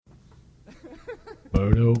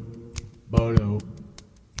Bardo, Bardo,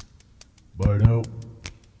 Bardo,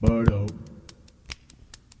 Bardo,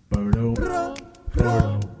 Bardo,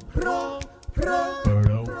 Bardo,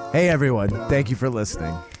 Bardo. Hey everyone, thank you for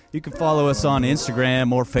listening. You can follow us on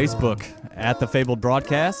Instagram or Facebook at The Fabled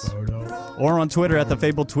Broadcasts or on Twitter at The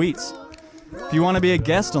Fabled Tweets. If you want to be a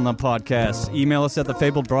guest on the podcast, email us at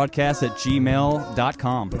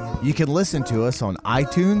thefabledbroadcast@gmail.com. You can listen to us on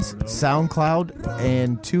iTunes, SoundCloud,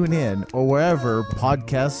 and TuneIn, or wherever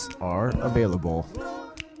podcasts are available.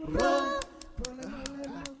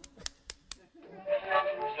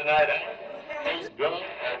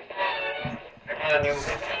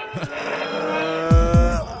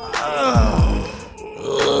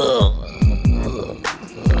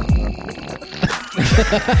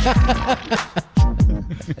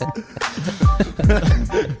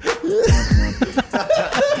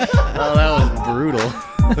 Oh, that was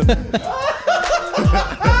brutal.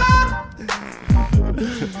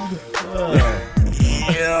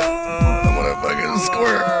 I'm gonna fucking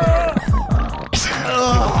squirt.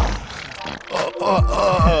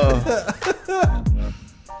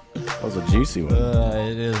 That was a juicy one.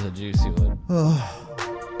 It is a juicy one.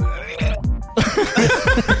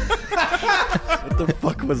 What the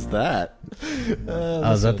fuck was that?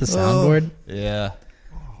 Oh, is that the soundboard? Yeah.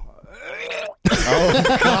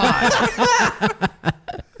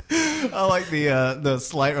 I like the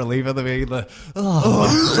slight relief of the beginning.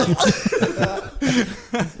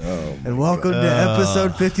 And welcome to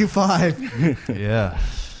episode 55. Yeah.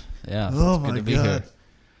 Yeah. Oh it's good my to be God. here.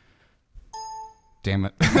 Damn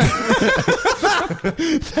it. That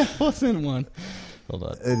wasn't one. Hold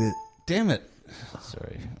on. Damn it.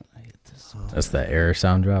 Sorry. I hit this. That's the error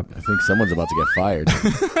sound drop. I think someone's about to get fired.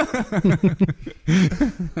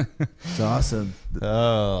 It's awesome.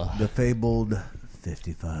 Oh. The Fabled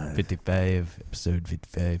 55. 55. Episode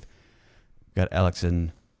 55. Got Alex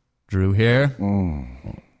and Drew here.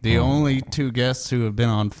 The only two guests who have been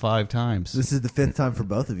on 5 times. This is the 5th time for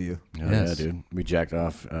both of you. Oh, Yes. Yeah, dude. We jacked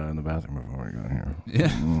off in the bathroom before we got here. Yeah.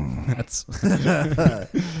 That's.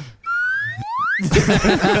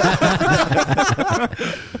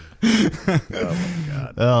 Oh, my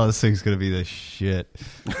God. Oh, this thing's going to be the shit.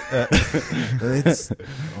 It's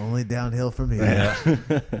only downhill from here.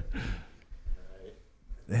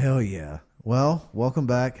 Hell yeah. Well, welcome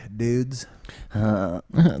back, dudes.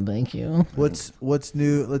 Thank you. What's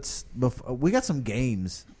new? We got some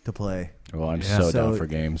games to play. Well, I'm Yeah. so So- down for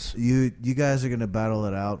games. You guys are gonna battle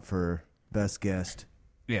it out for best guest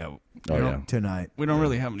Yeah. Oh, yeah. tonight. We don't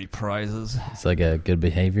really have any prizes. It's like a good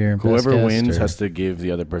behavior. best Whoever guest, wins or- has to give the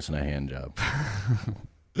other person a hand job.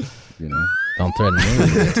 You know? Don't threaten me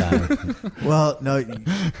every time. Well, no,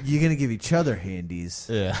 you're gonna give each other handies.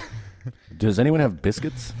 Yeah. Does anyone have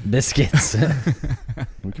biscuits? Biscuits.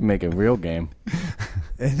 We can make a real game.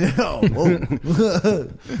 No, whoa.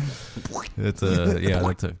 That's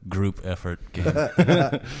a group effort game.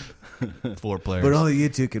 4 players. But only you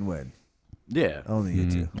two can win. Yeah. Only you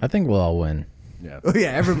two. I think we'll all win. Yeah. Oh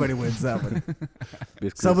yeah, everybody wins that one.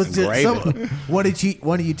 Biscuits Someone's and just gravy.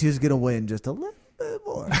 one of you two is gonna win just a little bit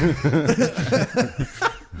more.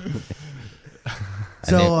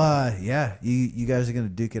 So yeah, you guys are gonna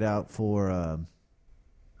duke it out for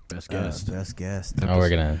Best guest. best guest. Oh, we're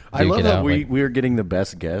gonna. I love duke it that out, like- we're getting the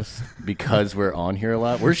best guests because we're on here a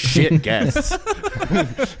lot. We're shit guests.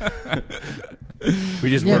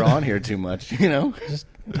 We're on here too much, you know? Just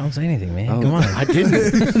don't say anything, man. Oh, Come on. I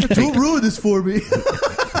didn't. Don't ruin this for me.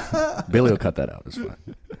 Billy will cut that out. It's fine.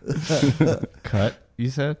 Cut, you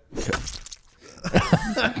said?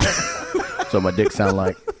 So my dick sound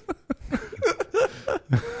like.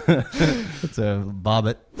 It's a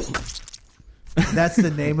bobbit. That's the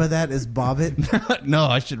name of that is Bobbit. No,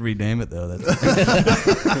 I should rename it, though. That's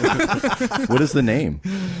What is the name?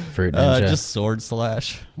 Fruit ninja. just sword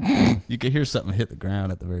slash. You can hear something hit the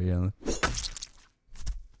ground at the very end.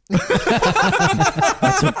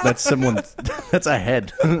 That's someone. That's a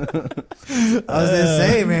head. I was gonna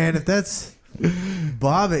say, man, if that's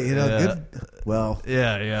Bobbit, you know, Yeah. good. Well,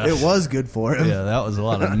 Yeah. it was good for him. Yeah, that was a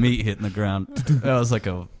lot of meat hitting the ground. That was like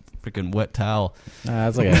a freaking wet towel.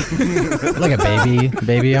 It's like a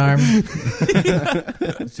baby arm.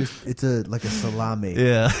 It's like a salami.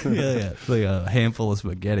 Yeah. It's like a handful of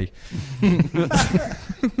spaghetti.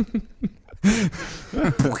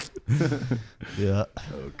 Yeah.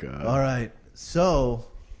 Oh god. All right, so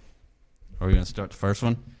Are we going to start the first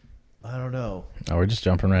one? I don't know. Oh, we're just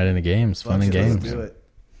jumping right into games. Fun and Fuck it, let's games. do it.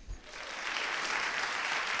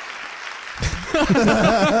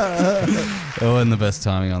 Oh, and the best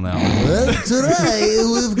timing on that one. Well, today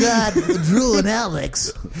we've got Drew and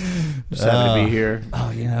Alex. Just happy to be here.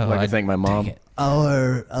 Oh, you know. I'd like to thank my mom. Dang it.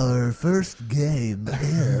 Our first game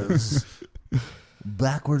is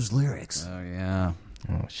backwards lyrics. Oh, yeah.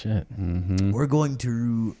 Oh shit. We're going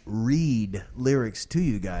to read lyrics to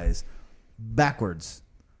you guys backwards.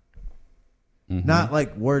 Not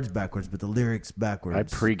like words backwards, but the lyrics backwards. I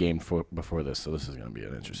pre-gamed before this, so this is going to be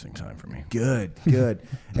an interesting time for me. Good.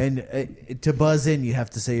 And to buzz in, you have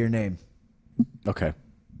to say your name. Okay.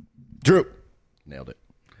 Drew. Nailed it.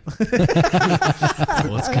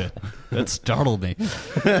 Well, that's good. That startled me.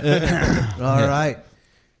 All right.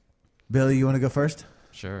 Billy, you want to go first?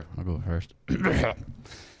 Sure, I'll go first.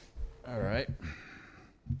 All right.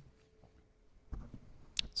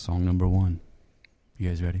 Song number 1. You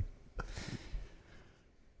guys ready?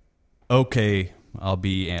 Okay,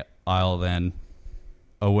 I'll then.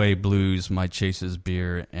 Away blues, my chases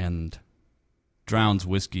beer, and drowns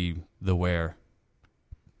whiskey the ware.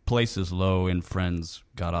 Places low in friends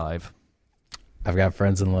got I've. I've got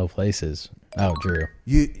friends in low places. Oh, Drew.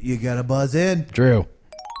 You got to buzz in. Drew.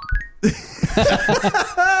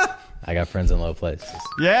 I got friends in low places.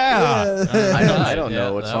 Yeah! I don't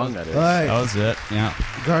know what that song that is. All right. That was it, yeah.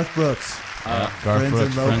 Garth Brooks. Garth Friends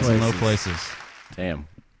Brooks, in Low Friends in Low Places. Places. Damn.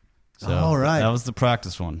 So All right. That was the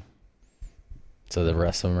practice one. So the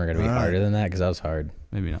rest of them are going to be All right. harder than that because that was hard.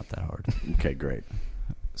 Maybe not that hard. Okay, great.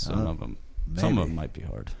 Some of them might be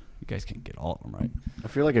hard. You guys can't get all of them right. I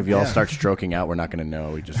feel like if y'all start stroking out, we're not going to know.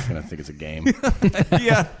 We're just going to think it's a game.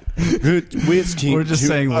 Yeah. Whiskey. We're just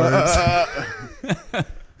saying words.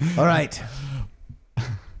 All right.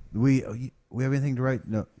 We have anything to write?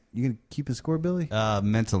 No. You going to keep a score, Billy?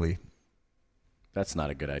 Mentally. That's not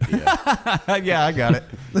a good idea. Yeah, I got it.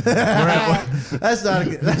 That's not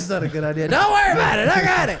a good idea. Don't worry about it. I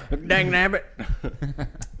got it. Dang nabbit.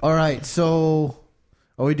 All right. So,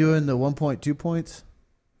 are we doing the 1 point, 2 points,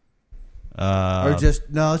 or just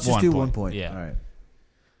no? Let's just 1 do point. 1 point. Yeah.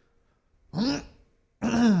 All right.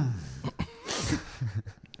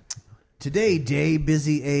 Today, day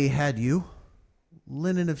busy A had you.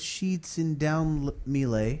 Linen of sheets in down me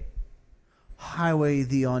lay. Highway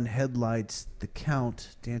thee on headlights, the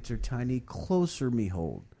count, dancer tiny, closer me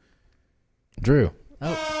hold. Drew.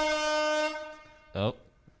 Oh.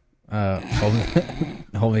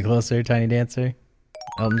 Hold me closer, tiny dancer.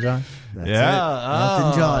 Elton John. That's Yeah. it.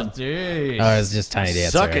 Elton John. Geez. Oh, it's just tiny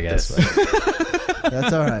dancer. Suck I at guess. this.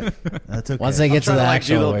 That's all right. That's okay. Once they get to the Do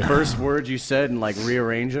actual the word. first words you said and like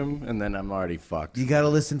rearrange them, and then I'm already fucked. You got to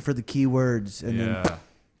listen for the key words. And then Yeah.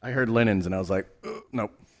 I heard linens, and I was like,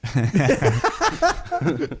 nope. it's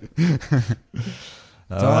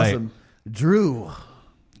awesome. Drew.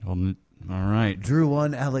 All right. Drew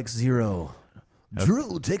 1, Alex 0.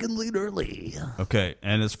 Drew taking lead early. Okay,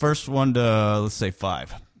 and his first one to, let's say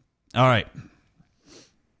 5. All right.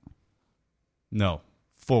 No,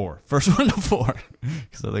 4. First one to 4.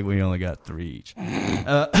 Because I think we only got 3 each.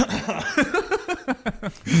 Well,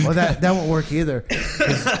 that won't work either.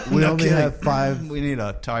 'Cause we only have 5 We need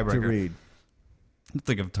a tiebreaker. to read. Let's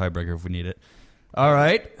think of a tiebreaker if we need it. All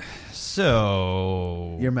right.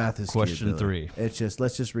 So Your math is question skewed, Billy. 3. It's just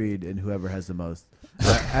let's just read, and whoever has the most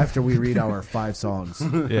after we read our 5 songs.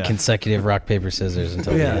 Yeah. Consecutive rock, paper, scissors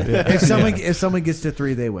until the end. If someone gets to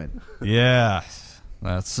 3, they win. Yeah.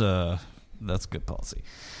 That's good policy.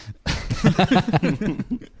 We've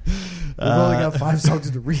only got 5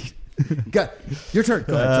 songs to read. Got your turn.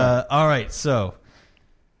 Go ahead. Sorry. All right. So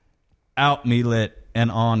out me lit and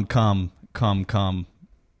on come.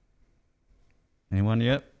 Anyone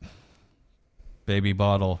yet? Baby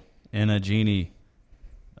bottle in a genie.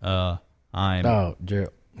 I'm. Oh, Drew.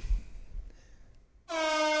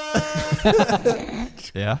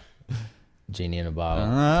 Yeah. Genie in a bottle.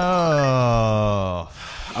 Oh.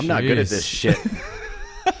 I'm not good at this shit.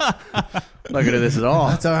 I'm not good at this at all.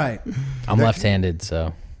 That's all right. I'm left-handed,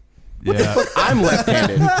 so. Yeah. I'm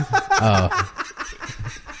left-handed. Oh,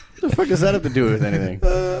 What the fuck does that have to do with anything?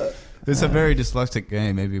 It's a very dyslexic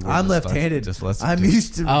game. Maybe we're I'm left-handed. Dyslexic. I'm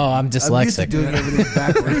used to. I'm I'm used to dyslexic. doing everything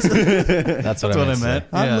backwards. That's what That's what I I meant. meant.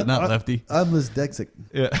 Yeah, not lefty. I'm dyslexic.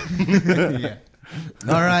 Yeah. Yeah.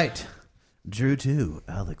 All right. Drew 2,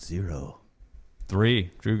 Alex 0.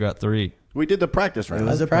 3. Drew got 3. We did the practice It round.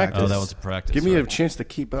 was a practice. practice. Oh, that was a practice. Give me a right. chance to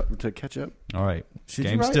keep up, to catch up. All right. Should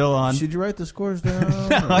you Game's write- still on. Should you write the scores down?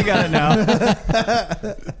 I got it now.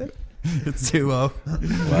 It's 2-0.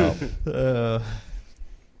 Well,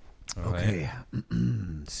 All right. Okay.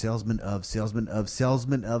 Salesman of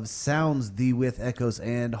Sounds, the with Echoes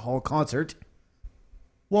and Hall Concert.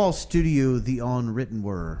 Wall Studio, the on written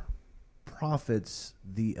were. Prophets,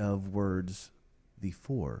 the of words, the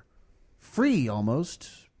for. Free almost.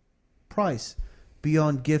 Price,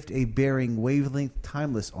 beyond gift, a bearing wavelength,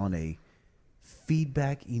 timeless on a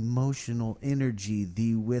feedback, emotional energy.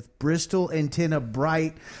 The with Bristol antenna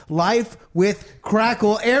bright, life with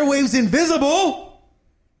crackle, airwaves invisible.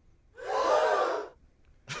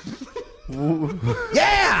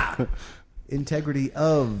 Yeah! Integrity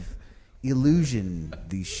of illusion,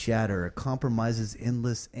 the shatter, compromises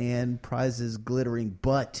endless and prizes glittering,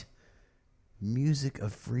 but music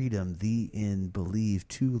of freedom, the end, believe,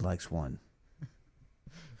 two likes one.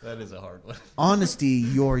 That is a hard one. Honesty,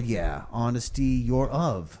 honesty, your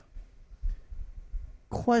of.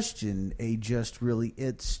 Question, a just really,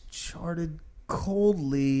 it's charted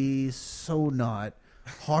coldly, so not,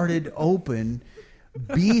 hearted open,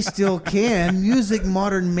 be still can, music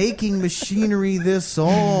modern making machinery this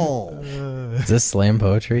all. Is this slam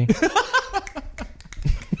poetry?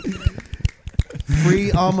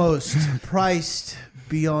 Free almost, priced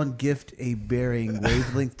beyond gift, a bearing,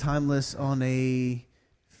 wavelength timeless on a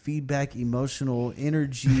feedback, emotional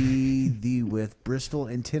energy, the with Bristol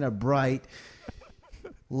antenna bright,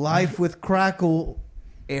 life with crackle,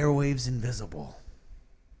 airwaves invisible.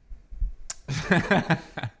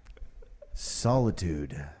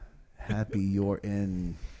 Solitude, happy you're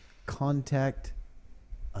in contact,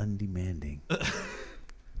 undemanding.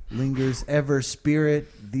 Lingers ever spirit,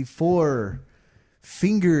 the four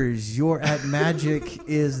fingers you're at magic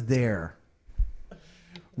is there.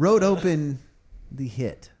 Road open, the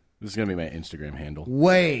hit. This is going to be my Instagram handle.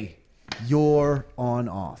 Way you're on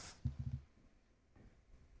off.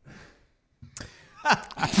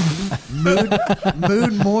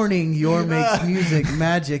 mood morning your makes music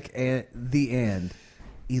magic and the end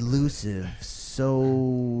elusive,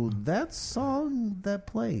 so that song that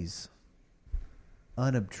plays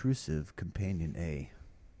unobtrusive companion A,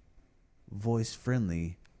 voice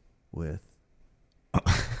friendly with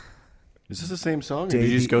Is this the same song? Or did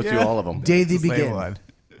you just go through all of them? Day the It's the same begin. one.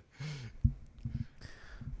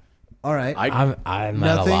 All right. I'm at a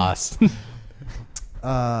Nothing? loss.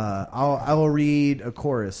 I will read a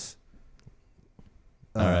chorus.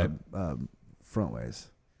 All right. Frontways.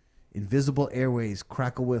 Invisible airways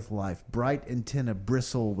crackle with life. Bright antenna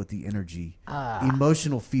bristle with the energy.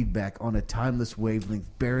 Emotional feedback on a timeless wavelength.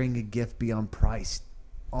 Bearing a gift beyond price.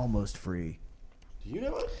 Almost free. Do you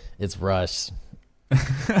know it? It's Rush.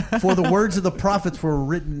 For the words of the prophets were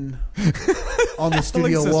written on the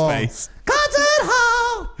studio Lisa's wall. face. Concert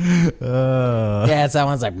hall! Yeah, it's that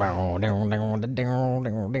one's like.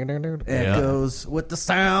 Echoes with the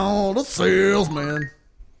sound of salesman.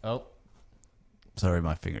 Oh. Sorry,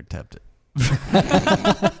 my finger tapped it.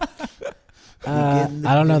 I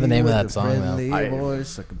don't know the name of that With a song though. friendly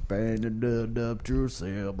voice, like a band of dubbed up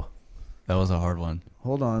Jerusalem. That was a hard one.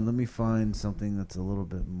 Hold on, let me find something that's a little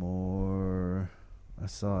bit more. I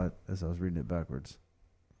saw it as I was reading it backwards,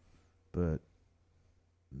 but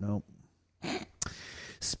nope.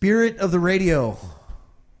 Spirit of the Radio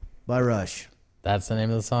by Rush. That's the name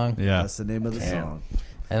of the song. Yeah. That's the name of the Damn. song.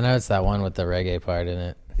 I know it's that one with the reggae part in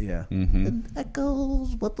it. Yeah. Mm-hmm. It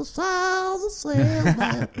echoes with the sounds of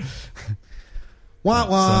salesman. Wah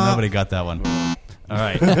wah. So nobody got that one. All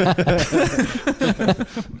right.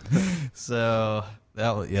 So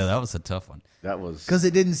that was a tough one. That was. Because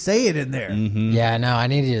it didn't say it in there. Mm-hmm. Yeah, no, I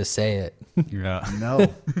need you to say it. Yeah.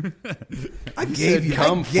 No. I gave you.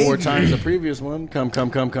 Come I gave four you- times the previous one. Come.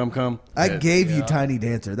 I Yeah. gave you Tiny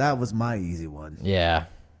Dancer. That was my easy one. Yeah,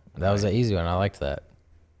 that was an easy one. I liked that.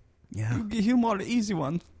 Yeah. You more the easy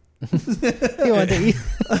one. You want to eat?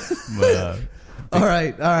 But, All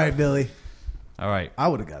right, Billy. all right. I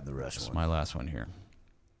would have gotten the Rush This is one. my last one here.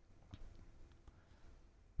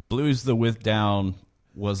 Blues the with down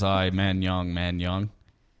was I man young.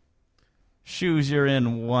 Shoes you're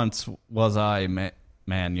in once was I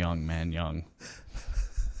man young.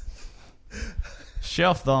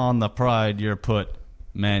 Shelf the on the pride you're put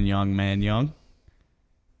man young.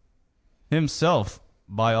 Himself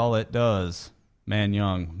by all it does man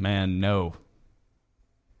young, man no.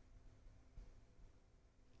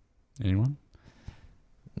 Anyone?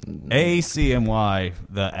 ACMY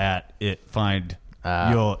the at it find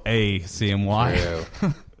your ACMY.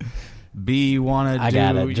 Drew. B wanna do I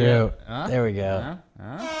got it, Drew. yeah. Huh? There we go.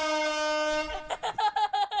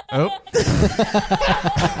 Oh,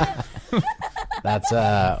 That's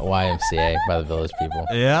YMCA by the Village People.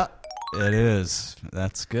 yeah, it is.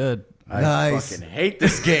 That's good. I Nice. fucking hate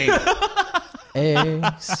this game.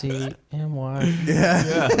 ACMY.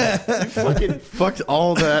 Fucking fucked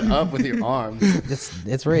all that up with your arms.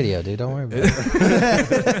 It's radio, dude. Don't worry about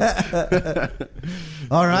it.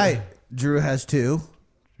 All right. Drew has two.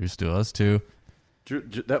 You're still us too.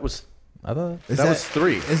 That was I thought Is was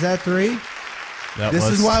three. Is that three? That This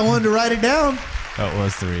was is why I wanted to write it down. that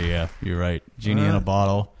was 3. Yeah, you're right. Genie in a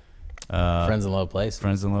bottle. Friends in Low Place.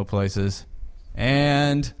 Friends in Low Places,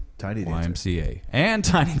 and Tiny Dancer. YMCA, and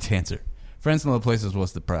Tiny Dancer. Friends in Low Places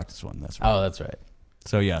was the practice one. That's right. Oh, that's right.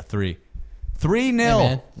 So yeah, 3-0. Hey,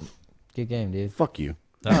 man. Good game, dude. Fuck you.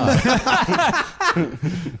 That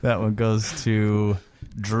one goes to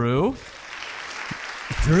Drew.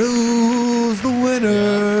 Drew's the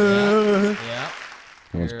winner. Yeah.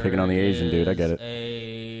 Everyone's picking on the Asian dude. I get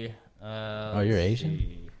it. Oh, you're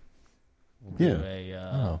Asian? Yeah.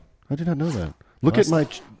 Oh, I did not know that. Look at my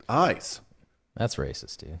eyes. that's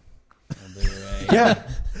racist, dude. Yeah.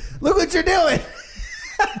 Look what you're doing.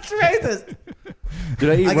 That's racist. Dude,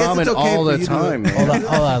 I eat I guess ramen it's okay all for the you to- time, man. Hold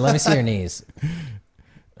on. Let me see your knees.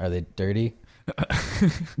 Are they dirty?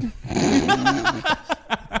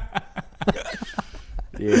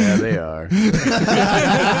 Yeah, they are.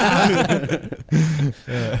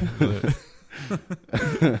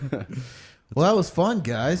 Well, that was fun, That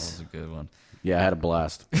guys. was a good one. Yeah, I had a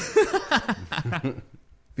blast. If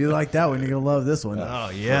you like that one, you're gonna love this one. Oh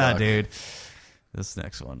yeah, dude. This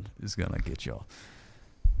next one is gonna get y'all.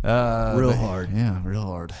 Real hard. Yeah, real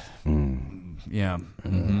hard. Yeah.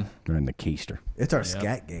 Mm-hmm. They're in the keister. It's our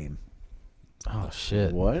scat game. Oh,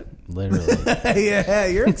 shit. What? Literally. Yeah,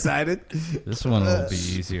 you're excited. This one will be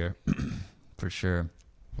easier, for sure.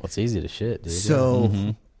 What's easy to shit, dude?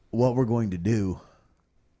 So, what we're going to do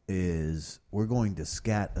is we're going to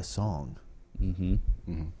scat a song, and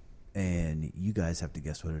you guys have to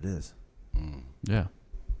guess what it is. Yeah.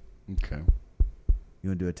 Okay. You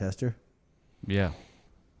want to do a tester? Yeah.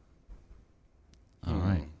 All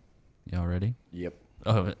right. Y'all ready? Yep.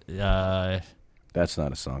 Oh, That's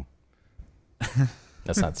not a song.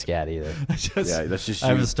 That's not scat either. Yeah, that's just I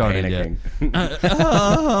haven't you started yet.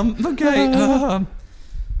 panicking. Okay.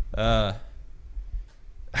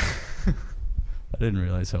 I didn't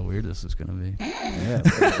realize how weird this was going to be. Yeah.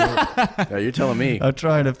 Yeah, you're telling me. I'm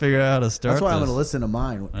trying to figure out how to start That's why I'm this. going to listen to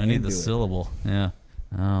mine. I need and the do it. syllable. Yeah.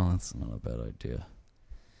 Oh, that's not a bad idea.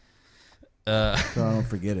 So I don't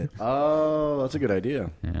forget it. Oh, that's a good idea.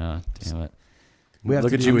 Yeah, damn it. We have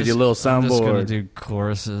Look to at do you with this- your little I'm just going to soundboard. do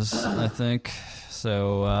choruses, I think.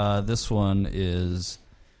 So this one is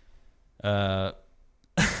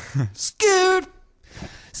Skip,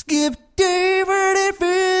 skip, David, and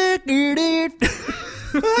figured it.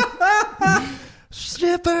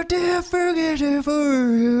 Skip, I did forget it for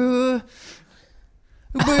you.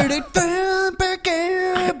 But it fell back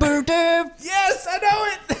in, but yes, I know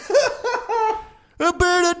it. I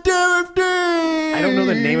don't know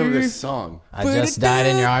the name of this song. I just died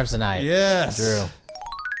in your arms tonight. Yes,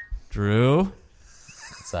 Drew.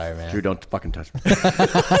 Sorry, man. Drew, don't fucking touch me.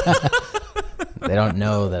 They don't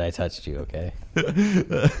know that I touched you, okay?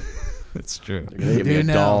 That's true. You're gonna give me a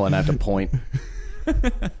now. doll and I have to point.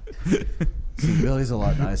 See, Billy's a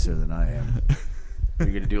lot nicer than I am. You're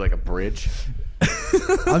gonna do like a bridge.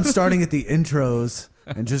 I'm starting at the intros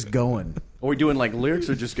and just going. Are we doing like lyrics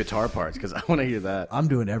or just guitar parts? Because I want to hear that. I'm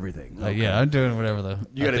doing everything. Yeah, I'm doing whatever the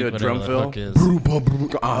You gotta I do think a drum whatever fill? the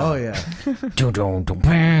hook is. Oh, yeah.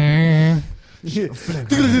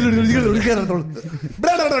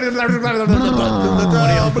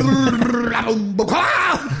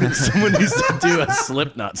 Someone needs to do a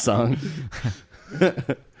Slipknot song. All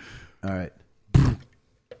right.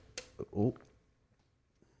 Oh.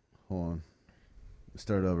 Hold on.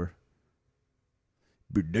 Start over.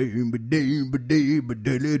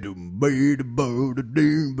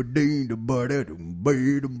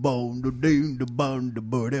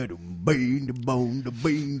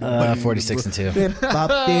 Uh, 46 and 2. Yep.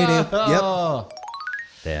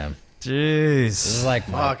 Damn. This Jeez. is like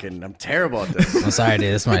my, Fucking, I'm terrible at this. I'm sorry,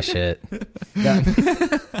 dude. This is my shit.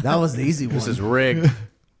 That was the easy one. This is rigged.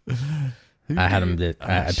 I had him.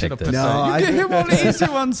 I picked this. No, I You did- hit one of the easy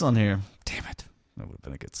ones on here. Damn it. That would have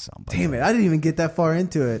been a good soundbite. Damn it! I didn't even get that far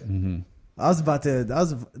into it. I was about to.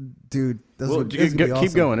 Dude. This Well, would, this would be keep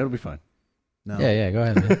awesome. going. It'll be fine. No, Yeah, go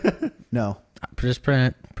ahead, man. no. Just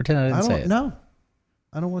pretend I didn't I say don't. it. No,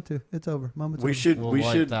 I don't want to. It's over. Mom, it's We over. should We'll we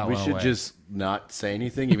wipe should that we one should away. just not say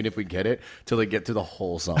anything, even if we get it, till they get through the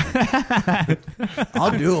whole song.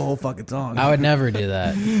 I'll do a whole fucking song. I would never do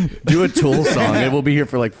that. Do a Tool song. It will be here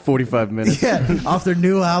for like 45 minutes. Yeah, off their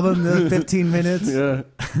new album, the 15 minutes, Yeah.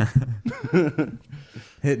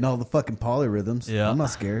 hitting all the fucking polyrhythms. Yeah. I'm not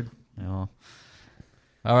scared. Yeah.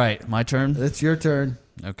 All right, my turn. It's your turn.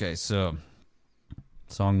 Okay, so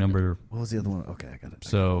song number. What was the other one? Okay, I got it.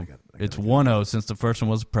 So it's 1-0 since the first one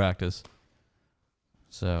was a practice.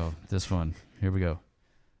 So this one, here we go.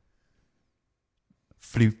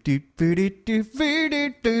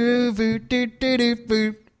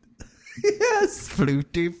 Yes.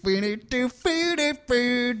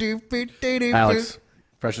 Alex,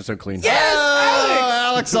 Fresh and so clean.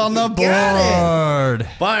 Alex on the board.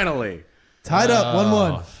 Finally. Tied up,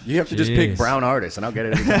 1-1. You have to just pick Jeez. brown artists, and I'll get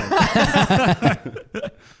it every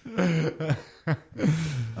time.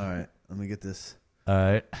 All right, let me get this. All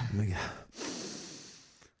right. Let me get...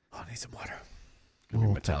 Oh, I need some water. Give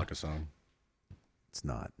me a Metallica song. It's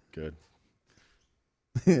not. Good.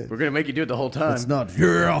 We're going to make you do it the whole time. It's not.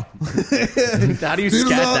 Yeah. How do you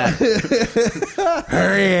scat that?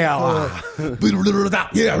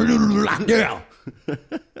 Yeah.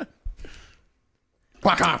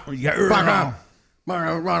 Back up. Back up.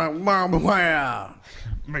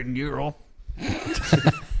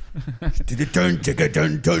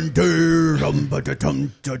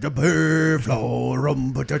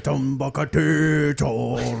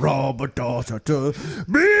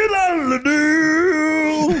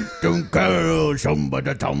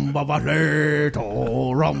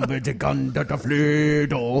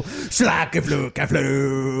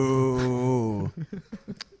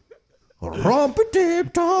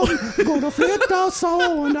 Rompa-dip-tom, gonna flytta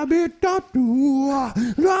sån a bytta du,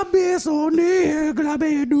 rabbi så negla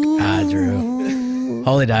be du. Ah, Drew.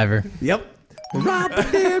 Holy diver. Yep.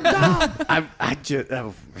 Rompa-dip-tom. I just...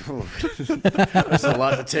 There's a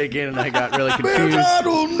lot to take in, and I got really confused. I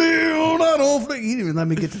don't kneel, I don't flee. You didn't even let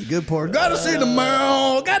me get to the good part. Gotta see the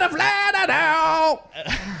mouth, gotta fly that out.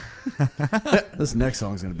 This next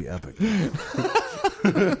song's gonna be epic.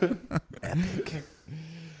 Epic.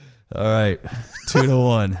 All right.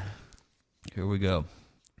 2-1. Here we go.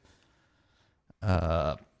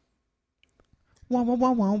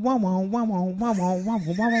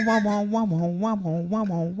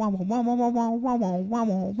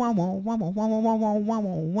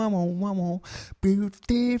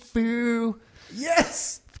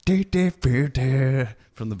 Yes.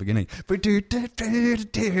 From the beginning.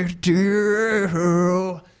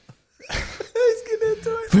 Let's get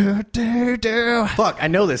into it. Fuck, I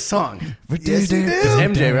know this song. Yes, you do. It's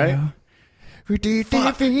MJ, right?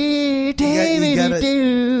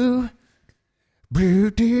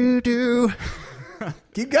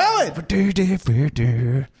 Keep going.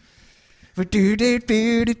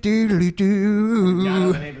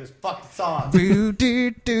 the name of this fucking song.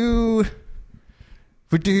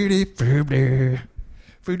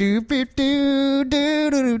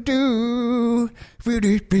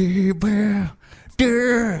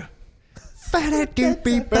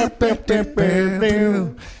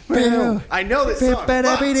 I know this song.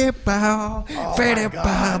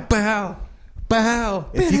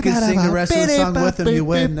 If you can sing the rest of the song with him, you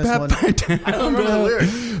win this one. I don't remember the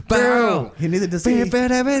lyrics. Bow. He neither does he.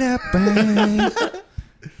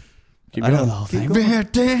 Keep I know going. the whole thing.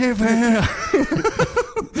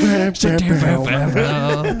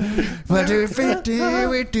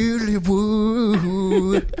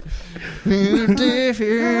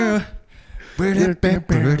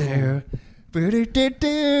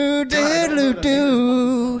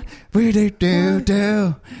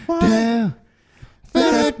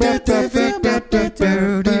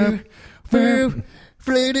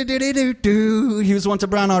 He was once a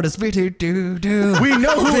brown artist. We know who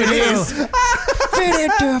it is. I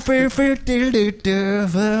can't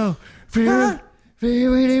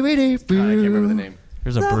remember the name.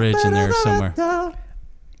 There's a bridge in there somewhere.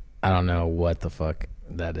 I don't know what the fuck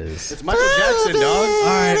that is. It's Michael Jackson, dog.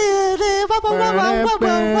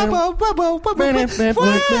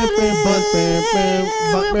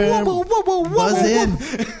 Buzz in.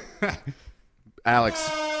 Alex.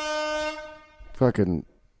 Fucking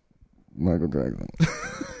Michael Jackson.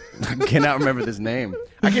 I cannot remember this name.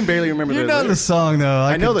 I can barely remember You the know the lyrics. song, though.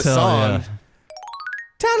 I know could the tell, song. yeah.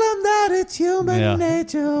 Tell him that it's human Yeah.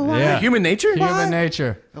 nature. Why Yeah. Human Nature? Human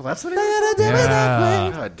Nature. Oh, that's what it gotta is? do it that way?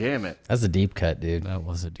 Yeah. God damn it. That's a deep cut, dude. That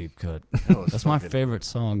was a deep cut. was That's my fucking- favorite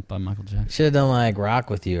song by Michael Jackson. Should have done like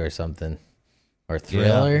Rock With You or something. Or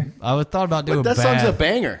Thriller. Yeah. I thought about doing That song's a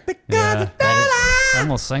banger. Yeah. I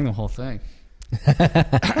almost sang the whole thing. All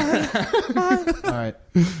right.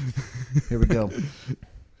 Here we go.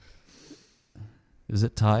 Is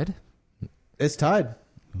it tied? It's tied.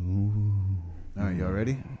 All right, y'all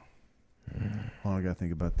ready? Hold on, I gotta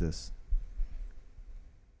think about this.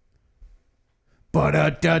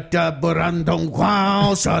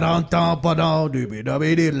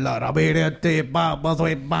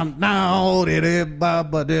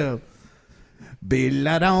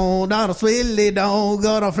 Billa don't, not a swilly don't,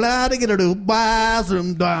 gonna fly to get a new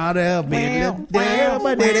bathroom down there. Billa down,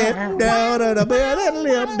 but it down, down, down,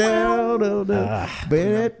 down, down, down,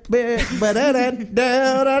 bit, bit, but it down,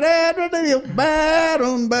 down, down,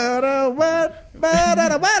 bathroom, bathroom, wow.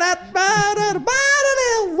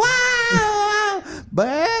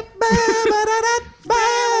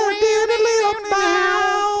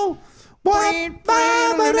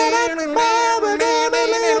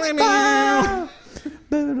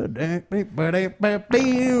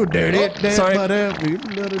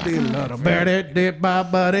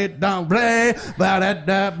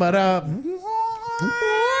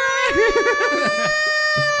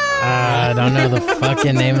 I don't know the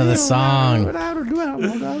fucking name of the song.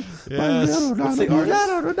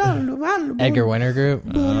 Edgar Winter Group.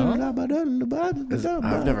 I've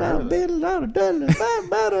never heard of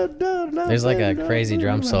There's like a crazy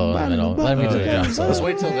drum solo in the middle. Let me do the drum solo. Let's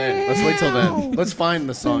wait till then. Let's find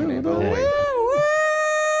the song name. Oh, wait.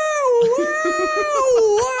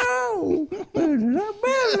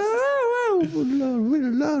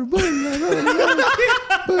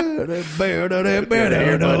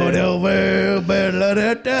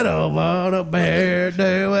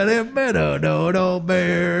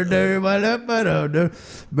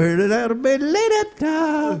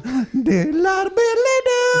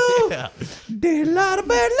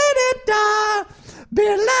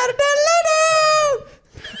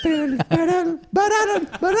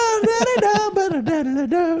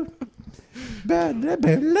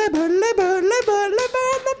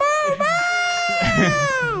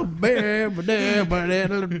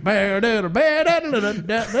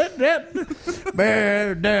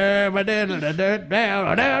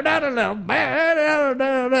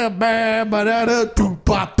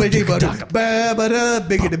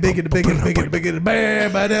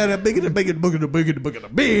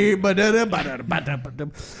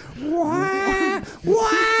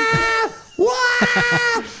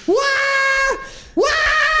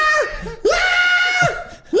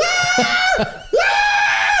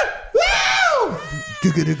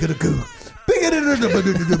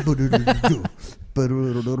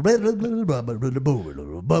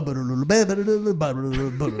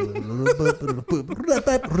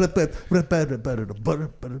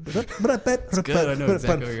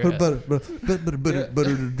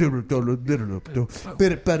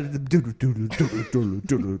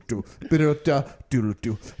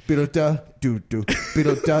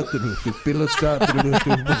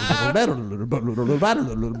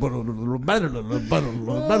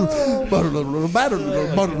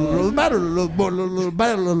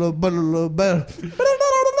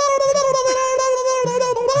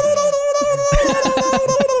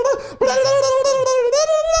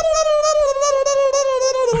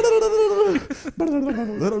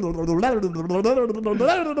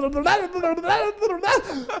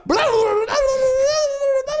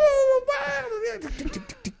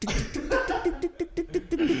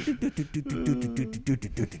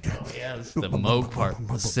 Yeah, it's the Moog part,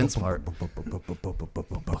 the synth part.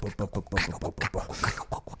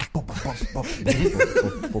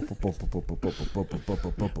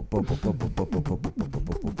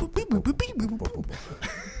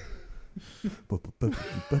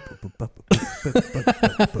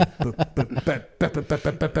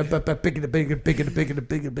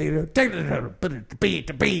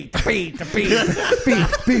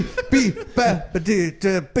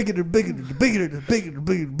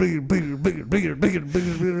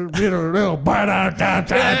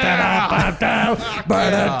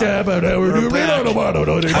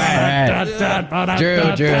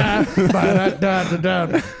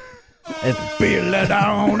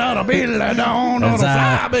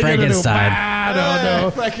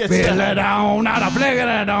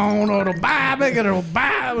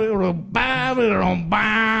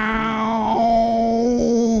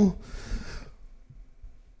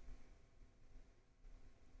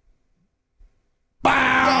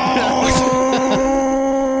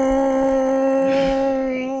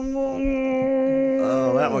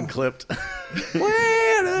 Oh, that one clipped.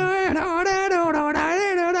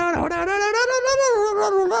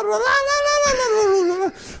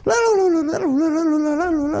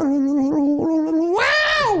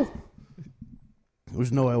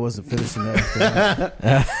 There's no way I wasn't finishing that after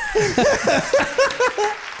that.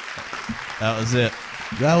 That was it.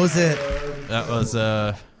 That was it. That was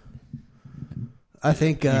I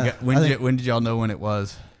think. when did y'all know when it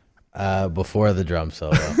was? Before the drum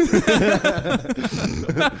solo.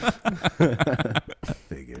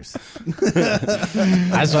 Figures.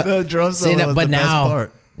 The drum solo was but the best now,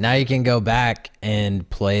 part. now you can go back and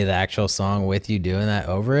play the actual song with you doing that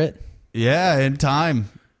over it. Yeah, in time.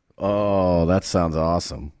 Oh, that sounds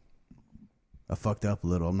awesome. I fucked up a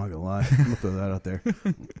little. I'm not gonna lie. I'm gonna throw that out there.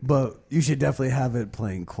 But you should definitely have it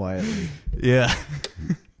playing quietly. Yeah.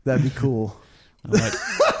 That'd be cool.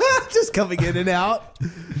 Just coming in and out.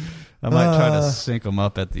 I might try to sync them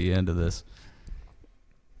up at the end of this.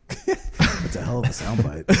 That's a hell of a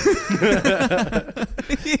soundbite.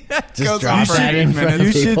 Just drop that in front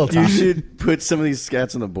of people. You should put some of these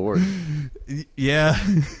scats on the board. Yeah.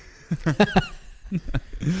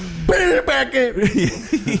 Back it.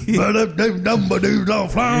 Yeah,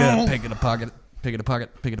 pick it a pocket. Pick it a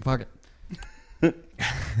pocket. Pick it a pocket. Pick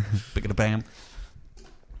it a bam.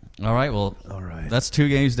 All right, well, All right. that's 2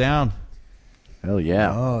 games down. Hell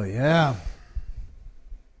yeah. Oh yeah.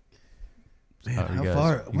 Man, Oh, how you guys,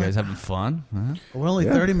 far? you guys having fun? Huh? We're only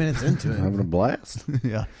 30 minutes into it. Having a blast.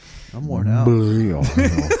 Yeah. I'm worn out. You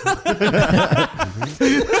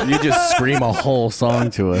just scream a whole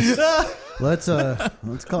song to us. Let's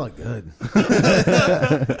call it good.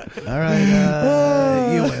 All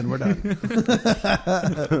right, you win. We're done.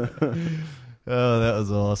 Oh, that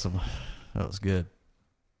was awesome. That was good.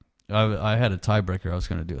 I had a tiebreaker. I was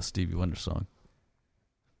going to do a Stevie Wonder song,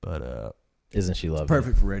 but Isn't she lovely?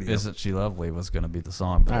 Perfect for radio. "Isn't She Lovely" was going to be the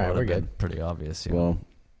song. But All right, it would we're have been good. pretty obvious. You know? Well,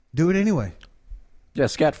 Do it anyway. yeah,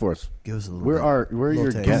 scat for us. Give us a little. Where bit. are Little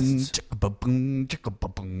your taste. guests?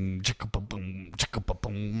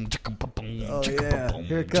 Oh yeah,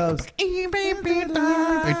 here it comes.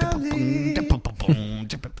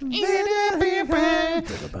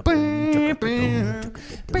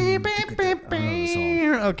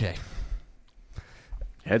 Okay.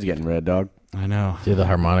 Head's getting red, dog. I know. Do the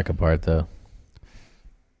harmonica part though.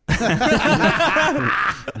 I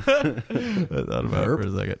thought about it for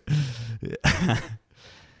a second.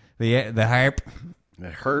 The harp,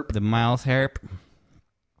 That hurt. the mouth harp.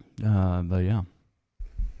 But yeah,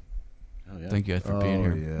 Oh, yeah. thank you guys for being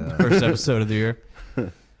here. Yeah. First episode of the year.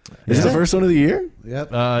 Is it the first one of the year? Yep.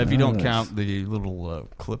 If you don't Nice. count the little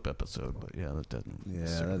clip episode, but yeah, that doesn't Yeah,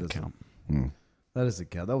 necessarily that doesn't- count. Hmm. That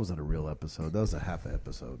doesn't count. That wasn't a real episode. That was a half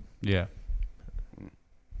episode. Yeah,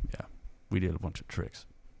 yeah, we did a bunch of tricks,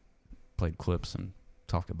 played clips, and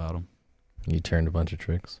talked about them. You turned a bunch of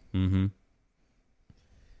tricks. Mm-hmm.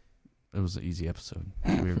 It was an easy episode.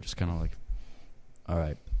 We were just kind of like, all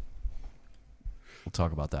right, we'll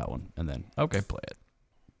talk about that one, and then okay, play it,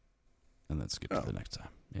 and then skip to the next time.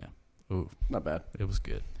 Yeah. Ooh, Not bad. it was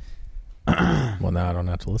good. Well, now I don't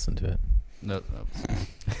have to listen to it. No,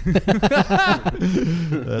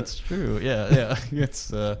 that's true. Yeah. It's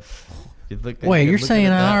you look, Wait, you're looking saying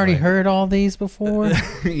at it I that already way. heard all these before?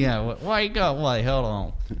 Yeah. Why you got? Wait, hold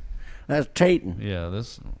on. That's Tatum. Yeah,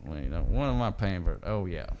 this. Wait, what am I paying for? Oh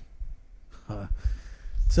yeah,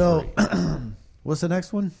 So, what's the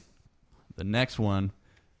next one? the next one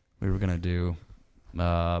we were gonna do.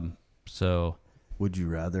 So, Would you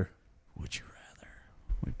rather? would you rather?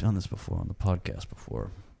 We've done this before on the podcast before.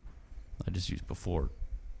 I just used before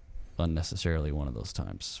unnecessarily one of those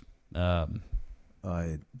times. I'm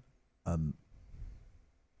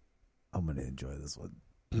gonna enjoy this one.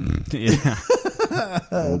 Yeah. I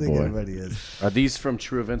Oh, think boy. everybody is. Are these from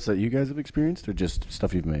true events that you guys have experienced, or just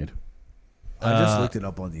stuff you've made? I just looked it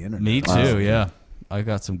up on the internet. Me too. Wow. Yeah, I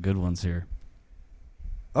got some good ones here.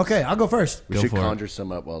 Okay, I'll go first. We Go should for it. conjure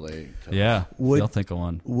some up while they. Tell Yeah, Would- I'll think of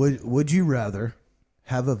one. Would you rather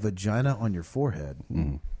have a vagina on your forehead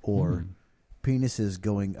or penises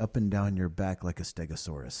going up and down your back like a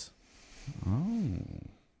stegosaurus?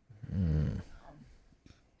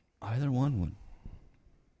 Either one would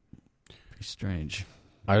be strange.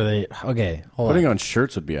 Are they okay? Hold Putting on. on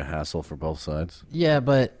shirts would be a hassle for both sides. Yeah,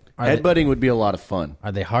 but are they, Headbutting would be a lot of fun.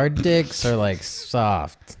 are they hard dicks or like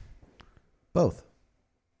soft? Both.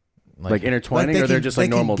 Like intertwining, they or they're can- just they like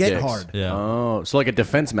can normal get dicks? hard. Yeah. Oh, so like a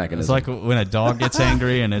defense It's mechanism. like when a dog gets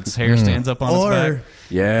angry and its hair stands up on its Or back.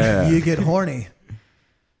 yeah. you get horny.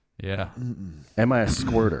 Yeah. Am I a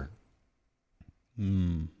squirter?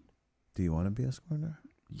 Mm. Do you want to be a squirter?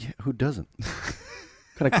 Yeah. Who doesn't?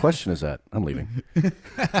 What kind of question is that? I'm leaving.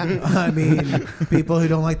 I mean, people who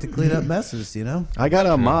don't like to clean up messes, you know? I got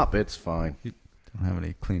a mop. It's fine. Don't have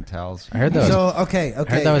any clean towels. I heard that. So, Was, okay. I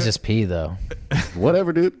heard that was just pee though.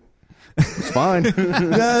 Whatever, dude. It's fine.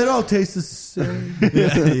 Yeah, it all tastes the same.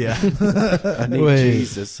 Yeah. I need Wait.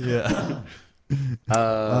 Jesus. Yeah.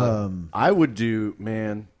 I would do,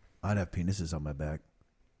 man. I'd have penises on my back.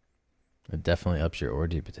 It definitely ups your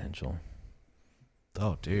orgy potential.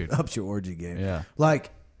 Oh, dude. Ups your orgy game. Yeah.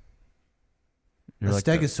 Like You're a like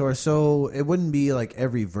the- stegosaurus, so it wouldn't be like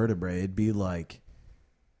every vertebrae. It'd be like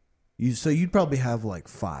you. So you'd probably have like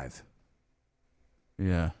five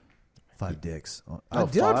Yeah. dicks. Oh,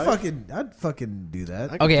 I'd five? fucking do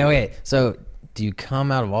that. Okay. So do you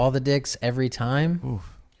come out of all the dicks every time?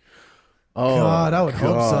 Oh, God, I would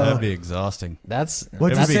hope so. That'd be exhausting. That's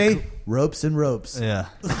What'd you It'd be say? Ropes and ropes. Yeah.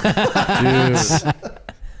 dude.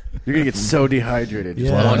 You're going to get so dehydrated.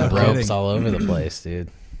 Yeah. blowing no ropes kidding. all over the place, dude.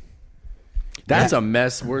 That's a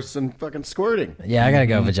mess worse than fucking squirting. Yeah, I gotta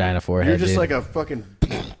go vagina forehead. You're just dude. like a fucking.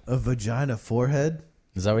 A vagina forehead.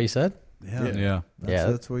 Is that what you said? Yeah, Yeah.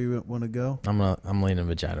 That's where you want to go. I'm leaning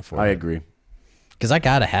vagina I forehead. agree. Because I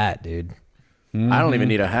got a hat, dude. I don't even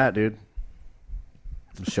need a hat, dude.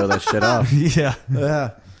 Show that shit off. Yeah. Yeah,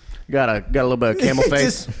 Got a little bit of camel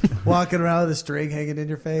face. Just walking around with a string hanging in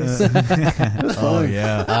your face. Oh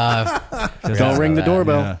yeah. Don't ring the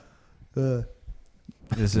doorbell. Yeah. Uh,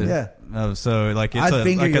 Is it? Yeah. Oh, so like it's I'd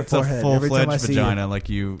finger your it's a forehead every time I full-fledged see you. vagina, like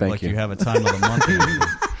you Thank you. have a time of the month.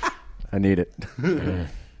 I need it.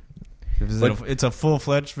 It's a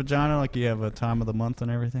full-fledged vagina, like you have a time of the month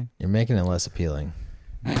and everything. You're making it less appealing.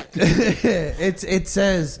 it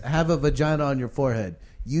says have a vagina on your forehead.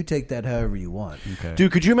 You take that however you want. Okay.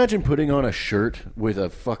 Dude, could you imagine putting on a shirt with a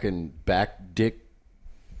fucking back dick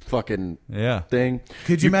fucking Yeah. thing?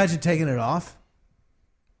 Could you imagine taking it off?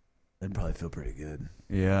 That'd probably feel pretty good.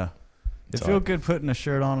 Yeah. It feel good putting a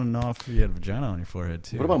shirt on and off. You had a vagina on your forehead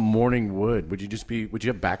too. What about morning wood? Would you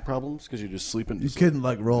have back problems because you're just sleeping? You couldn't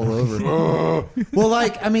like roll over. Well,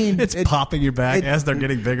 like I mean, It's popping your back as they're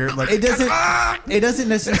getting bigger. Like It doesn't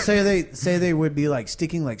necessarily say they would be like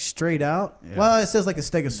sticking like straight out. Yeah. Well, it says like a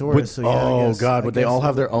stegosaurus. So yeah, I oh guess- God, I would they guess all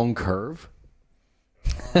have so. their own curve?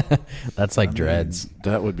 That's like dreads.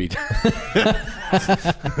 That would be.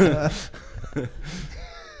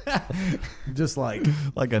 just like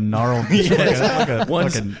a gnarled.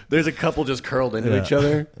 Once there's a couple just curled into each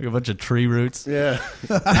other. Like a bunch of tree roots. Yeah.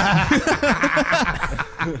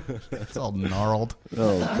 It's all gnarled.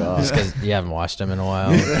 Oh God. Just because you haven't watched them in a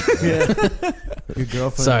while. your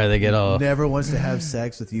girlfriend. Sorry, they get all. Never wants to have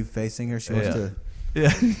sex with you facing her. She wants Yeah. to.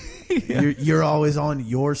 Yeah. You're always on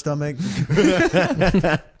your stomach.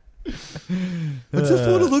 I just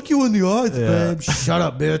want to look you in the eyes, Yeah. babe. Shut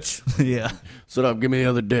up, bitch. Yeah. Shut up. Give me the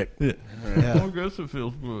other dick. Yeah. Yeah. I guess it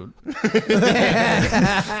feels good.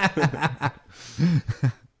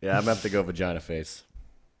 Yeah, I'm gonna have to go vagina face.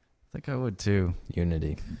 I think I would too.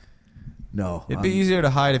 Unity. No, It'd be easier to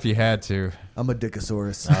hide if you had to. I'm a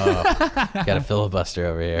dickosaurus. Got a filibuster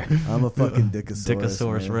over here. I'm a fucking dickosaurus.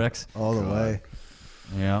 Dickosaurus man. Rex. all the way.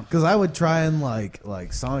 Yeah. Because I would try and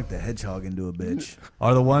like Sonic the Hedgehog into a bitch.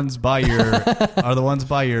 Are the ones by your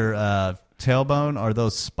tailbone, are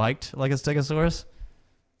those spiked like a stegosaurus?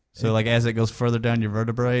 So like as it goes further down your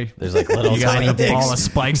vertebrae, There's like little you got tiny like a dicks. ball of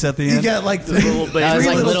spikes at the You end. got like three Little baby. That was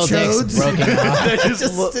like little dicks chodes. broken off.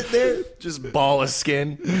 just sit there. Just ball of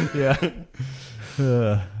skin. Yeah.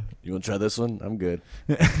 You want to try this one? I'm good.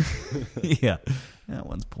 Yeah. That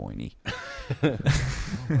one's pointy. God,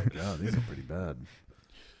 these are pretty bad.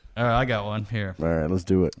 All right, I got one here. All right, let's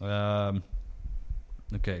do it.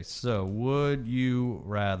 Okay, so would you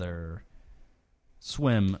rather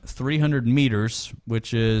swim 300 meters,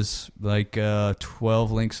 which is like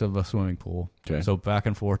 12 lengths of a swimming pool, Okay. so back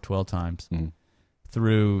and forth 12 times, Mhm.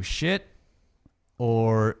 through shit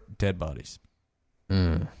or dead bodies?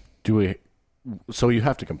 Do we? So you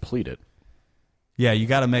have to complete it. Yeah, you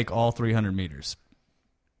got to make all 300 meters.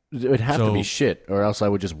 It would have to So- be shit, or else I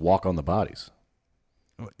would just walk on the bodies.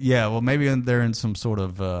 Yeah, well, maybe they're in some sort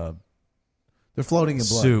of They're floating in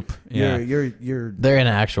blood. soup. Yeah, You're They're in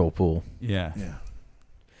an actual pool. yeah. yeah.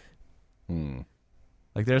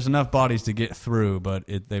 Like there's enough bodies to get through, but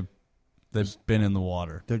they've been in the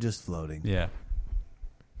water. They're just floating. Yeah.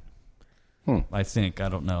 I think. I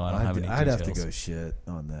don't know. I don't have any I'd have to details. go shit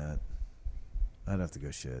on that. I'd have to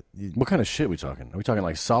go shit. What kind of shit are we talking? Are we talking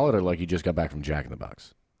like solid or like you just got back from Jack in the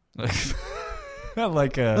Box?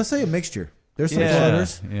 Like a Let's say a mixture. There's some yeah,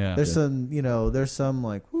 floaters. yeah. There's some, there's some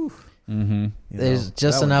like, whew. Mm-hmm. There's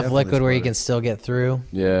just enough liquid where you can still get through.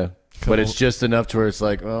 Yeah. But it's just enough to where it's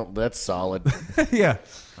like, well, that's solid. yeah.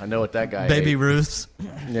 I know what that guy Baby ate. Ruths.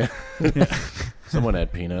 Yeah. Someone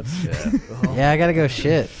had peanuts. Yeah. Yeah, I gotta go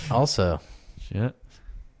shit. Also, Shit.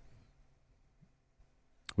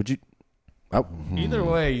 Would you? Oh. Either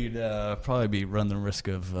way, you'd probably be run the risk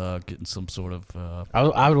of getting some sort of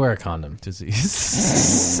I would wear a condom.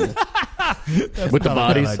 disease. With the not a bad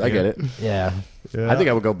bodies, I idea. get it. Yeah, I think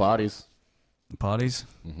I would go bodies. Bodies.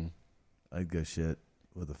 I'd go shit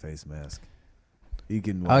with a face mask. You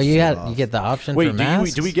can. Oh, wash you shit got off. you get the option Wait, for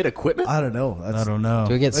masks. do we get equipment? I don't know. I don't know.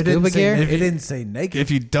 Do we get It didn't scuba say- gear? It didn't say naked.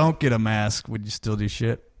 If you don't get a mask, would you still do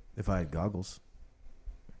shit? If I had goggles.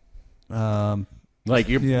 Like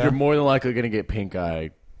Yeah. you're more than likely going to get pink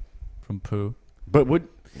eye. From poo. But would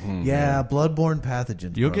Yeah, bloodborne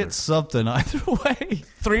pathogens. You'll brother. get something either way.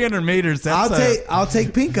 300 meters. That's I'll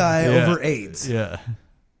take pink eye Yeah. over AIDS. Yeah.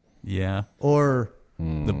 Yeah. Or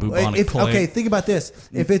The bubonic plague. okay, think about this.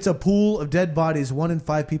 If it's a pool of dead bodies, 1 in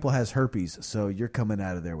 5 people has herpes. So you're coming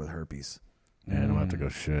out of there with herpes. Man, I'm gonna have to go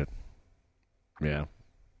shit. Yeah.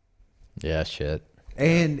 Yeah, shit.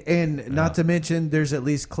 And not to mention, there's at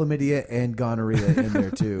least chlamydia and gonorrhea in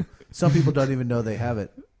there too. Some people don't even know they have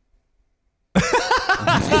it.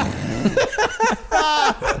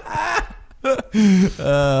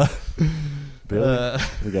 Billy,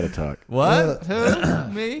 we gotta talk. What? Who?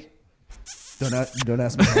 Me? Don't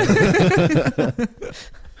ask me. How I know.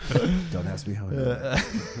 Don't ask me how I know.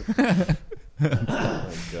 that.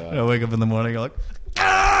 I wake up in the morning, I'm like,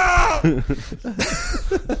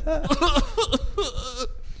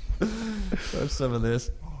 have some of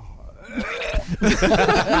this.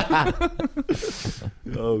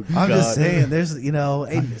 Oh, I'm just saying, there's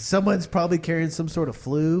someone's probably carrying some sort of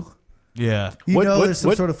flu. Yeah. There's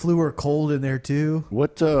some sort of flu or cold in there too.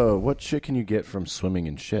 What shit can you get from swimming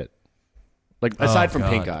in shit? Like aside from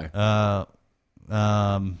pink eye.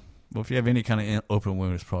 Well, if you have any kind of open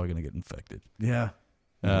wound, it's probably going to get infected. Yeah.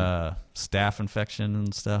 Staph infection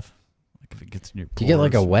and stuff. Like if it gets in your pores. Do you get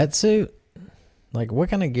like a wetsuit? Like what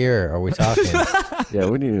kind of gear are we talking? Yeah,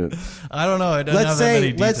 we need to. I don't know. It doesn't have that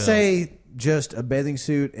many details. Let's say just a bathing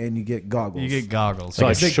suit and you get goggles. You get goggles. So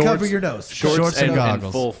like like they cover your nose. Shorts and goggles.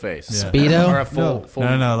 And full face. Yeah. Speedo? Or a full.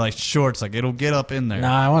 No, like shorts. Like it'll get up in there. No,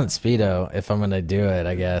 I want Speedo if I'm going to do it,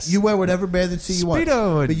 I guess. You wear whatever bathing suit you want.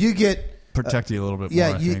 Speedo would But you get protect you a little bit yeah,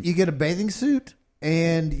 more. I you think. get a bathing suit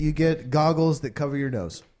and you get goggles that cover your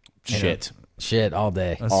nose. Shit. Shit all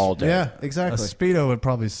day. All day. Yeah, A exactly. Speedo would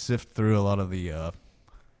probably sift through a lot of the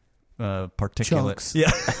particulate. Chunks.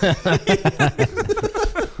 Yeah.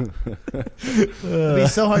 It'd be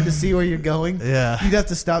so hard to see where you're going. Yeah. You'd have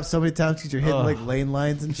to stop so many times because you're hitting like lane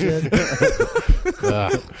lines and shit.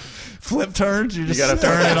 Flip turns. You just You gotta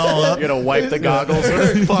turn it all up. You gotta wipe the goggles.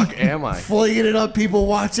 Where the fuck am I? Flinging it up, people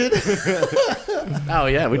watching. Oh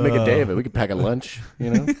yeah, we'd make a day of it. We could pack a lunch. You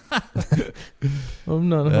know. I'm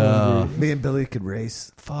not hungry. Me and Billy could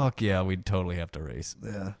race. Fuck yeah, we'd totally have to race.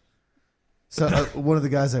 Yeah. So one of the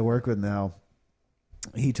guys I work with now,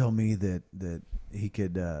 he told me that he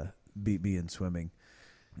could beat me in swimming,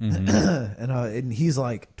 and he's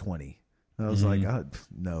like 20. And I was like,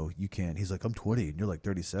 no, you can't. He's like, I'm 20 and you're like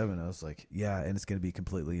 37. I was like, yeah, and it's going to be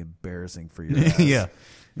completely embarrassing for your ass. Yeah.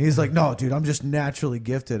 And he's like, no, dude, I'm just naturally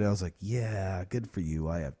gifted. And I was like, yeah, good for you.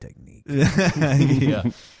 I have technique. Yeah.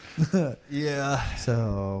 Yeah.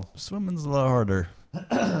 So, Swimming's a lot harder.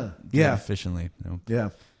 yeah. Efficiently. You know. Yeah.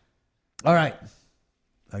 All right.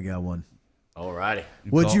 I got one. Alrighty.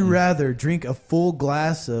 Would you rather drink a full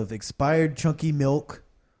glass of expired chunky milk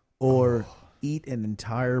or eat an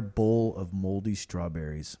entire bowl of moldy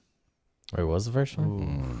strawberries? Wait, what was the first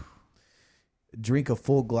one? Drink a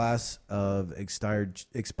full glass of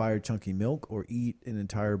expired chunky milk or eat an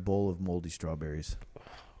entire bowl of moldy strawberries? I'm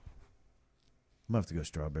going to have to go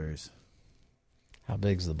strawberries. How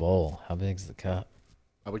big's the bowl? How big's the cup?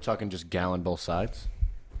 Are we talking just gallon both sides?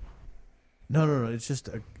 No. It's just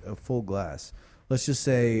a full glass. Let's just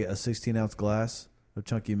say a 16-ounce glass of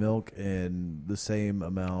chunky milk and the same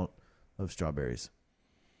amount of strawberries.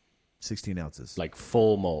 16 ounces. Like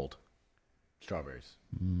full mold strawberries.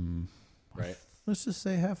 Right? Let's just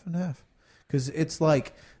say half and half. Because it's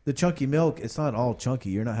like the chunky milk, it's not all chunky.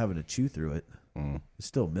 You're not having to chew through it. It's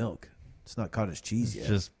still milk. It's not cottage cheese yet.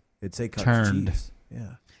 Just It's a cottage turned. cheese.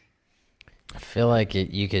 Yeah. I feel like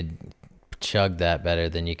you could chug that better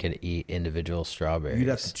than you could eat individual strawberries. You'd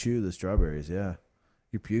have to chew the strawberries, yeah.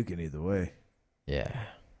 You're puking either way. Yeah.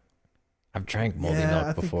 I've drank moldy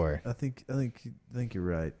milk before. I think you're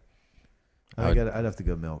right. I'd I'd have to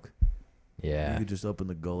go milk. Yeah. You could just open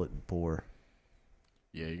the gullet and pour.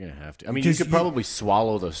 Yeah, you're gonna have to. I mean, Because you could probably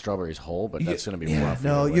swallow those strawberries whole, but that's gonna be rough.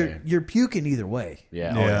 No, either way. you're puking either way.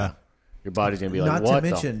 Yeah. Yeah. Oh, yeah. Your body's gonna be like, Not what to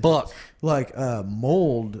mention, the fuck? like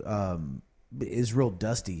mold is real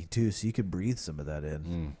dusty too, so you could breathe some of that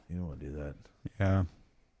in. You don't want to do that. Yeah.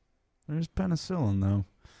 There's penicillin though.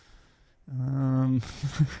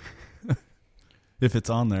 If it's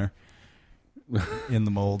on there in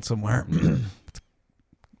the mold somewhere,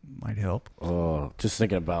 might help. Oh, just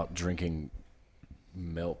thinking about drinking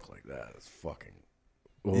milk like that is fucking.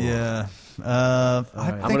 Oh. Yeah. I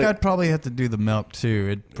think gonna- I'd probably have to do the milk too.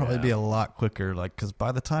 It'd probably be a lot quicker, like, because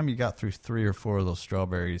by the time you got through 3 or 4 of those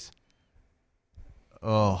strawberries,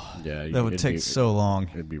 Yeah, that would take so long.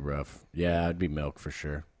 It'd be rough. Yeah, it'd be milk for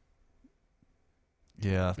sure.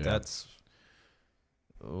 Yeah, Yeah. that's.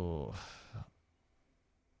 Oh.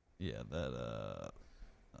 Yeah, that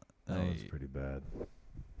was pretty bad.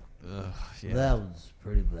 yeah. That was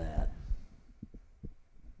pretty bad.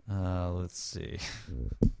 Let's see.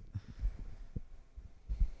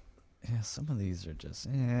 Yeah, some of these are just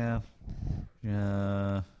Some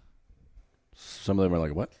of them are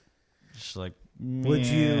like, what? just like Would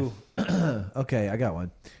you? Okay, I got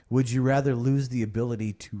one. Would you rather lose the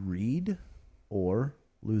ability to read or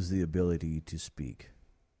lose the ability to speak?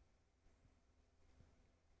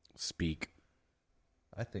 Speak.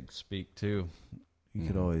 I think speak too. You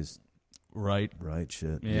could always Right. write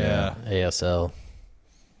shit. Yeah. ASL,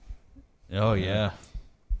 Oh yeah.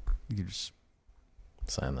 You could just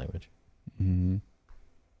sign language.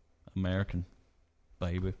 American,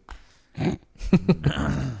 baby.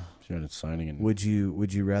 Started signing in. Would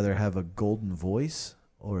you rather have a golden voice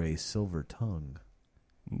or a silver tongue?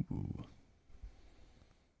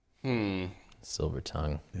 Silver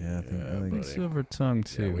tongue. Yeah, I think, buddy. Silver tongue Yeah,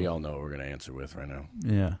 too. we all know what we're gonna answer with right now.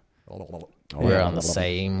 Yeah. We're on the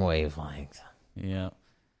same wavelength. Yeah.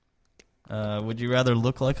 Would you rather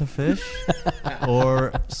look like a fish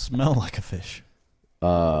or smell like a fish?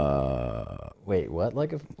 Wait, what?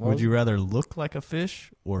 Like a? What Would you rather look like a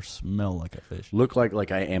fish or smell like a fish? Look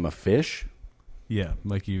like I am a fish. Yeah,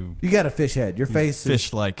 like you you got a fish head. Your face is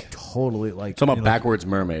fish like. totally like. So I'm a backwards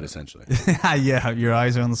mermaid, essentially. Yeah, your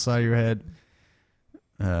eyes are on the side of your head.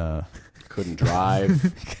 Couldn't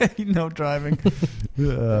drive. No driving. you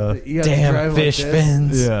have to Damn drive fish like this.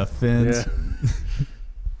 fins. Yeah, fins.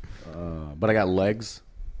 But I got legs.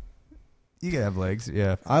 You can have legs.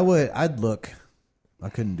 Yeah, I'd look. I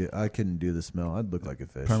couldn't do the smell. I'd look like a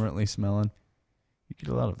fish. permanently smelling. You get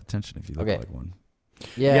a lot of attention if you look Okay. like one.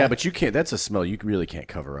 Yeah, But you can't. That's a smell you really can't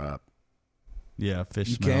cover up. Yeah, fish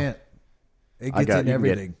You smell. can't. It I gets got in you can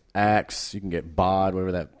everything. get Axe. You can get Bod,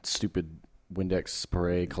 whatever that stupid Windex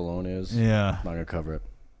spray cologne is. Yeah. I'm not gonna cover it.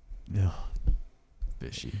 Ugh.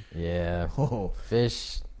 Fishy. yeah. Oh,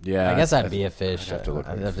 Fish. Yeah, I guess I'd be a fish. I'd have to look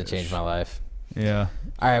I'd like a have to fish. change my life. Yeah.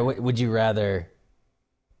 All right. Would you rather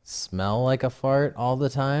smell like a fart all the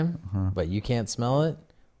time, but you can't smell it,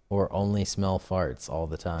 or only smell farts all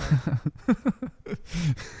the time?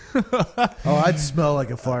 oh, I'd smell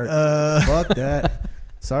like a fart. Fuck that.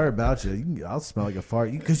 Sorry about you. I'll smell like a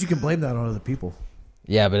fart because you can blame that on other people,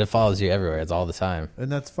 Yeah, but it follows you everywhere. It's all the time.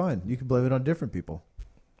 and that's fine. You can blame it on different people.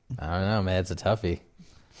 I don't know, man. It's a toughie.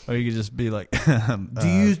 Or you could just be like,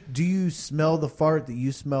 Do you smell the fart that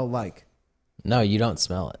you smell like? No, you don't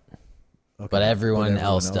smell it, Okay. but everyone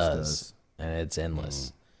else does, and it's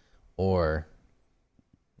endless. Or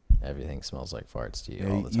everything smells like farts to you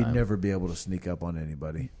Yeah, all the time. you'd never be able to sneak up on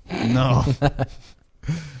anybody. no.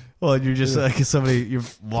 Well, you're just like somebody. You're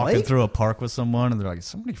walking Blake? through a park with someone, and they're like, "Is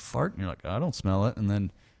somebody fart?" And you're like, "I don't smell it." And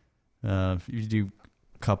then you do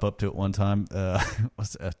cup up to it one time.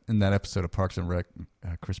 What's that? In that episode of Parks and Rec,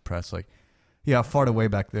 Chris Pratt's like, "Yeah, I farted way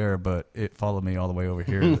back there, but it followed me all the way over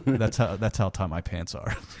here." That's how tight my pants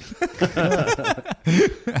are.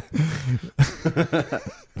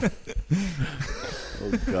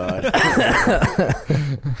 Oh God.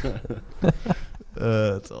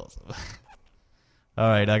 That's awesome. All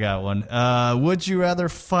right, I got one. Would you rather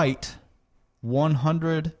fight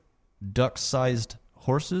 100 duck-sized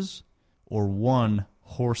horses or one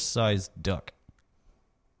horse-sized duck?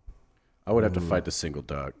 I would have to fight the single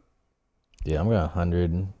duck. Yeah, I'm going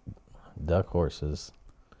 100 duck horses.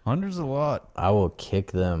 100's a lot. I will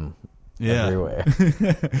kick them Yeah. everywhere.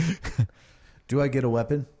 Do I get a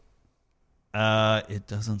weapon? It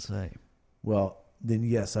doesn't say. Well, then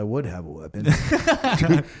yes, I would have a weapon.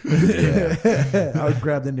 I would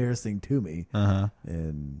grab the nearest thing to me,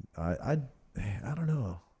 and I don't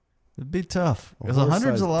know. It'd be tough because A 100's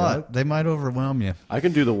horse-sized a lot. duck? They might overwhelm you. I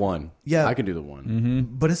can do the one. Yeah. I can do the one.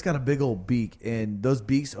 But it's got a big old beak, and those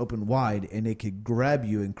beaks open wide, and it could grab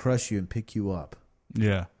you and crush you and pick you up.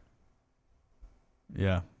 Yeah.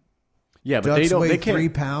 Yeah. Yeah, but Ducks they don't. weigh They can't. 3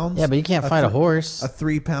 pounds. Yeah, but you can't fight a horse. A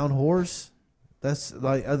 3-pound horse. That's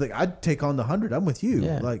like I'd take on the 100. I'm with you.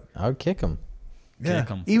 Yeah, Like I would kick them. yeah.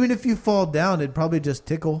 Kick 'em. Even if you fall down, it'd probably just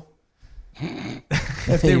tickle.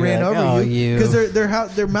 If they You're ran like, over "Oh, you, you." because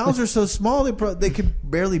their mouths are so small, they could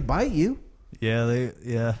barely bite you. Yeah.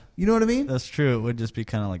 You know what I mean? That's true. It would just be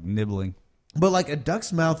kind of like nibbling. But like a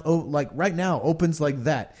duck's mouth, like right now, opens like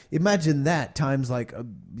that. Imagine that times like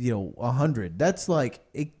 100. That's like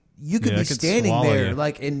you could Yeah, be it could standing swallow there, you.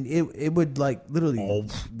 like, and it would like literally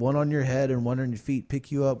one on your head and one on your feet,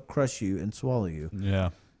 pick you up, crush you, and swallow you. Yeah.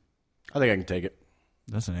 I think I can take it.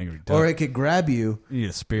 That's an angry duck. Or it could grab you You need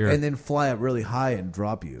a spear. and then fly up really high and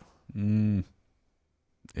drop you.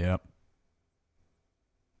 Yep.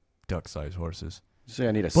 Duck-sized horses. You say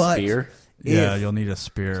I need a But- spear. Yeah, If- you'll need a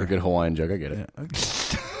spear. It's a good Hawaiian joke. I get it.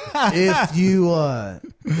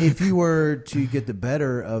 if you were to get the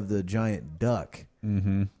better of the giant duck,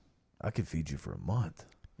 I could feed you for a month.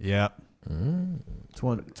 Yeah. It's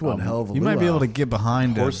one hell of a You might be luau. able to get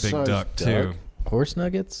behind a big Horse-sized duck, too. Horse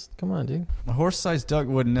nuggets? Come on, dude. A horse-sized duck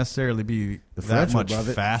wouldn't necessarily be The that French would much love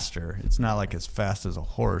it. faster. It's not like as fast as a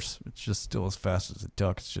horse. It's just still as fast as a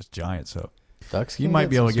duck. It's just giant. So Ducks. you can might get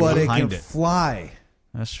be able to some get But it behind can it. fly.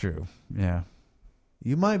 That's true. Yeah.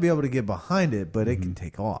 You might be able to get behind it, but it can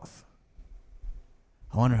take off.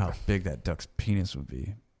 I wonder how big that duck's penis would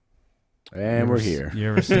be. And we're here. You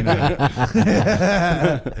ever seen a?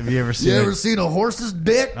 Have you ever seen? seen a horse's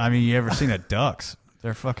dick? I mean, you ever seen a duck's?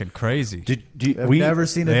 They're fucking crazy. I've never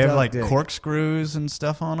seen a They duck have like dick. corkscrews and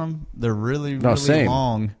stuff on them. They're really, No, really same.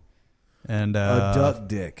 long. And A duck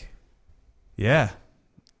dick. Yeah.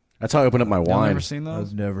 That's how I open up my Y'all wine, never seen those?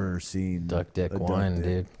 I've never seen duck dick a duck wine,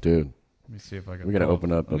 dick. dude. dude. Let me see if I can. We gotta pull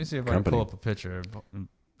open up Let a me see if I company. can pull up a picture and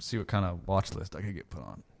see what kind of watch list I could get put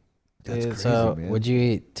on. That's Dude, crazy, so man. would you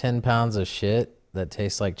eat 10 pounds of shit that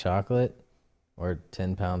tastes like chocolate, or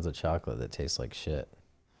 10 pounds of chocolate that tastes like shit?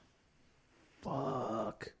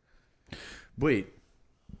 Fuck. Wait.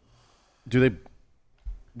 Do they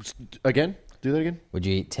again? Do that again? Would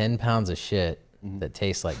you eat 10 pounds of shit that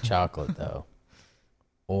tastes like chocolate, though,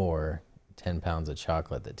 or 10 pounds of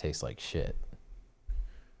chocolate that tastes like shit?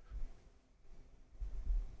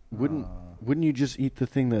 Wouldn't you just eat the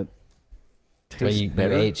thing that But tastes you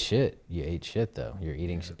better? ate shit. You ate shit, though. You're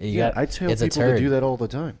eating shit. I tell it's a people to turd. do that all the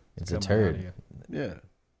time. It's a Coming out of turd. you. Yeah.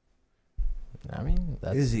 I mean,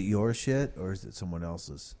 that Is it your shit or is it someone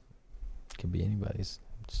else's? could be anybody's.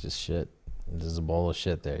 It's just shit. There's a bowl of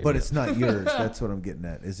shit there. But it's not yours. That's what I'm getting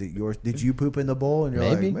at. Is it yours? Did you poop in the bowl and you're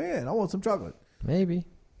Maybe. like, man, I want some chocolate? Maybe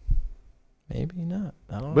not.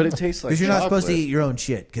 I don't But know. it tastes like Because you're not supposed to chocolate. eat your own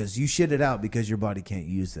shit because you shit it out because your body can't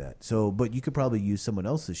use that. So, but you could probably use someone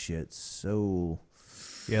else's shit. So,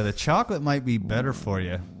 Yeah, the chocolate might be better for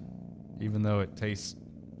you, even though it tastes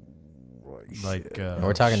like.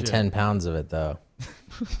 We're talking shit. 10 pounds of it, though.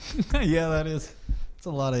 Yeah, that is. It's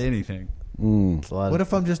a lot of anything. It's a lot what of,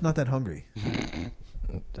 if I'm just not that hungry?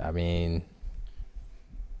 I mean,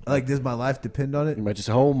 Like, does my life depend on it? You might just,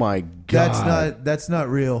 oh my god, That's not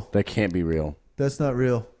real. that can't be real. That's not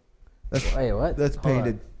real. wait, what? That's Hold on.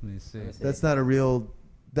 painted. Let me see. That's not a real.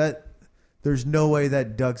 There's no way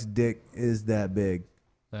that duck's dick is that big.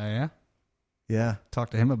 Yeah. Yeah. Talk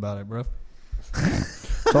to him about it, bro.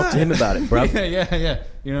 Talk to him about it, bro. yeah.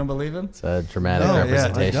 You don't believe him? It's a dramatic No,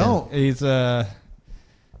 representation. I don't. He's Let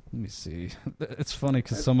me see. It's funny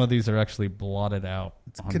because some of these are actually blotted out.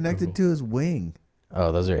 It's connected to his wing.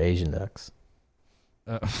 Oh, those are Asian ducks.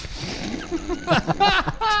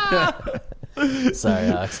 Sorry,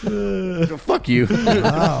 Alex. Fuck you.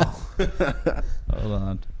 Wow.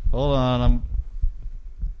 Hold on.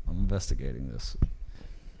 I'm investigating this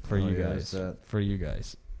for you yeah, guys. is that- For you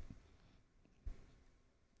guys.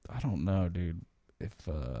 I don't know, dude. If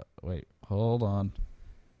wait, hold on.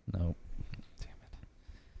 Nope.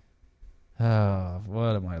 Damn it.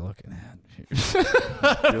 What am I looking at?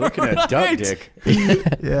 You're looking at duck dick.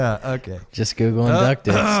 Yeah. Okay. Just Googling duck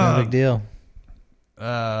dicks. No big deal.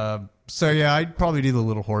 So yeah, I'd probably do the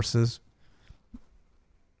little horses.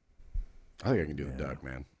 I think I can do the duck,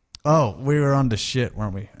 man. Oh, we were on to shit,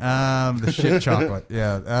 weren't we? The shit chocolate.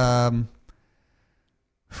 Yeah.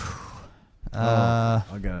 I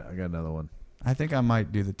got another one. I think I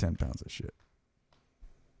might do the 10 pounds of shit.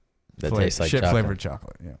 That tastes like shit chocolate. flavored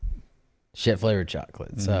chocolate. Yeah. Shit flavored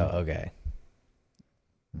chocolate. So, Mhm. okay.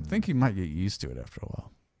 I think you might get used to it after a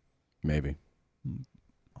while. Maybe.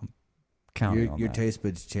 Counting on Your that. taste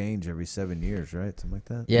buds change every 7 years, right? Something like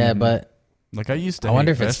that. Yeah, Mhm. but Like I used to. I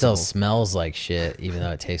wonder if hate it still vegetables. smells like shit, even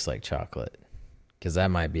though it tastes like chocolate. Because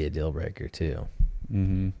that might be a deal breaker, too.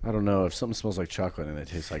 Mm-hmm. I don't know if something smells like chocolate and it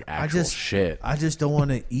tastes like actual shit. I just don't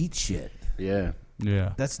want to eat shit. Yeah.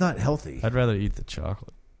 Yeah. That's not healthy. I'd rather eat the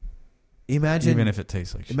chocolate, Imagine even if it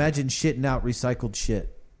tastes like shit. imagine shitting out recycled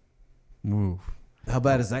shit. Ooh. How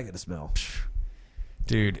bad is that going to smell?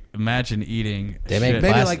 Dude, imagine eating. They make shit.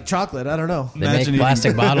 Maybe Plastic. like chocolate. I don't know. They Imagine make eating-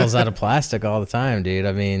 plastic bottles out of plastic all the time, dude.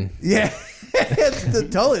 I mean, Yeah, it's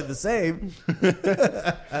totally the same.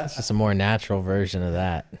 it's just a more natural version of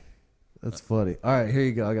that. That's funny. All right, here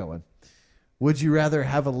you go. I got one. Would you rather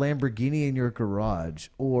have a Lamborghini in your garage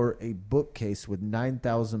or a bookcase with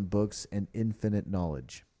 9,000 books and infinite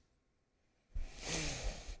knowledge?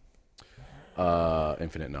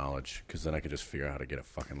 Infinite knowledge, because then I could just figure out how to get a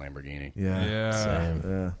fucking Lamborghini. Yeah. Yeah. Same.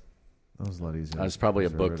 Yeah. That was a lot easier. There's probably a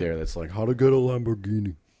book there that's like how to get a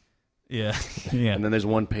Lamborghini, Yeah. Yeah. and then there's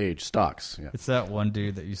one page stocks. Yeah. It's that one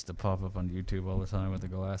dude that used to pop up on YouTube all the time with the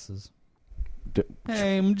glasses. D-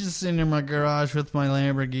 Hey, I'm just sitting in my garage with my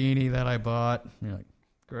Lamborghini that I bought. You're like,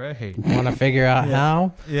 great. Want to figure out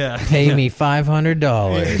how? Yeah. Pay me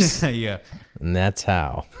 $500. yeah. And that's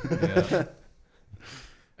how. Yeah.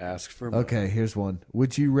 Ask for money. Okay, here's one.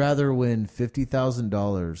 Would you rather win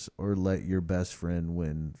 $50,000 or let your best friend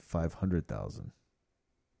win $500,000?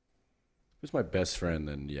 Who's my best friend?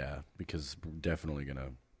 Then yeah, because we're definitely gonna.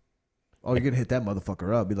 Oh, you're gonna hit that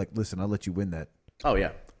motherfucker up. Be like, listen, I'll let you win that. Oh yeah,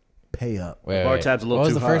 Pay up. Wait, bar wait. tab's a little What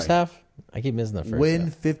was too the first high. half? I keep missing the first Win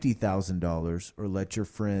half. $50,000 or let your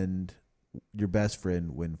friend, your best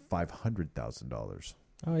friend, win $500,000.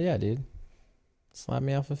 Oh yeah, dude. Slap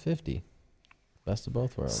me off of 50. Best of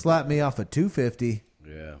both worlds. Slap me off at $250.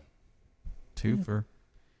 yeah. Twofer.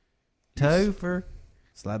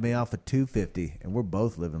 Slap me off at $250, and we're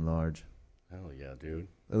both living large. Hell yeah, dude.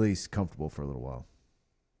 At least comfortable for a little while.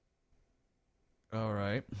 All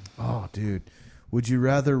right. Oh, dude. Would you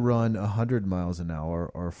rather run 100 miles an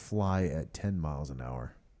hour or fly at 10 miles an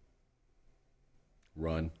hour?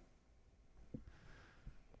 Run.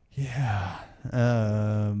 Yeah.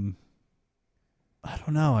 I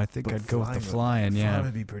don't know. I think I'd go with the flying. Flying Yeah.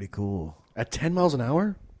 would be pretty cool. At 10 miles an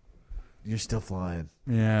hour? You're still flying.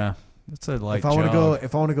 Yeah. It's a light If I want to jog.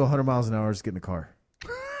 go 100 miles an hour, just get in a car.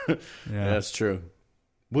 Yeah. That's true.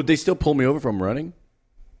 Would they still pull me over from running?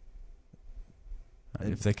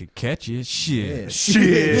 If they could catch you, shit.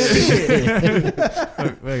 Shit.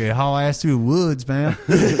 Wait, haul ass through the woods, man.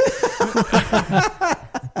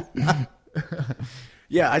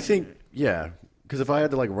 Yeah, I think because if I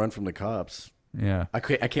had to like run from the cops, Yeah. I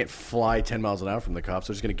can't fly 10 miles an hour from the cops.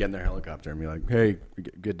 I'm just gonna get in their helicopter and be like, "Hey,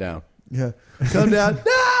 get down." Yeah. Come down.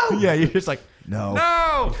 No! Yeah, you're just like, No.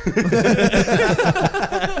 no!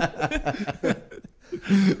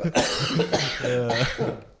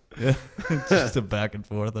 Yeah. Just a back and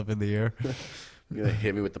forth up in the air. You're gonna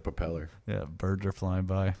hit me with the propeller. Yeah, birds are flying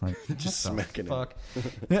by. Like, Just what the smacking it. fuck?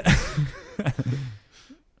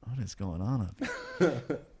 What is going on up here?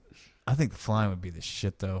 I think the flying would be the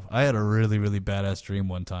shit, though. I had a really, really badass dream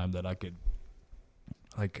one time that I could,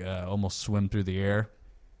 like, almost swim through the air.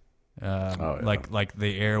 Yeah. Like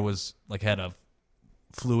the air was like had a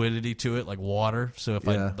fluidity to it, like water. So if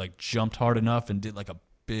Yeah. I like jumped hard enough and did like a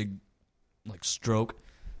big like stroke,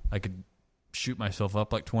 I could shoot myself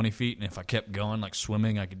up like 20 feet. And if I kept going like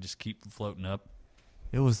swimming, I could just keep floating up.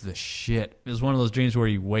 It was the shit. It was one of those dreams where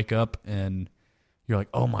you wake up and you're like,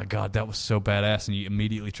 oh my God, that was so badass. And you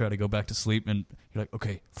immediately try to go back to sleep and you're like,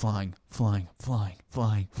 okay, flying.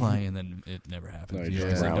 And then it never happens. No, you you're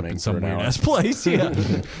just end up drowning in for some an weird hour. ass place. Yeah.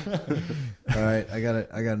 All right, I got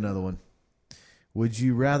another one. Would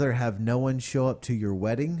you rather have no one show up to your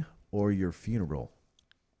wedding or your funeral?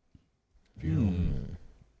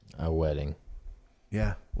 A wedding.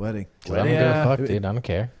 Yeah, wedding. 'Cause I don't give a fuck, dude. I don't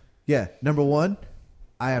care. Yeah, number one,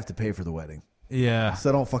 I have to pay for the wedding, Yeah.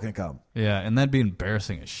 so don't fucking come. Yeah, and that'd be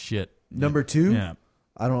embarrassing as shit. Number two, Yeah.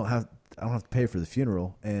 I don't have to pay for the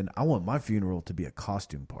funeral, and I want my funeral to be a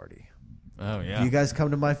costume party. Oh If yeah. you guys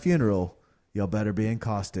come to my funeral, y'all better be in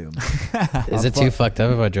costume. Is it too fucked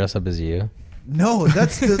up if I dress up as you? No,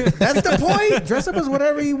 that's the point. Dress up as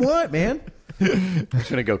whatever you want, man. I'm just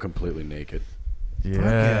gonna go completely naked.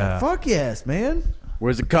 Yeah. Fuck yes, man.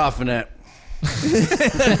 Where's the coffin at?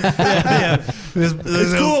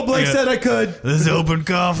 It's cool. Blake said I could. This open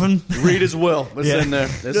coffin. Read his will. It's in there.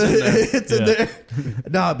 It's in there. It's in there.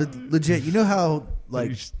 Nah, but legit, you know how like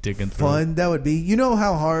You're just digging through fun that would be? You know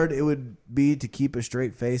how hard it would be to keep a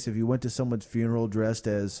straight face if you went to someone's funeral dressed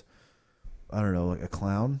as, I don't know, like a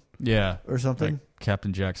clown Yeah. or something? Like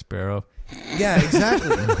Captain Jack Sparrow. Yeah,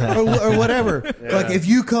 exactly. or whatever. Like if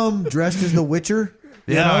you come dressed as the Witcher.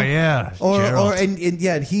 you know? yeah. Or and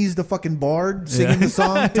he's the fucking bard singing the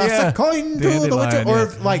song. Toss a coin to the Witcher. Dandelion, Or yeah.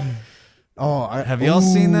 if, like, Have y'all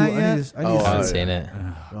seen that yet? I need I to haven't see seen it. it.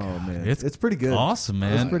 Oh man, It's it's pretty good. awesome,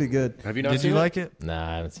 man. It's pretty good. Have you not Did seen you it? like it?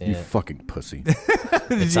 Nah, I haven't seen You it. fucking pussy.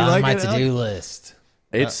 It's you on like my it, to-do list.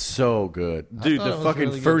 It's so good. Dude, thought the it was fucking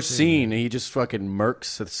really good, first too. scene, he just fucking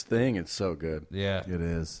murks this thing. It's so good. Yeah. It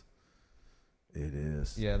is. It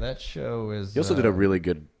is. Yeah, that show is. He also did a really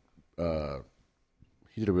good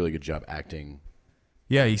job acting.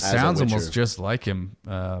 Yeah, he a sounds Witcher. almost just like him.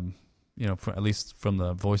 At least from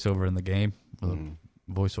the voiceover in the game, or the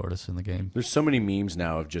voice artist in the game. There's so many memes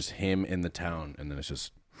now of just him in the town, and then it's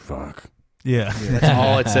just fuck. Yeah. That's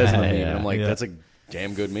all it says in the meme. And I'm like, Yeah. that's a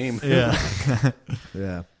damn good meme. Yeah.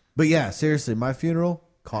 Yeah. But yeah, seriously, my funeral,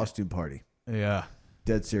 costume party. Yeah.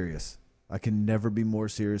 Dead serious. I can never be more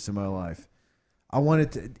serious in my life. I want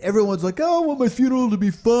it to, everyone's like, oh, I want my funeral to be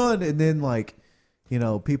fun. And then, like, you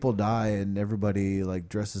know, people die and everybody, like,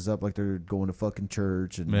 dresses up like they're going to fucking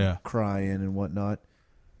church and Yeah. crying and whatnot.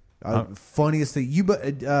 Funniest thing,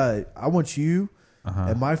 I want you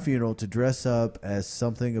at my funeral to dress up as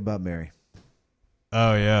something about Mary.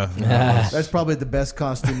 Oh yeah, That's probably the best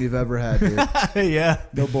costume you've ever had, dude. yeah.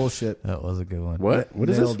 No bullshit. That was a good one. What? What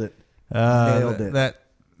is Nailed this? it. Nailed it.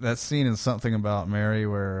 That scene in Something About Mary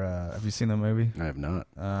where have you seen the movie? I have not.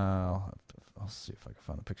 I'll see if I can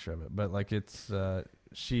find a picture of it. But like it's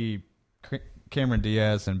Cameron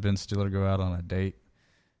Diaz and Ben Stiller go out on a date,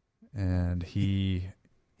 and he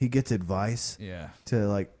gets advice yeah to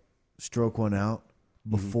like stroke one out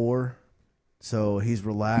before, so he's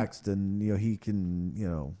relaxed and he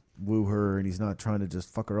can woo her, and he's not trying to just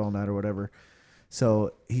fuck her all night or whatever.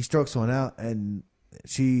 So he strokes one out, and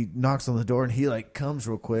she knocks on the door, and he like comes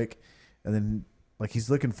real quick, and then like he's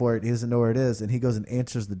looking for it, he doesn't know where it is, and he goes and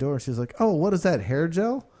answers the door, and she's like, "Oh, what is that, hair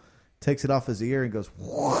gel?" Takes it off his ear and goes,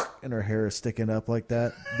 and her hair is sticking up like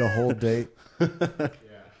that the whole date.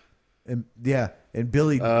 And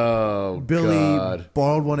Billy God.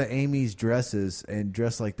 borrowed one of Amy's dresses and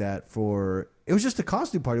dressed like that for. It was just a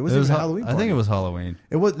costume party. It wasn't even a Halloween party. I think it was Halloween.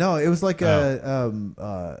 It was It was like I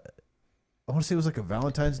want to say it was like a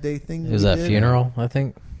Valentine's Day thing. It was a funeral, I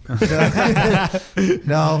think.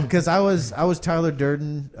 No, because I was Tyler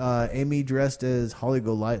Durden. Amy dressed as Holly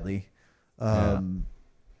Golightly.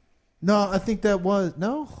 No, I think that was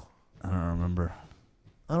no. I don't remember.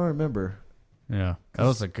 I don't remember. Yeah, that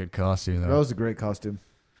was a good costume though. That was a great costume.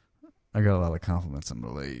 I got a lot of compliments on the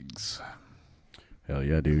legs. Hell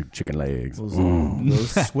yeah, dude. Chicken legs.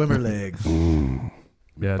 Those swimmer legs. Yeah,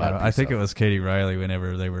 no, Body I think piece it was Katie Riley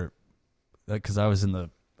whenever they were, because I was in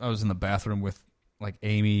the bathroom with like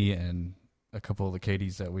Amy and a couple of the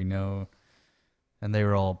Katies that we know, and they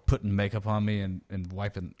were all putting makeup on me and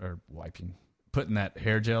putting that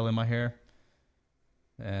hair gel in my hair,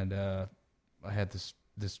 and I had this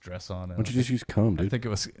dress on. Why don't you just use comb, I dude? think it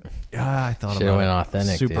was. Yeah, I thought Should've about went it.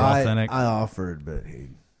 authentic, Super dude. authentic. I offered, but he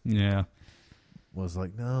Yeah, was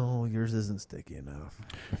like, "No, yours isn't sticky enough."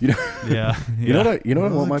 You know, yeah. you know what? You know what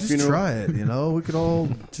I Well, want my just funeral. try it. We could all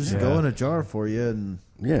just go in a jar for you, and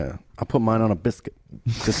Yeah, I'll put mine on a biscuit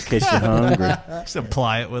just in case you're hungry. Just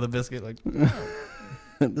apply it with a biscuit, like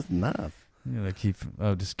That's nice.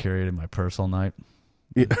 I'll just carry it in my purse all night.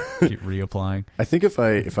 Yeah. Keep reapplying. I think if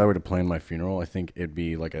I were to plan my funeral, I think it'd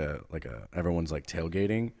be like a everyone's like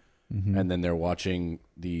tailgating, and then they're watching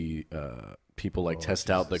the people like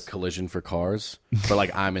test out the collision for cars, but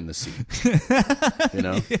like I'm in the seat,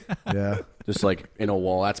 yeah, just like in a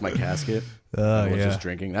wall. That's my casket. Oh Everyone's yeah, just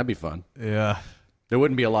drinking. That'd be fun. yeah. There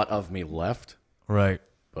wouldn't be a lot of me left, Right.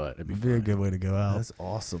 but it'd be It'd be a fun. good way to go out. that's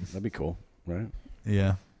awesome. That'd be cool, right?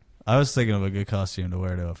 Yeah. I was thinking of a good costume to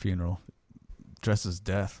wear to a funeral. Dress as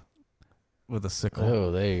Death with a sickle.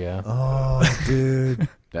 Oh, there you go. Oh, dude,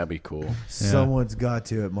 That'd be cool. someone's got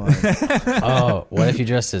to at mine. Oh, what if you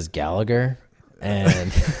dressed as Gallagher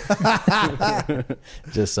and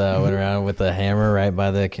just went around with a hammer right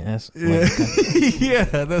by the cast? Yeah,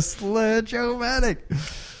 the Sledge-O-Matic.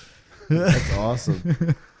 That's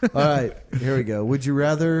awesome. All right, here we go. Would you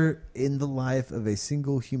rather end the life of a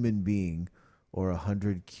single human being or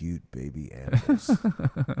 100 cute baby animals?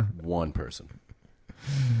 One person.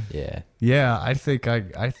 Yeah. Yeah, I think I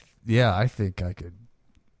think I could.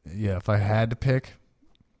 Yeah, if I had to pick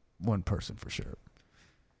one person for sure.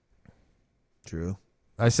 True.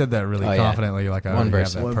 I said that really Oh, yeah. confidently, like I One already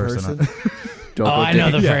person. have One that person. person. Don't Oh, go I know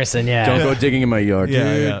digging- the person. Yeah. Don't go digging in my yard.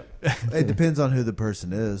 Yeah, yeah, It depends on who the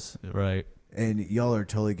person is. right. And y'all are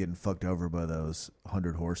totally getting fucked over by those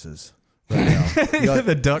 100 horses right now. Y'all,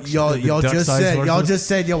 The ducks. y'all the just duck-sized said y'all horses? just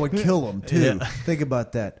said y'all would kill them too. Yeah. Think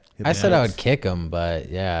about that. I said I would kick him, but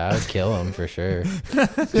yeah, I would kill him for sure.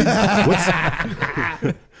 That's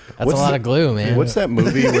a lot of glue, man. What's that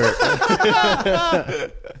movie where?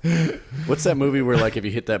 What's that movie where like if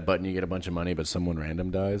you hit that button you get a bunch of money but someone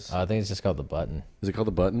random dies? I think it's just called the button. Is it called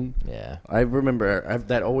The Button? Yeah. I remember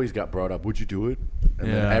that always got brought up. Would you do it? And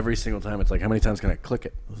then Yeah. every single time it's like, how many times can I click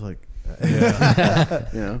it? I was like,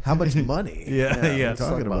 You know? how much money? Yeah. Let's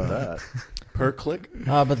talk about that. Per click?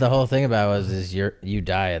 But the whole thing about it was you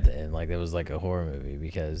die at the end. Like it was like a horror movie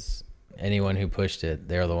because anyone who pushed it,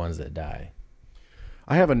 they're the ones that die.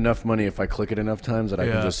 I have enough money if I click it enough times that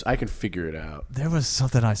Yeah. I can figure it out. There was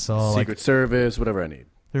something I saw. Secret Service, whatever I need.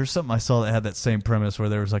 There was something I saw that had that same premise where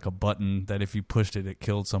there was like a button that if you pushed it, it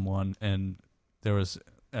killed someone, and there was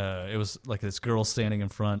it was like this girl standing in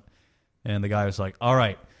front, and the guy was like, "All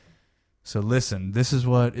right, so listen, this is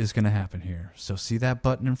what is going to happen here. So see that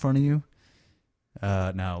button in front of you?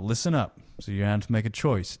 Now listen up. So you have to make a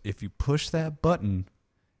choice. If you push that button,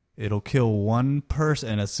 it'll kill one person,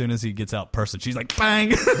 and as soon as he gets out person, she's like,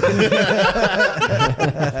 bang!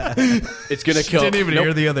 It's gonna kill. Didn't even Nope.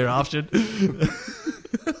 hear the other option.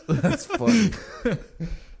 That's funny. I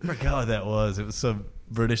forgot what that was. It was some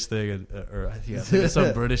British thing, or I think it's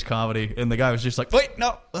some British comedy, and the guy was just like, "Wait,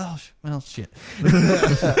 no, oh, well, shit."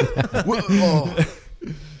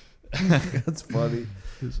 That's funny.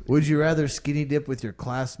 Would you rather skinny dip with your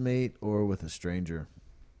classmate or with a stranger?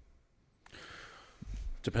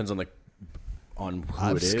 Depends on who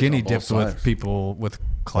I've it is. skinny on both dipped with sides. people, with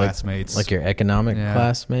classmates, Like your economic Yeah.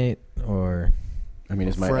 classmate, or I mean,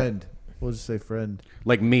 is my Friend. We'll just say friend.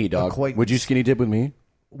 like me, dog? Acquaintance. Would you skinny dip with me?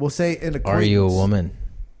 We'll say an acquaintance. are you a woman?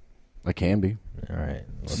 I can be. All right,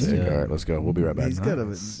 let's Sick. do All it. right, let's go. We'll be right back. He's got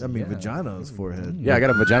vagina on his forehead. Yeah, I got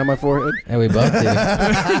a vagina on my forehead. Hey, we both do.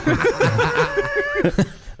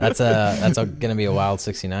 That's gonna be a wild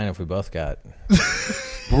 69 if we both got.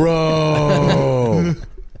 Bro.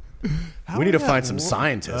 We need to find some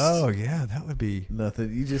scientists. oh yeah, that would be.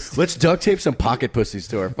 Nothing. You just Let's duct tape some pocket pussies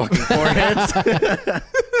to our fucking foreheads.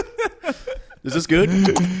 Is this good?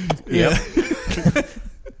 Yep.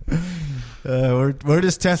 We're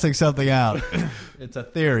just testing something out. It's a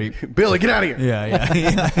theory. Billy, get out of here.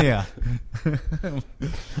 Yeah.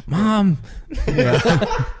 Mom,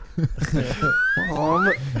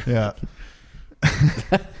 Mom, Yeah.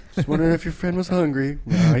 just wondering if your friend was hungry.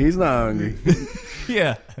 No, he's not hungry.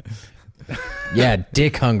 Yeah. yeah,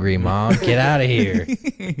 dick hungry, Mom. Get out of here.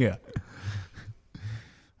 Yeah.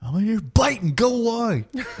 Oh, you're biting. Go away.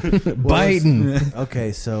 Biting.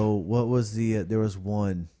 okay. So what was the? There was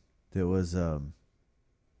one that was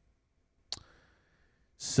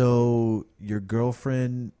So your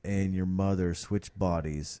girlfriend and your mother switch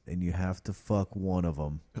bodies, and you have to fuck one of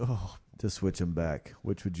them Oh, to switch them back.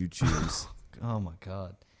 Which would you choose? oh my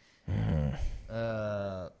God. Can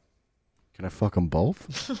I fuck them both?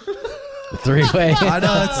 3-way. I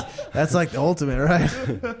know that's like the ultimate, right?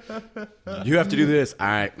 You have to do this. All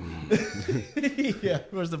right. Yeah.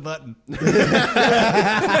 Where's the button?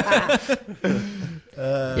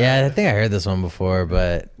 Yeah, I think I heard this one before,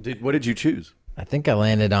 but What did you choose? I think I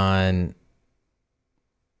landed on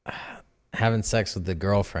having sex with the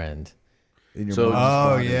girlfriend In your So- mom's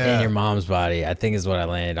Oh body. yeah. in your mom's body. I think is what I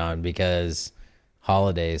landed on because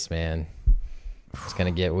holidays, man, it's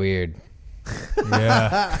gonna get weird.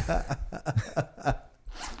 Yeah.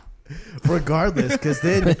 Regardless, because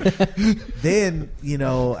then you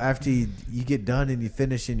know after you get done and you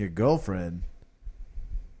finish in your girlfriend,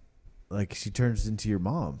 like she turns into your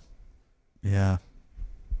mom. Yeah.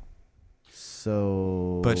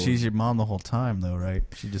 So, But she's your mom the whole time, though, right?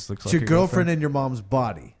 She just looks it's like your girlfriend in your mom's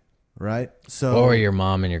body, right? So Or your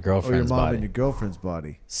mom and your or your girlfriend's mom body. in your girlfriend's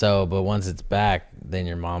body. So, but once it's back, then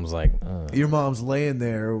your mom's like, Your mom's laying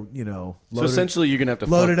there, you know, So essentially, you're gonna have to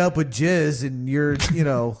loaded fuck. up with jizz, and you're, you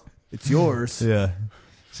know, it's yours. Yeah.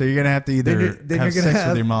 So you're gonna have to either Then have you're gonna sex have-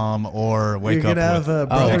 with your mom or wake you're up gonna have with a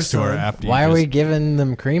brother, next to her son. after. why you are we just- giving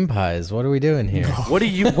them cream pies? What are we doing here? What do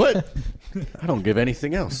you? What? I don't give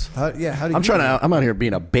anything else. How do you? I'm out here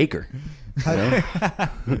being a baker.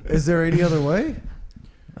 Is there any other way?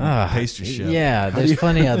 Pastry chef? Yeah, there's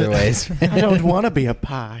plenty other ways. I don't want to be a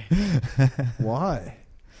pie. Why?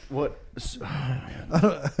 What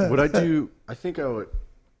would I do? I think I would.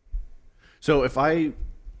 So I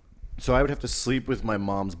would have to sleep with my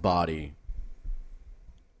mom's body,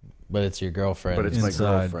 But it's your girlfriend. but it's my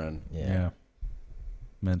Inside. girlfriend. yeah.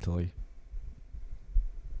 Mentally.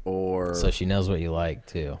 Or So she knows what you like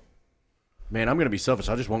too. man, I'm gonna be selfish.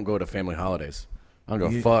 I just won't go to family holidays. I'm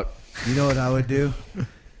gonna You- fuck. You know what I would do?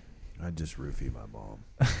 I'd just roofie my mom.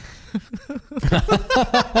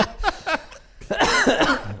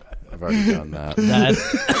 I've already done that.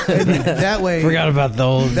 That way, Forgot about the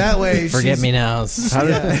old. that way, Forget she's- me nows.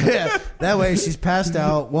 Yeah. That way, she's passed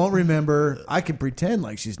out, won't remember. I can pretend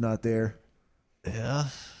like she's not there. Yeah.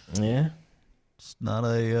 Yeah. It's not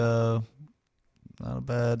a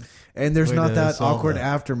bad. And there's Way not to that solve awkward that.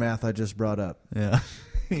 aftermath I just brought up. Yeah.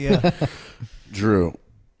 Yeah. Drew,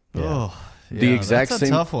 Oh. The yeah, exact that's a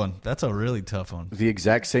same- tough one. That's a really tough one. the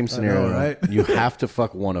exact same scenario. right? You have to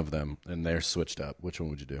fuck one of them, and they're switched up. Which one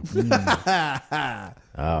would you do?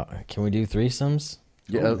 Oh, can we do threesomes?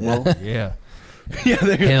 Yeah, well, Yeah. yeah.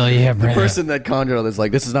 Hell yeah, The bro. person that conjured all this,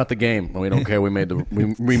 like, this is not the game. We don't care. We made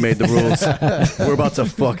the rules. We're about to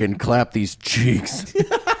fucking clap these cheeks.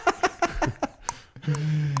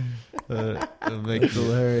 It's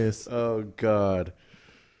hilarious. Oh God.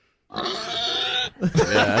 Yeah,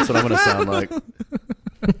 that's what I'm gonna sound like.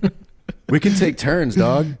 We can take turns,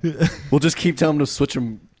 dog. We'll just keep telling them to switch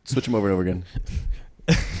them over and over again.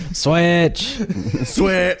 Switch.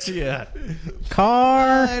 Switch. Yeah.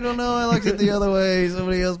 Car. I don't know. I liked it the other way.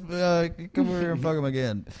 Somebody else, come over here and fuck him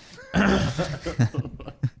again.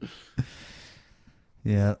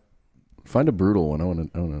 Yeah. Find a brutal one. I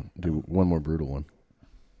want to do one more brutal one.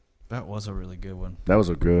 That was a really good one. That was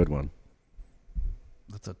a good one.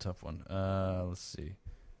 That's a tough one. Let's see.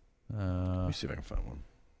 Let me see if I can find one.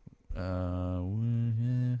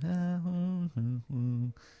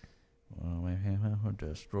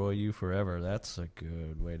 Destroy you forever. That's a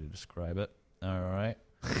good way to describe it. All right.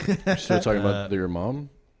 Still talking about your mom?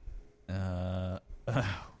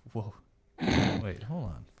 Whoa. Wait, hold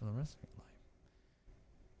on. For the rest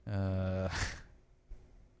of your life.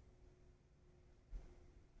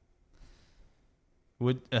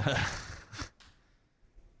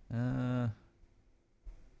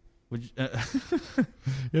 Would you,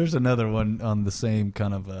 here's another one on the same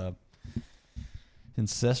kind of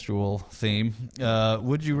incestual theme.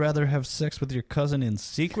 Would you rather have sex with your cousin in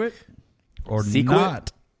secret or Secret?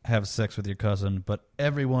 not have sex with your cousin, but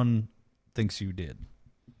everyone thinks you did?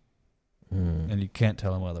 And you can't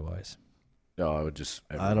tell them otherwise. No, I would just.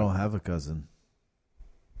 I don't have a cousin.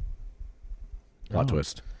 Plot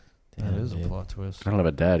twist. That is a dude. plot twist. I don't have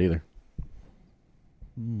a dad either.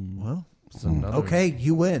 Well, It's another okay,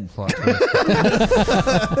 you win. plot twist.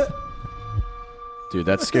 Dude,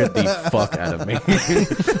 that scared the fuck out of me.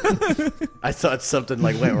 I thought something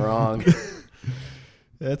like went wrong.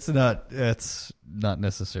 That's not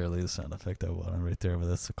necessarily the sound effect I wanted right there, but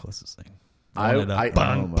that's the closest thing. I Oh my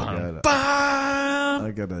god.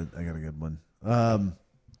 I got a good one.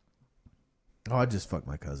 I just fucked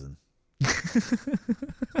my cousin.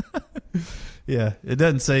 Yeah, it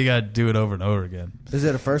doesn't say you got to do it over and over again. Is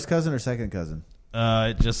it a first cousin or second cousin?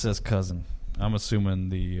 It just says cousin. I'm assuming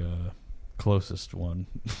the closest one.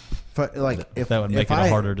 If That would make it a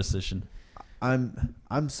harder decision. I'm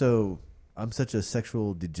such a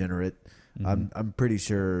sexual degenerate. Mm-hmm. I'm pretty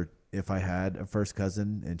sure if I had a first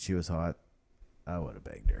cousin and she was hot, I would have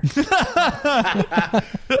banged her.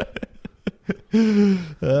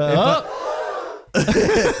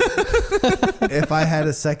 If I had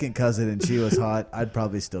a second cousin and she was hot, I'd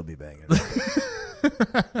probably still be banging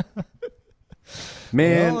her.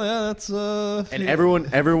 Man. Well, yeah, that's And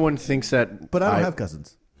everyone thinks that. But I don't have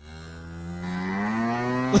cousins.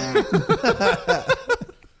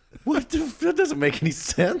 What? That doesn't make any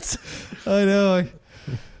sense. I know.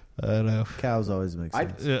 I know. Cows always make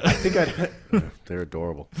sense. I think I'd. They're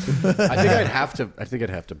adorable. I think I'd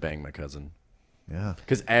have to bang my cousin Yeah.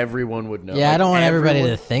 because everyone would know. Yeah, I Like, don't want everybody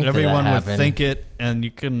everyone- to think Everyone that would happened. think it, and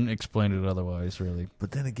you couldn't explain it otherwise, really.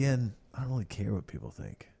 But then again, I don't really care what people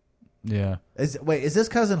think. Yeah, Is this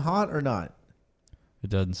cousin hot or not? it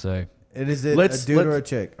doesn't say. And is it Let's- a dude or a let's-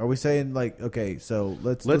 chick? Are we saying like, okay, so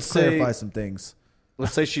let's say- clarify some things.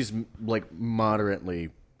 Let's say she's like moderately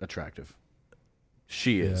attractive.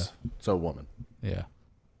 She is. So a woman. Yeah.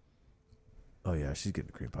 Oh yeah, she's getting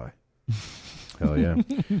a cream pie. Hell yeah.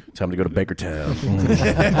 Time to go to Bakertown.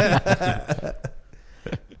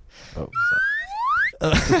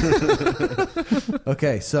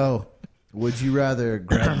 Okay, so would you rather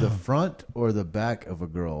grab the front or the back of a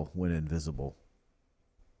girl when invisible?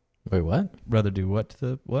 Wait, what? Rather do what to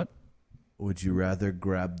the what? Would you rather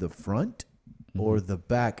grab the front or the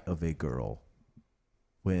back of a girl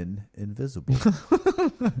when invisible?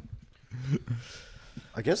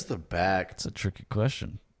 I guess the back. It's a tricky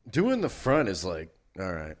question. Doing the front is like,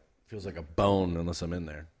 all right. Feels like a bone unless I'm in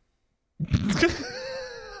there.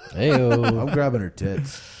 Heyo. I'm grabbing her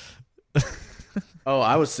tits. Oh,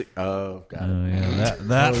 I was. Oh, got it. Oh yeah,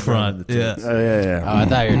 that front. the Yeah, tits. Oh, yeah. Oh, I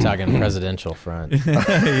thought you were talking presidential front.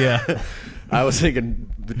 yeah. I was thinking.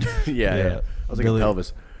 Yeah. I was thinking Billy-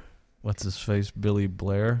 pelvis. What's his face? Billy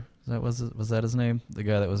Blair. Was that his name? The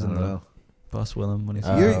guy that was I in don't the know. bus with him when he's.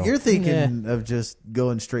 You're thinking of just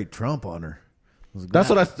going straight Trump on her. That's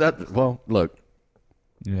what I. Well, look.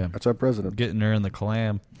 Yeah. That's our president. Getting her in the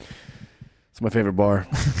clam. It's my favorite bar.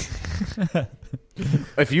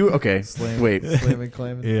 If you wait. Slamming,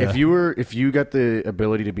 clamming. Yeah. If you got the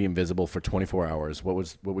ability to be invisible for 24 hours, what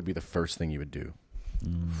would be the first thing you would do?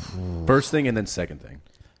 First thing and then second thing.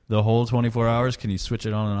 The whole 24 hours, can you switch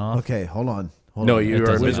it on and off? Okay, hold on. No, It you are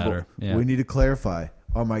doesn't invisible. matter. Yeah. We need to clarify.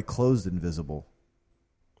 Are my clothes invisible?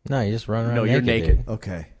 No, you just run around No, you're naked. dude.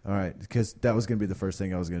 Okay, all right. Because that was going to be the first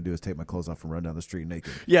thing I was going to do is take my clothes off and run down the street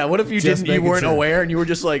naked. Yeah, what if you Just didn't? You making weren't sure. aware, and you were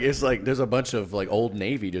just like, it's like there's a bunch of like Old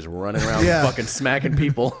Navy just running around, Yeah. fucking smacking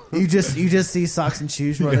people, You just see socks and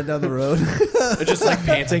shoes running down the road. They're just like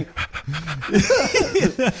panting.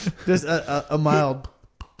 Just a mild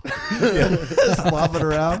flopping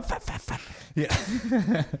around. Yeah.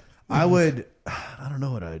 I don't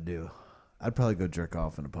know what I'd do. I'd probably go jerk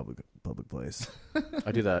off in a public place.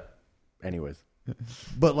 I do that, anyways.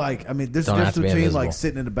 But like, I mean, there's a Don't difference have to be between invisible. like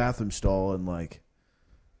sitting in a bathroom stall and like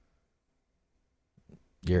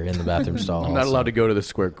You're in the bathroom stall. I'm not allowed to go to the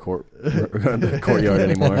the courtyard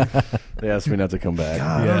anymore. They asked me not to come back.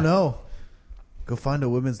 God, I don't know. Go find a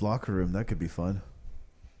women's locker room. That could be fun.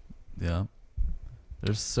 Yeah.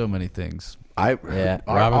 There's so many things. Yeah,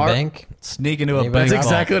 rob a bank. Sneak into a Anybody- bank. That's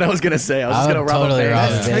exactly what I was gonna say. I was just I gonna would rob totally a bank. rob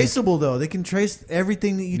That's a bank. traceable, though. They can trace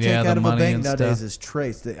everything that you take Yeah, the out of a money bank and nowadays stuff. is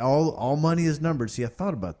traced. All money is numbered. See, I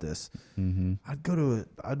thought about this. Mm-hmm.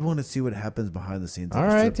 I'd want to see what happens behind the scenes. All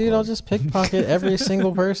right, dude. I'll just pickpocket every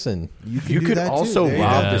single person. You You do could that too. also There you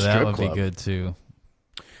rob go. Yeah, the that strip would club. be good too.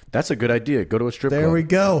 That's a good idea. Go to a strip There club. we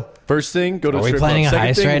go. First thing, go to Are the we strip planning club. a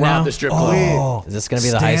Second heist thing, right rob now? the strip club. Is this going to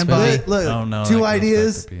be the heist Stand by. movie? Look, Oh, no, that two goes back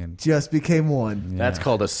ideas to being- just became one. That's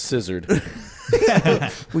called a scissored.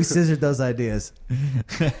 We scissored those ideas.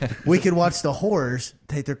 We could watch the whores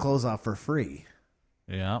take their clothes off for free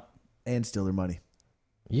Yeah. and steal their money.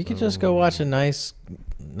 You could just go watch a nice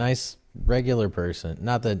regular person.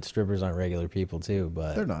 Not that strippers aren't regular people too,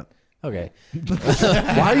 but They're not. okay.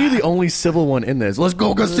 Why are you the only civil one in this? Let's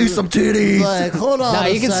go see some titties. Like, hold on. No, a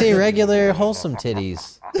you can see second. regular wholesome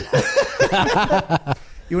titties.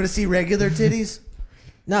 You want to see regular titties?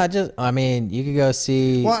 No, I mean, you could go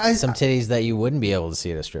see Well, some titties that you wouldn't be able to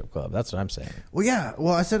see at a strip club. That's what I'm saying. Well, yeah.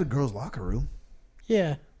 Well, I said a girl's locker room.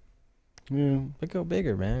 Yeah. But go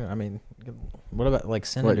bigger, man. I mean, what about like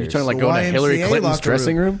senators? What, you trying to like The go into Hillary YMCA Clinton's locker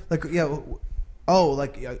dressing room? Like, yeah. Oh,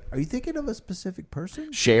 like, are you thinking of a specific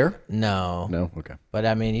person? Cher? No. No? Okay. But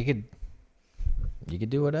I mean, you could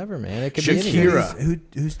do whatever, man. It could be anything. Shakira.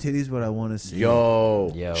 Whose titties would I want to see?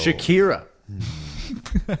 Yo. Shakira.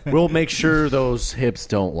 We'll make sure those hips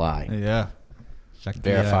don't lie. Yeah.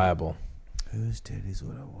 Verifiable. Whose titties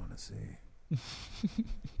would I want to see?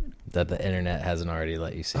 That the internet hasn't already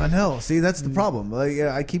let you see. I know. See, that's the problem. Like,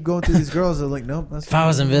 yeah, I keep going through these girls. And I'm like, nope. That's If I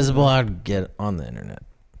was invisible, I'd get on the internet.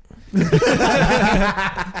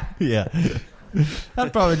 Yeah.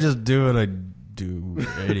 I'd probably just do what I do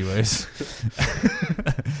anyways.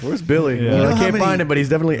 Where's Billy? Yeah. You know I how can't many- find him, but he's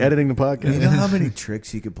definitely editing the podcast. You know how many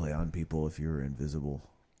tricks you could play on people if you were invisible?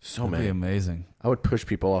 So That'd be many. amazing. I would push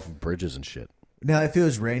people off of bridges and shit. Now, if it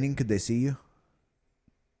was raining, could they see you?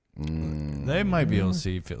 They might be able to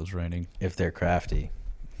see if it was raining. If they're crafty.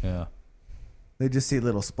 Yeah. They just see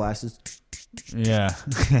little splashes. Yeah.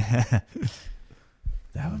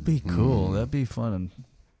 That would be cool. That'd be fun.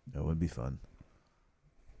 That would be fun.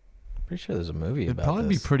 Pretty sure there's a movie It'd about probably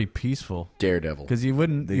this. be pretty peaceful Daredevil. because you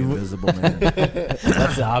wouldn't. The You would, invisible man.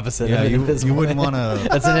 That's the opposite yeah, of an you invisible wouldn't man. want to.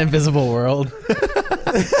 That's an invisible world.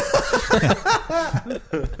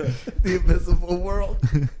 The invisible world.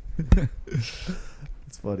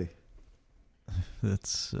 It's funny.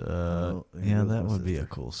 That's Oh, yeah, goes that my would be a sister.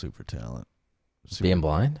 cool super talent. Being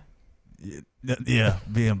blind? Yeah,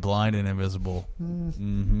 being blind and invisible.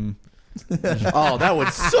 Mm-hmm. Oh, that would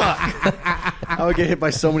suck. I would get hit by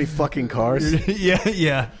so many fucking cars.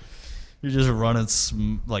 yeah. You're just running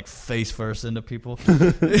like face first into people,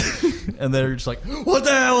 and they're just like, "What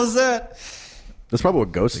the hell is that?" That's probably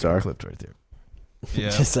what ghosts are. Clipped right there. Yeah,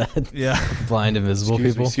 Just said yeah, blind invisible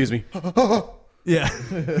people. Excuse me. yeah,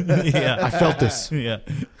 yeah. I felt this. Yeah,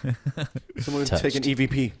 Someone Touched. take an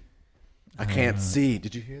EVP. I can't see.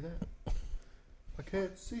 Did you hear that? I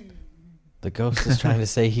can't see. The ghost is trying to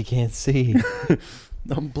say he can't see.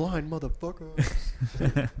 I'm blind,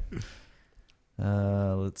 motherfucker.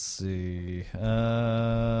 let's see.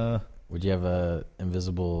 Would you have a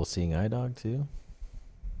invisible seeing eye dog too?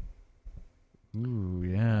 Ooh,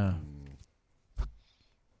 yeah.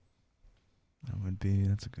 That would be.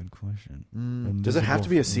 That's a good question. Does it have to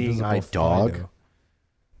be a seeing eye dog?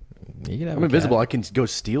 You could have I'm a invisible. cat. I can go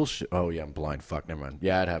steal shit. Oh yeah, I'm blind. Fuck, never mind.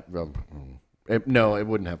 Yeah, I'd have. No, it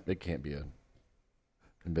wouldn't have. It can't be a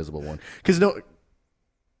invisible one. Because no,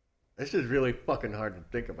 this is really fucking hard to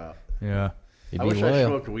think about. Yeah. You'd I be wish I loyal.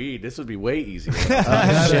 smoked weed. This would be way easier.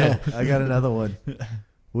 I got another one.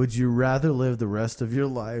 Would you rather live the rest of your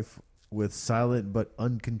life with silent but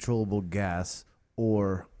uncontrollable gas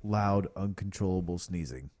or loud, uncontrollable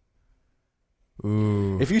sneezing?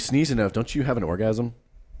 Ooh. If you sneeze enough, don't you have an orgasm?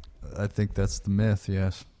 I think that's the myth.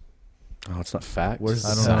 Yes. Oh, it's not fact. Where's I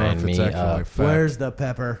the don't Sign know if it's me actually up. like fact. Where's the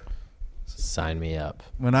pepper? Sign me up.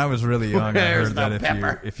 When I was really young, I Where's heard that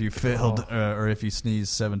the if you failed or if you sneezed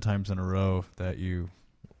 7 times in a row, that you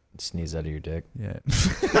Sneeze out of your dick. yeah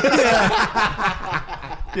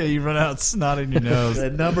yeah you run out snot in your nose.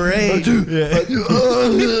 At number 8.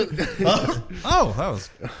 Oh, that was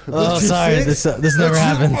Oh, sorry. This never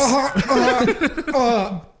happens.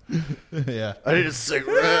 yeah. I need a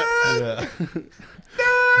cigarette. Yeah.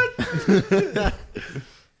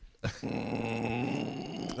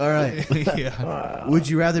 All right. yeah. Would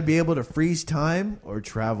you rather be able to freeze time or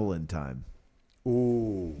travel in time?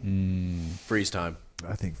 Ooh. Freeze time.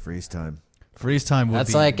 I think freeze time. Freeze time would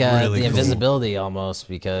That's be like really the cool. invisibility almost,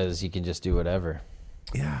 because you can just do whatever.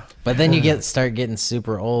 Yeah. But then you start getting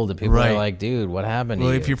super old, and people Right. are like, "Dude, what happened?" Well,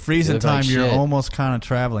 to you? if you're freezing You look like time, you're shit." almost kind of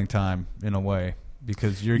traveling time in a way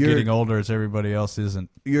because you're getting older as everybody else isn't.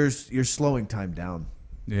 You're slowing time down.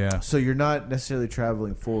 Yeah. So you're not necessarily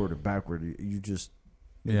traveling forward or backward. You just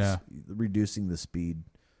Yeah. reducing the speed,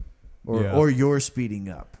 or Yeah. or you're speeding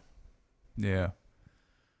up. Yeah.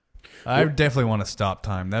 I definitely want to stop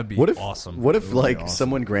time. That'd be What if awesome. What if like awesome.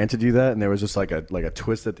 someone granted you that and there was just like a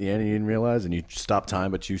twist at the end and you didn't realize and you stopped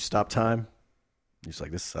time, but you stopped time? You're just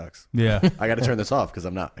like, this sucks. Yeah. I got to turn this off because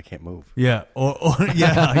I can't move. Yeah. Or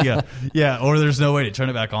yeah. Or there's no way to turn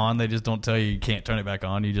it back on. They just don't tell you can't turn it back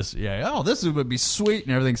on. You just oh, this would be sweet,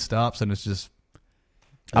 and everything stops, and it's just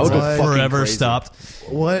I would go Right. fucking forever crazy. stopped.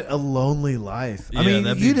 What a lonely life. I Yeah, mean,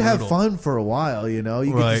 that'd be you'd have brutal. fun for a while, you know.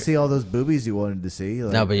 You get Right. to see all those boobies you wanted to see.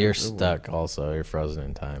 Like, No, but you're stuck. Also, you're frozen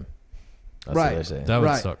in time. That's Right. What they're saying. That would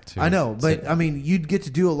right. suck too. I know, but I mean, you'd get to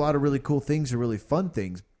do a lot of really cool things or really fun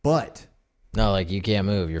things. But No, like you can't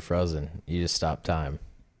move. You're frozen. You just stop time.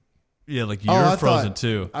 Yeah, like Oh, you're I frozen thought-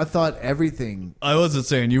 too. I thought everything I wasn't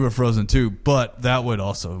saying you were frozen too, but that would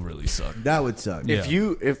also really suck. that would suck. Yeah.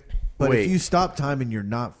 But wait, if you stop time and you're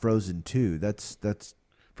not frozen too, that's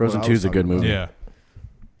Frozen what I 2 was is a good talking movie. Yeah.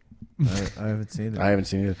 I haven't seen it. I haven't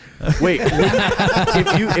seen it. Wait,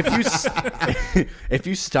 if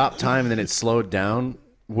you stop time and then it slowed down,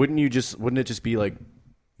 wouldn't it just be like?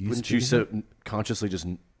 Wouldn't you consciously just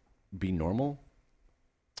be normal?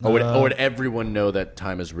 Or would everyone know that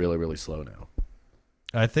time is really really slow now?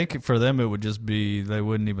 I think for them it would just be they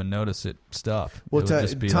wouldn't even notice it stop. Well, It would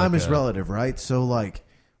just be time like is relative, right? So, like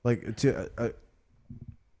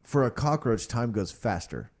for a cockroach, time goes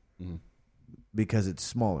faster because it's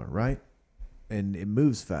smaller, right? And it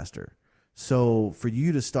moves faster. So, for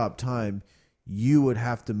you to stop time, you would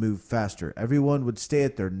have to move faster. Everyone would stay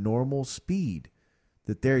at their normal speed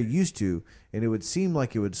that they're used to, and it would seem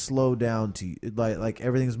like it would slow down to like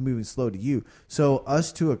everything's moving slow to you. So,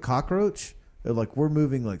 us to a cockroach, like we're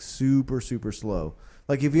moving like super super slow.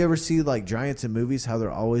 Like if you ever see like giants in movies, how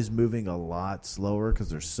they're always moving a lot slower because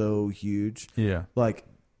they're so huge. Yeah. Like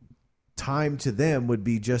time to them would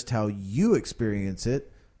be just how you experience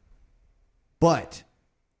it, but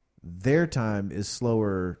their time is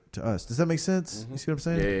slower to us. Does that make sense? You see what I'm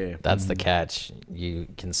saying? Yeah. That's the catch. You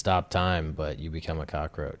can stop time, but you become a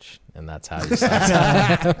cockroach, and that's how you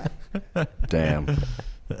stop time. Damn.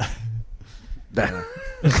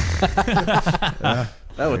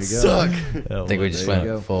 That would you go. suck. I think we just There you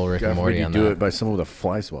go. went full Rick and God forbid Morty you on do that. it by someone with a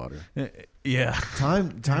fly swatter. Yeah.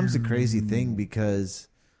 Time's a crazy thing because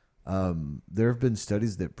there have been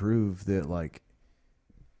studies that prove that like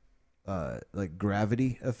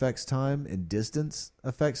gravity affects time and distance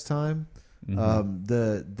affects time.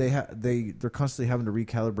 They're constantly having to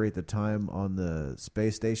recalibrate the time on the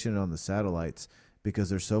space station and on the satellites because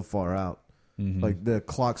they're so far out. Like the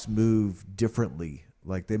clocks move differently.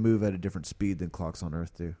 Like they move at a different speed than clocks on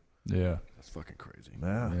Earth do. Yeah. That's fucking crazy.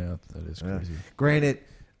 Yeah, that is Yeah. crazy. Granted,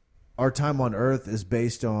 our time on Earth is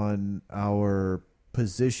based on our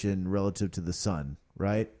position relative to the sun,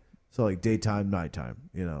 right? So like daytime, nighttime,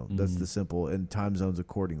 that's the simple, and time zones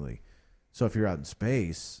accordingly. So if you're out in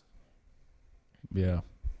space, Yeah.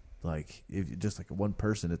 like if just like one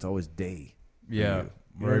person, it's always day. for Yeah. you.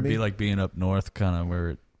 You know Or what I it'd be mean? like being up north, kind of where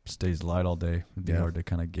it stays light all day. It'd be Yeah. hard to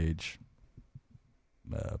kind of gauge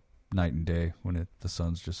night and day when the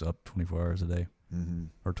sun's just up 24 hours a day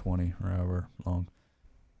or 20 or however long.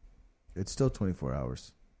 It's still 24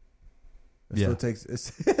 hours. It Yeah. still takes.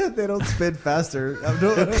 They don't spin faster.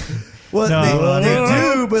 Well, No, they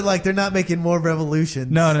no. do, but like they're not making more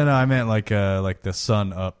revolutions. No. I meant like the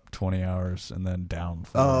sun up 20 hours and then down.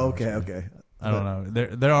 4 Oh, hours. okay. I don't know.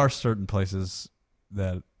 There are certain places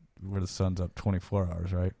that where the sun's up 24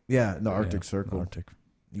 hours, right? Yeah, in the Arctic Yeah, the Circle. Arctic.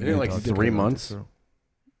 You Isn't it get like Arctic 3 Circle. months?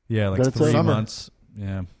 Yeah, like That's 3 summer. months.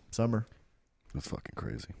 Yeah, Summer. That's fucking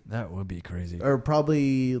crazy. that would be crazy. Or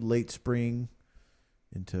probably late spring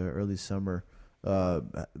into early summer.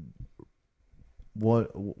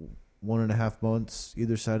 1.5 months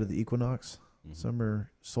either side of the equinox.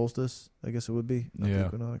 Summer solstice, I guess it would be. Not the Yeah.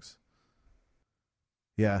 equinox.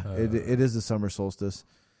 Yeah, it is the summer solstice.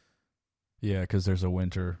 Yeah, because there's a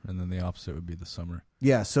winter, and then the opposite would be the summer.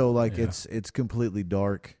 Yeah, so like Yeah. it's completely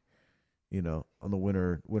dark, on the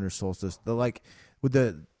winter solstice. With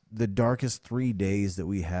the darkest 3 days that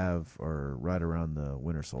we have are right around the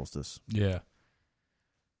winter solstice. Yeah,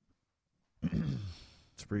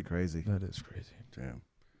 It's pretty crazy. that is crazy. Damn.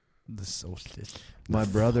 The solstice. My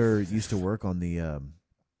brother used to work on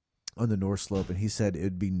on the North Slope, and he said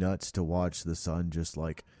it'd be nuts to watch the sun just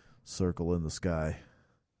like circle in the sky.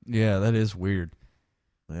 Yeah, that is weird.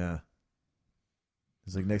 Yeah.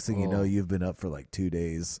 It's like next thing you know, you've been up for like 2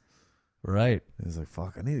 days. Right. It's like,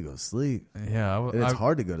 fuck, I need to go to sleep. Yeah. And it's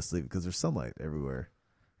hard to go to sleep because there's sunlight everywhere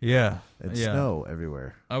Yeah. and yeah. snow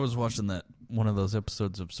everywhere. I was watching that one of those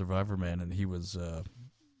episodes of Survivor Man, and he was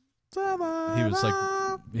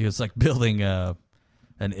like building an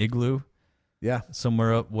igloo Yeah.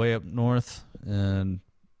 somewhere way up north, and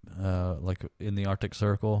like in the Arctic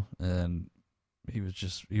Circle, and he was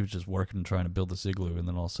just working and trying to build this igloo, and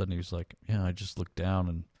then all of a sudden he was like, "Yeah, I just looked down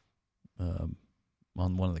and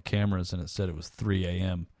on one of the cameras, and it said it was 3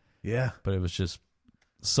 a.m. Yeah. but it was just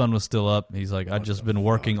sun was still up." He's like, "I'd just been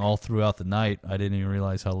working all throughout the night. I didn't even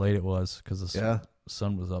realize how late it was because the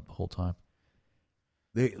sun was up the whole time."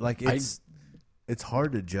 It's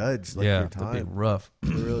hard to judge like yeah, your that'd be time. rough.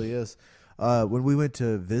 It really is. When we went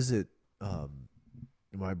to visit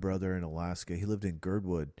my brother in Alaska, he lived in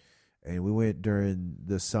Girdwood, and we went during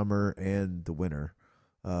the summer and the winter.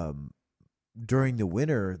 During the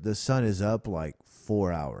winter, the sun is up like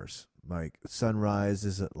 4 hours. Like sunrise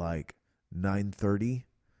is at like 9:30.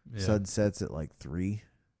 Yeah. Sun sets at like 3.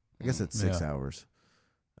 I guess it's 6 hours.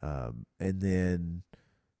 And then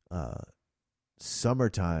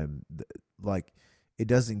summertime, like it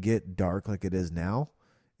doesn't get dark like it is now.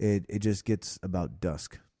 It just gets about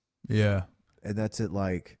dusk. Yeah. And that's at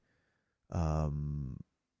like that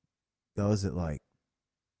was at like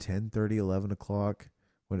 10:30, 11 o'clock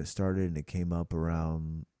when it started, and it came up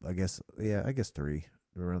around I guess 3,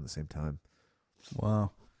 around the same time.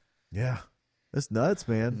 Wow. Yeah. That's nuts,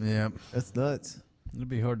 man. Yeah. That's nuts. It'd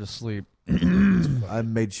be hard to sleep. I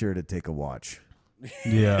made sure to take a watch.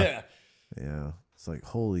 Yeah. Yeah. It's like,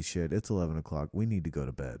 holy shit, it's 11 o'clock. We need to go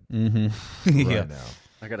to bed Mm-hmm. right yeah. now.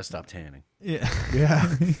 I gotta stop tanning. Yeah. Yeah.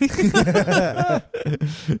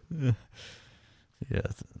 Yeah.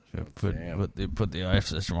 Put the ice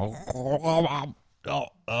system on.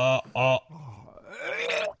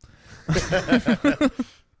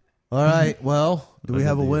 All right. Well, do we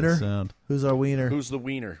have a winner? Sound. Who's our wiener? Who's the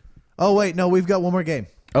wiener? Oh, wait. No, we've got one more game.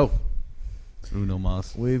 Oh, Uno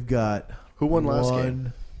mas. We've got who won last one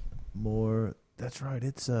game? more. That's right.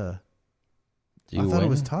 It's Do I you thought win? it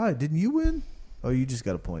was tied. Didn't you win? Oh, you just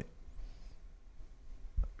got a point.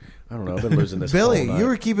 I don't know. I've been losing this. Billy, all night. you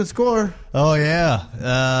were keeping score. Oh yeah.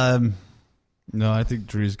 No, I think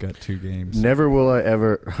Drew's got 2 games. Never will I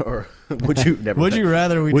ever. Or would you never? Would you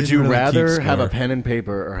rather we? Would didn't you really rather keep have a score? pen and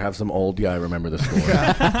paper or have some old guy remember the score?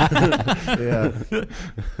 Yeah.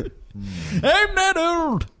 I'm not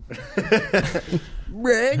old.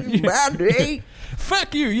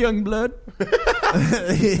 Fuck you, young blood.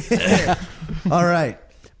 All right.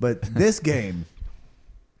 But this game,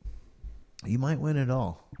 you might win it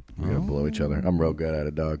all. We're gonna blow each other. I'm real good at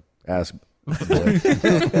it, dog. Ask. Billy.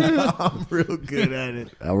 I'm real good at it.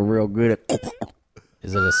 I'm real good at.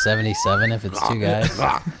 Is it a 77 if it's 2 guys?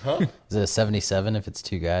 Is it a 77 if it's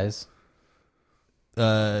 2 guys?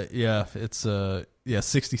 Yeah, it's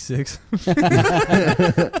 66.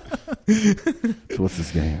 So what's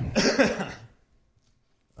this game?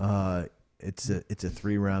 It's a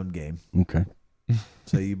 3-round game. Okay.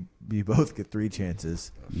 So you both get 3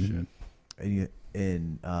 chances. Shit.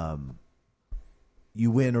 And you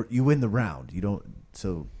win the round. You don't.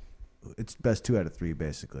 So it's best 2 out of 3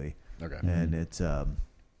 basically. Okay. And it's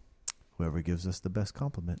whoever gives us the best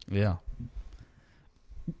compliment. Yeah.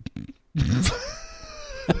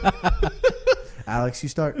 Alex, you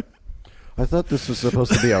start. I thought this was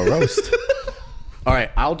supposed to be a roast. All right,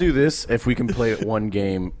 I'll do this if we can play one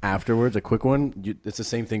game afterwards, a quick one. It's the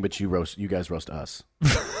same thing, but you guys roast us.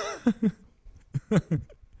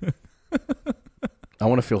 I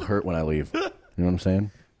want to feel hurt when I leave. You know what I'm saying?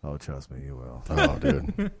 Oh, trust me, you will. Oh,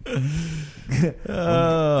 dude.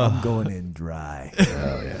 I'm going in dry.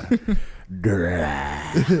 Oh, yeah.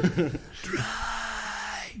 Dry.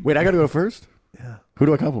 Wait, I got to go first? Yeah, Who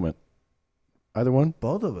do I compliment? Either one?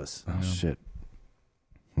 both of us, Oh, shit.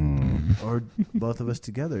 or both of us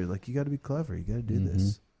together. Like you got to be clever. You got to do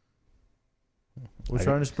this. We're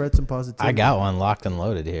trying to spread some positivity. I got one locked and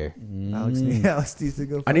loaded here. Alex needs to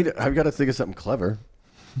go. I've got to think of something clever.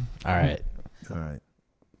 All right. All right.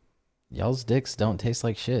 Y'all's dicks don't taste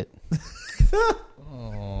like shit.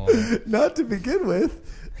 Not to begin with.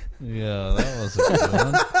 Yeah, that was a good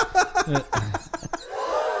one.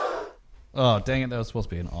 Oh, dang it. That was supposed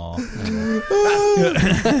to be an aw.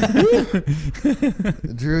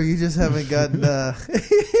 Drew, you just haven't gotten a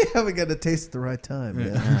taste at the right time.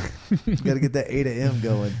 Yeah, you got to get that 8 a.m.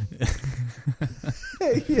 going.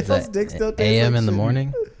 Is Y'all's that dicks don't taste AM like in the shit.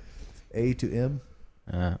 morning? A to M.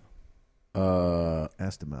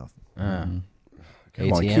 Ass to mouth. Come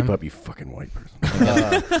on, ATM? keep up, you fucking white person.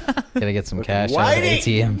 Gotta get some cash out of the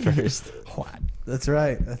ATM first. That's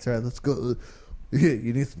right. That's right. Let's go.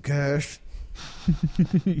 You need some cash.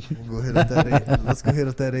 We'll go hit up that. Let's go hit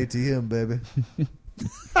up that ATM, baby.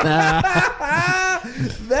 That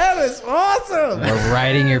is awesome. We're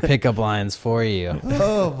writing your pickup lines for you.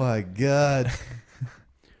 Oh my god.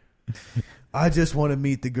 I just want to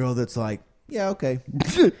meet the girl that's like, yeah, okay.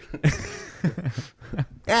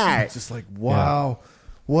 It's just like, wow,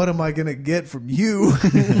 what am I gonna get from you?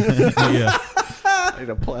 Yeah. I need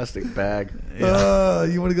a plastic bag. You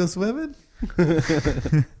want to go swimming?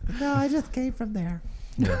 No, I just came from there.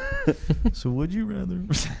 So would you rather?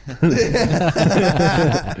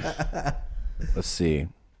 Let's see.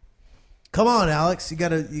 Come on, Alex. You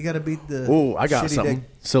gotta beat the. Oh, I got shitty something.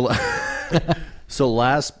 dick. So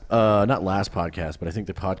last, not last podcast, but I think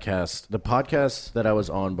the podcast that I was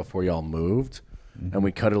on before y'all moved, and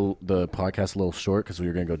we cut the podcast a little short because we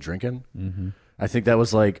were gonna go drinking. Mm-hmm. I think that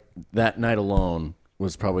was like that night alone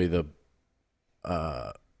was probably the.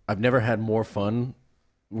 I've never had more fun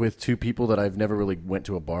with two people that I've never really went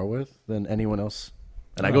to a bar with than anyone else,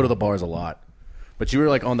 and I go to the bars a lot. But you were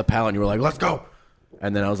like on the pallet, and you were like, "Let's go."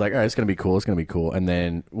 And then I was like, all right, it's going to be cool. It's going to be cool. And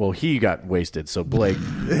then, well, he got wasted. So Blake,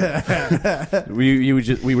 we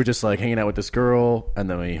were just like hanging out with this girl. And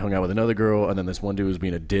then we hung out with another girl. And then this one dude was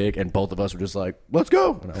being a dick. And both of us were just like, let's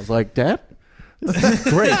go. And I was like, Dad, this is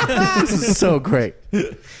great. This is so great.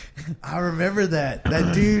 I remember that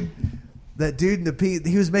dude in the pink.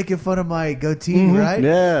 He was making fun of my goatee, right?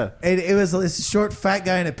 Yeah. And it was this short, fat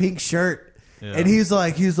guy in a pink shirt. Yeah. And he's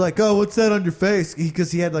like, oh, what's that on your face?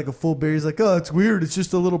 Because he had like a full beard. He's like, oh, it's weird. It's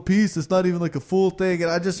just a little piece. It's not even like a full thing.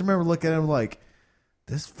 And I just remember looking at him like,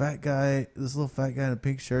 this little fat guy in a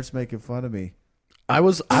pink shirt's making fun of me. I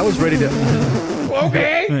was ready to.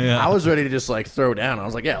 Okay. Yeah. I was ready to just like throw down. I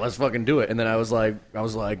was like, yeah, let's fucking do it. And then I was like,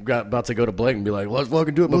 about to go to Blake and be like, let's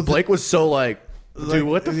fucking do it. But Blake was so like, dude,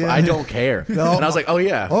 what the? I don't care. No. And I was like, oh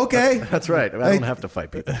yeah, okay, that's right. I don't have to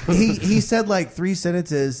fight people. He said like 3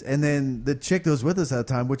 sentences, and then the chick that was with us at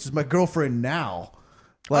the time, which is my girlfriend now,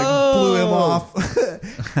 like blew him off.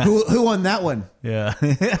 Who won that one? Yeah.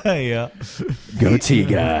 Yeah. Goatee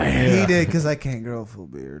guy. He did, because I can't grow a full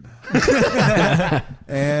beard,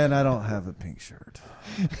 and I don't have a pink shirt.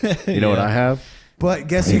 You know what I have? But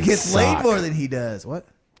guess who Pink gets laid sock. more than he does? What?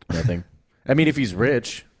 Nothing. I mean, if he's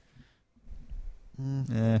rich.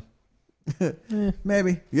 Yeah.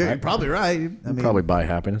 Maybe. You're probably right. I mean, Probably buy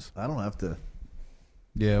happiness. I don't have to.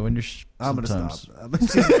 Yeah. When you're. I'm gonna sometimes-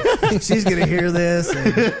 stop. She's gonna hear this,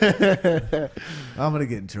 and I'm gonna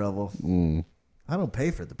get in trouble. I don't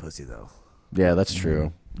pay for the pussy though. Yeah, that's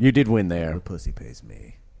true. You did win The there. pussy pays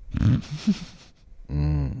me.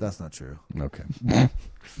 That's not true. Okay.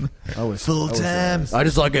 I was Full time. I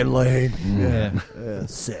just like getting laid. Yeah.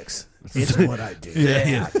 sex. It's what I do.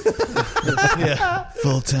 Yeah. Yeah.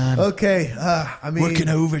 Full time. Okay. I mean, Working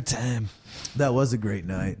overtime. that was a great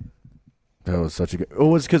night. That was such a good.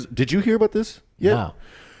 Oh, it's because. Did you hear about this? Yeah. No.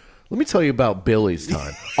 Let me tell you about Billy's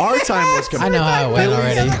time. Our time was. I know how it went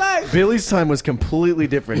already. Billy's time was completely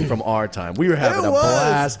different from our time. We were having It a was.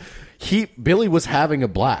 blast. Billy was having a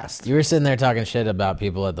blast. You were sitting there talking shit about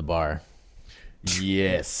people at the bar.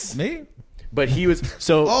 Yes. Me? But he was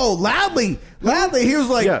so. Oh, loudly. He was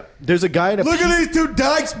like, Yeah. There's a guy in a. look at these two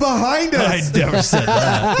dykes behind us. I never said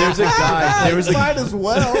that. There's a guy. There was a. Might as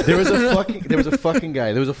well. There was a fucking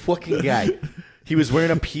guy. He was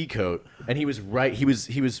wearing a pea coat, and he was right. He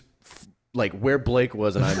was like where Blake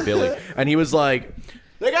was, and I'm Billy, and he was like,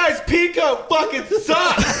 "That guy's pea coat fucking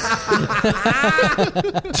sucks."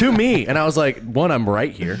 To me, and I was like, one, I'm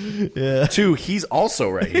right here. Yeah. Two, he's also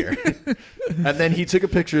right here. And then he took a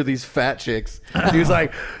picture of these fat chicks. He was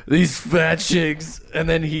like, "These fat chicks," and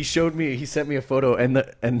then he showed me. He sent me a photo,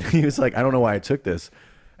 and he was like, "I don't know why I took this."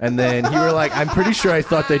 And then he were like, I'm pretty sure I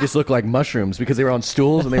thought they just looked like mushrooms because they were on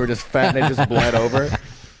stools and they were just fat and they just bled over.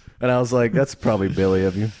 And I was like, that's probably Billy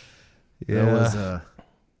of you. Yeah.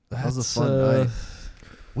 That was a fun night.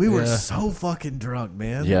 We were so fucking drunk,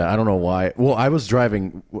 man. Yeah, I don't know why. Well, I was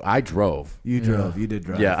driving. I drove. You drove. You did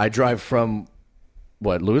drive. Yeah, I drive from,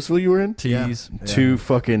 what, Louisville you were in? Tease. To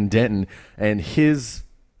fucking Denton.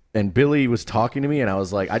 And Billy was talking to me, and I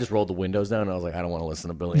was like, I just rolled the windows down, and I was like, I don't want to listen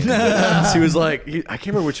to Billy anymore. She was like, I can't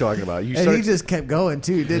remember what you're talking about. And he just kept going,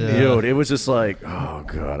 too, didn't he? Dude, it was just like, oh,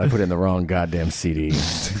 God, I put in the wrong goddamn CD.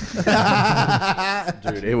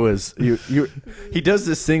 Dude, it was, he does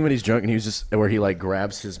this thing when he's drunk, and he was just, where he like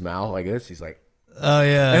grabs his mouth like this. He's like, Oh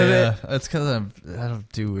yeah, And yeah. That's because I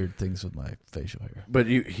don't do weird things with my facial hair. but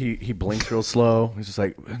he blinks real slow. He's just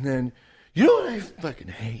like, and then, you know what I fucking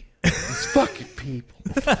hate? These fucking people.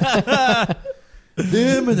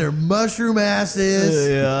 Them and their mushroom asses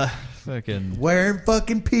Yeah. Fucking. wearing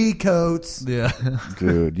fucking pea coats. Yeah.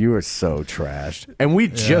 Dude, you were so trashed. And we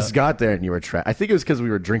just got there and you were trashed. I think it was because we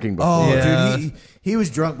were drinking before. Oh, Yeah. dude, he was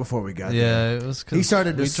drunk before we got there. Yeah, it was. 'cause He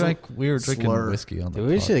started to We were drinking slur. whiskey on the. Dude,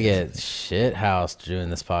 we pod. should get shit housed doing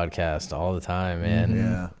this podcast all the time, man.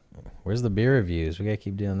 Yeah. Where's the beer reviews? We gotta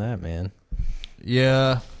keep doing that, man.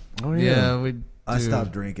 Yeah. Oh, Yeah. We. I do.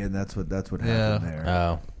 stopped drinking. That's what happened Yeah. there.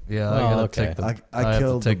 Oh, Yeah. Oh, I gotta okay. take the. I have to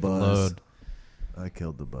killed take the buzz. load. I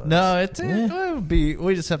killed the buzz. No, it would be.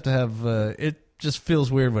 We just have to have. It just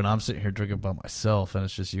feels weird when I'm sitting here drinking by myself and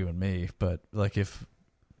it's just you and me. But like if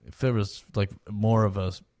there was like more of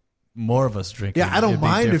us drinking. Yeah, I don't it'd be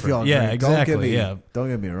mind if different. y'all Yeah, drink. exactly. Don't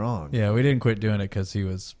get me wrong. Yeah, we didn't quit doing it because he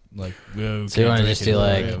was like. Whoa, So you can't wanna drink just do,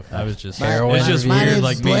 anymore. like, I was just. heroin It's just review? My weird, name's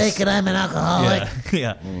like me. Blake and I'm an alcoholic.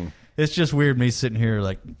 Yeah, yeah. It's just weird me sitting here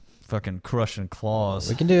like fucking crushing claws.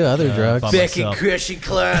 we can do other drugs. by myself. crushing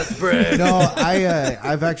class, bro. No,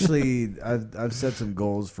 I've actually I've set some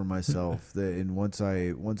goals for myself that, and once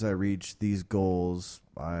I reach these goals,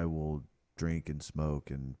 I will drink and smoke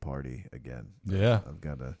and party again. Yeah. I've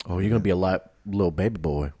got to. Oh, you're gonna be a little baby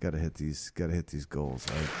boy. Got to hit these goals.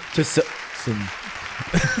 Just Some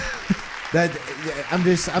that I'm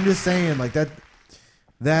just saying like that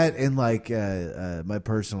and like my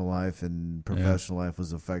personal life and professional life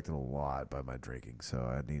was affected a lot by my drinking, so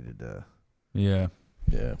I needed to Yeah.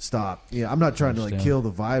 yeah. stop. Yeah, I'm not trying to like Understand. kill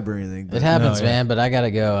the vibe or anything. It But happens, No, yeah. man. But I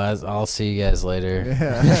gotta go. I'll see you guys later.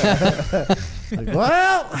 like,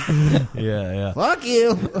 well, Yeah. fuck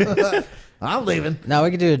you. I'm leaving, Now we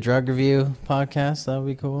could do a drug review podcast. That would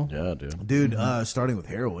be cool. Yeah, dude. dude. Starting with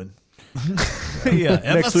heroin, Yeah.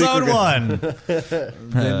 Next week Episode we're 1.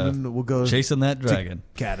 then we'll go Chasing that dragon.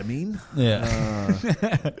 ketamine. Yeah.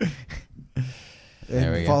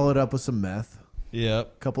 There we And go. follow it up with some meth.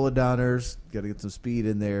 Yep. Couple of downers. Got to get some speed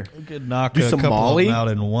in there. We could knock Do a some couple Molly? of them out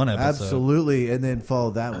in one episode. Absolutely, and then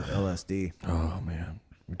follow that with LSD. Oh man.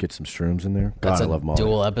 Get some shrooms in there. God, That's I a love Molly.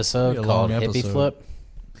 dual episode Be a called long Hippie episode. Flip.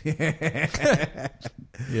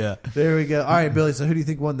 Yeah. There we go. All right, Billy. So who do you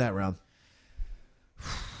think won that round?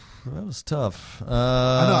 That was tough.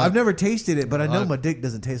 I know I've never tasted it, but I know I- my dick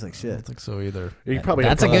doesn't taste like I shit. don't think so either. You probably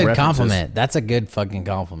That's a have good references. compliment. That's a good fucking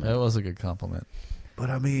compliment. That was a good compliment. But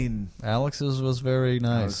I mean, Alex's was very this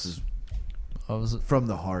nice. is I was. from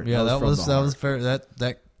the heart. Yeah, that from was the heart. very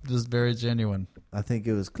that was very genuine. I think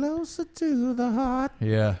it was closer to the heart.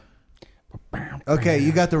 Yeah. Okay,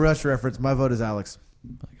 you got the Rush reference. My vote is Alex.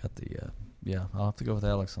 I got the yeah. I'll have to go with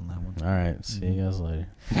Alex on that one. All right. See you guys later.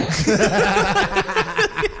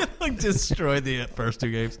 Like destroyed the first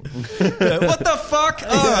two games. What the fuck?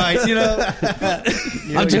 All right,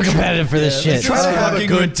 I'm too competitive for this shit. This is have a fucking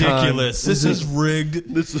good time. ridiculous. This is rigged.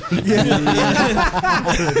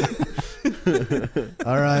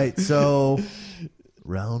 All right, so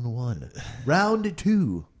round one, round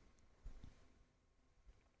two.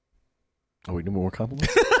 Oh, we do more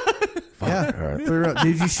compliments? Yeah. All right.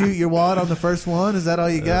 Did you shoot your wad on the first one? Is that all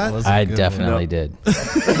you got? Wasn't I good. definitely did.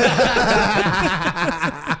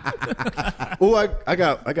 Oh, I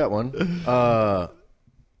got one. I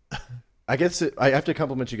guess I have to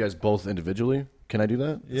compliment you guys both individually. Can I do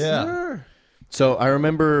that? Yeah. Sure. So I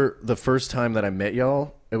remember the first time that I met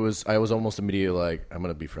y'all. I was almost immediately like, I'm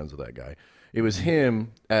gonna be friends with that guy. It was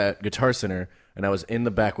him at Guitar Center, and I was in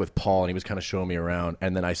the back with Paul, and he was kind of showing me around.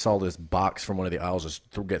 And then I saw this box from one of the aisles just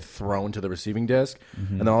get thrown to the receiving desk,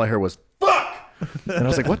 and then all I heard was "fuck," and I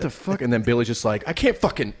was like, "What the fuck?" And then Billy's just like, "I can't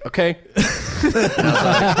fucking okay." And I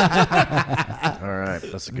was like, all right,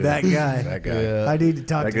 that's a good That guy. That guy. I need to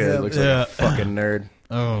talk That to guy him. looks like Yeah. a fucking nerd.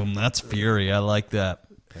 Oh, that's Fury. I like that.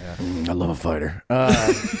 I love a fighter.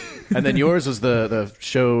 And then yours was the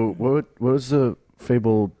show. What was the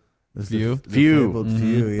Fable? This is View? the View. fabled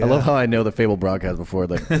View, yeah. I love how I know the Fable broadcast before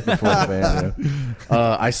the band. You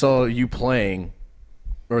know? I saw you playing,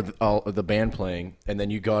 or the band playing, and then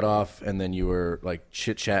you got off, and then you were like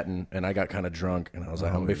chit chatting, and I got kind of drunk, and I was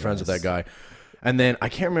like, I'm gonna be friends with that guy. And then I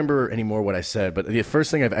can't remember anymore what I said, but the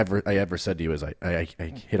first thing I ever said to you is I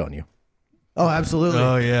hit on you. Oh, absolutely.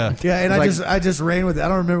 Oh yeah. Yeah, and Like- I just ran with it. I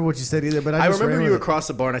don't remember what you said either, but I I just remember ran you with across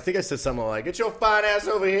the bar, and I think I said something like, "Get your fine ass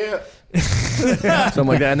over here," something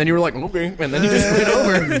like that. And then you were like, "Okay," and then you just went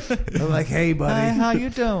over. it. I'm like, hey, buddy, How you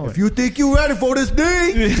doing? if you think you're ready for this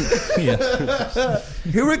day, Yeah.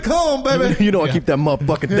 here it come, baby. You know, I keep that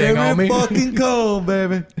motherfucking thing Here on me. it fucking come,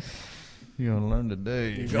 baby. You're gonna learn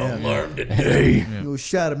today. Learn today. You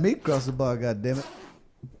shot at me across the bar, goddammit.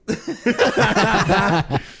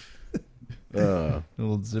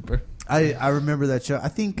 Little zipper. I remember that show. I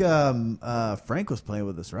think Frank was playing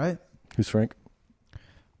with us, right? Who's Frank?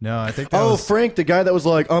 No, I think that Oh, was... Frank, the guy that was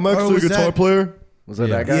like, I'm actually a was guitar that- player. Was that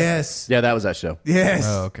that guy? Yes. Yeah, that was that show. Yes.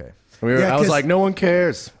 Oh, okay. Yeah, I was 'cause- like, no one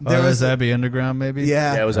cares. There There was- was Abbey Underground, maybe?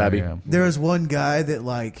 Yeah. Yeah, it was Abby. yeah. There was one guy that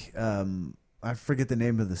like I forget the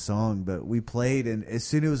name of the song, but we played, and as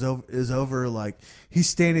soon as it was over, like he's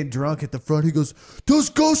standing drunk at the front. He goes, "Those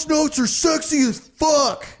ghost notes are sexy as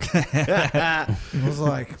fuck." I was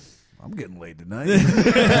like, "I'm getting laid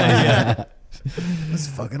tonight." That's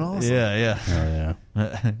fucking awesome. Yeah, Oh,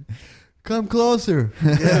 yeah. Come closer.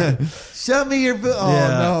 Show me your. Oh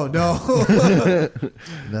Yeah. no.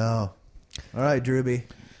 No. All right, Drewby.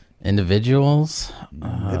 Individuals.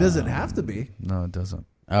 It doesn't have to be. No, it doesn't.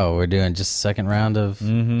 Oh, we're doing just second round of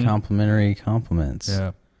complimentary compliments.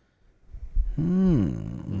 Yeah.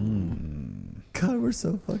 God, we're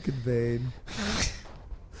so fucking vain.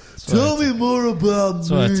 Tell me more about me.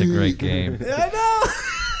 So that's a great game. I know.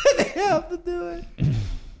 They have to do it.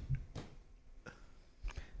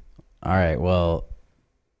 All right. Well,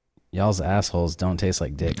 y'all's assholes don't taste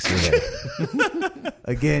like dicks either.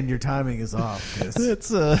 Again, your timing is off. Kiss.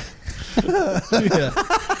 It's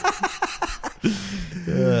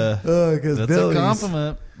yeah. Because That's Billy's. a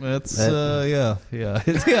compliment. That's yeah. yeah.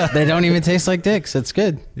 They don't even taste like dicks. It's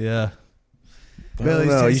good. Yeah. Billy's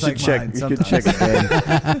No, you tastes should like check. mine You should sometimes. check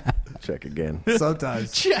again. Check again.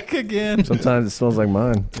 Sometimes. Check again. Sometimes it smells like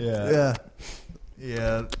mine. Yeah.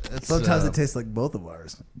 Yeah. It's, Sometimes it tastes like both of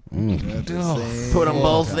ours. Put them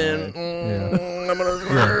both in.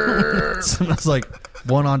 smells like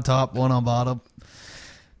one on top, one on bottom.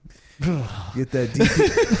 Get that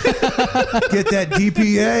DP- Get that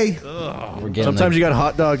DPA. We're getting Sometimes the, you got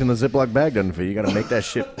hot dogs in the Ziploc bag doesn't fit. You got to make that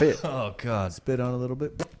shit fit. Oh God. Spit on a little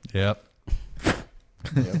bit. Yep.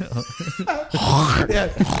 Yeah.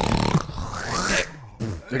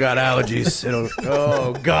 I got allergies.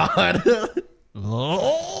 Oh God.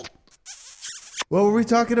 What were we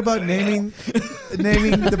talking about? Renaming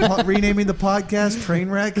the podcast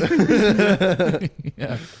Trainwreck.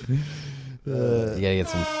 Yeah. you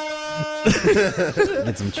gotta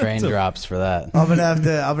get some train drops for that. I'm gonna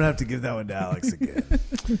have to give that one to Alex again.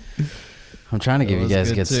 I'm trying to give you was guys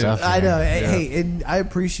good good too. stuff. I here. know. Hey, and I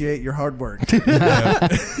appreciate your hard work. It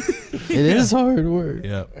is hard work.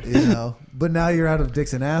 Yeah. You know, but now you're out of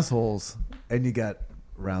dicks and assholes, and you got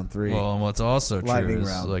round 3. Well, and what's also Lightning true is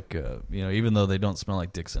round. like even though they don't smell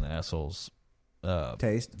like dicks and assholes,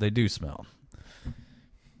 Taste. they do smell.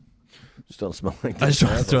 Just don't smell like I just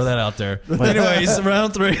want to throw that out there. Anyways,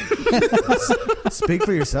 round 3. Speak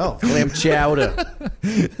for yourself. clam chowder.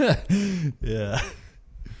 Yeah.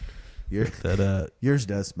 Your, That yours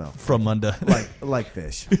does smell from Munda. like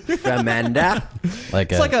fish. Amanda.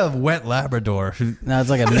 Like It's like a wet Labrador. no, it's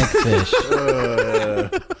like a McFish.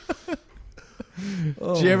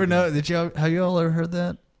 Did you ever know? Have you all ever heard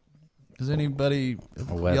that? Has anybody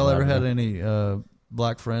wet y'all ever had Labrador. any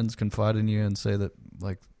black friends confide in you and say that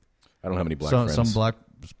like I don't have any black some friends.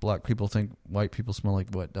 black people think white people smell like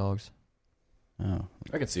wet dogs? Oh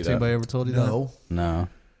I can see Has that. anybody ever told you that? No, no,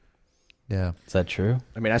 Yeah. is that true?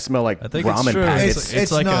 I mean, I smell like I think it's ramen true. packets.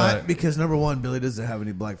 it's like not a- because number one, Billy doesn't have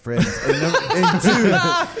any black friends, and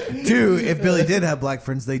two, if Billy did have black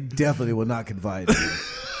friends, they definitely would not confide in you.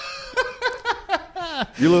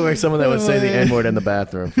 You look like someone that would say the N-word in the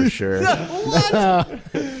bathroom for sure. What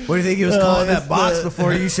do you think he was calling that box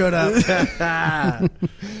before you showed up?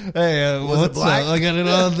 Hey, Was it black? I got it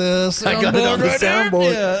on this. I got it on the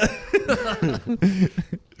soundboard.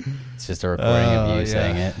 It's just a recording of you yeah.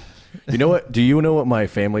 saying it. You know what? Do you know what my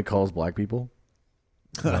family calls black people?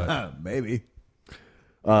 Maybe.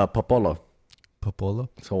 Popolo. Popolo.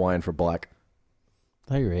 It's Hawaiian for black. I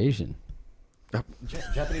thought you were Asian. God,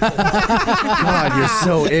 you're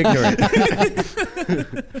so ignorant.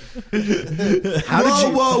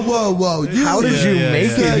 Whoa! How did you make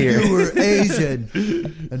said it here? you were Asian,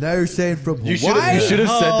 and now you're saying from Hawaii. You should have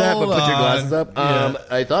said that, but put your Hold glasses up.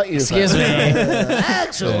 I thought you. Excuse me.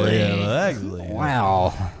 Actually.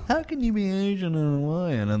 Wow. How can you be Asian and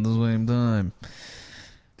Hawaiian at the same time?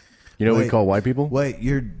 You know what we Wait. call white people? Wait,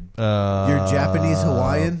 you're Japanese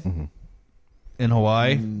Hawaiian? In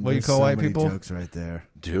Hawaii? What do you There's call so white many people? Jokes right there.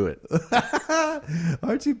 Do it.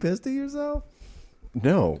 Aren't you pissed at yourself?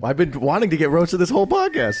 No, I've been wanting to get roasted this whole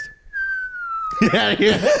podcast. Yeah.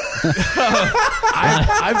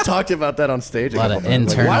 I've talked about that on stage. A lot couple of times.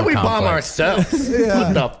 Like, internal why we bomb conflict. ourselves?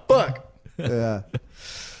 What the fuck? Yeah,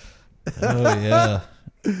 Oh, yeah.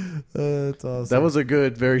 that's awesome. That was a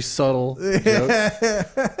good, very subtle joke.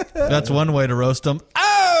 That's one way to roast them.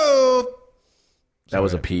 Oh! That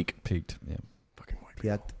was a peak. Peaked. Yeah. Fucking white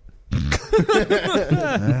people. Yuck.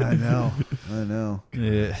 I know.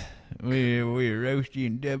 Yeah. We're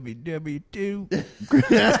roasting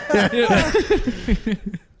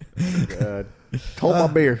WW2. God. Hold my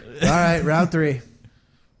beer. All right, round 3.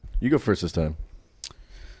 You go first this time.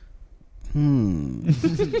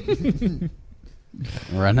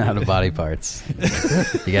 Run out of body parts.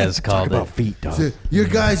 You guys called it. feet, dog. So, your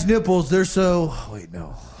guys' nipples, they're so... Wait,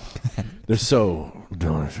 no. They're so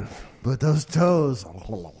delicious. But those toes...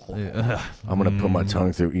 I'm going to put my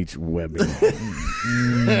tongue through each webbing.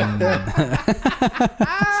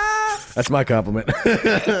 That's my compliment.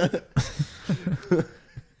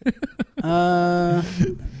 I'm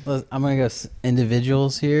gonna go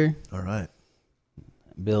individuals here. All right.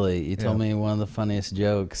 Billy, you told me one of the funniest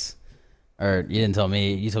jokes, or you didn't tell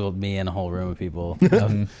me. You told me and a whole room of people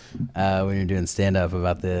when you're doing stand up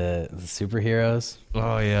about the superheroes.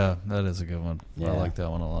 Oh, yeah. That is a good one. I Yeah. like that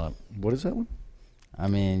one a lot. What is that one? I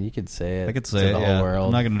mean, you could say it. I could to say it, the yeah. whole world.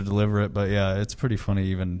 I'm not going to deliver it, but yeah, it's pretty funny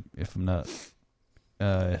even if I'm not.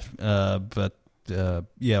 Yeah, I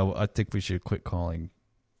think we should quit calling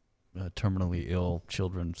terminally ill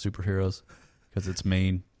children superheroes because it's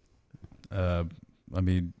mean. I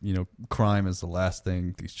mean, you know, crime is the last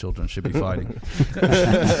thing these children should be fighting.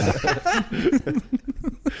 That's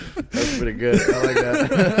pretty good. I like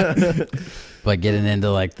that. But getting into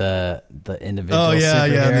like the individual. Oh yeah,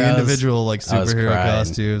 yeah, the superheroes, individual like I was superhero crying.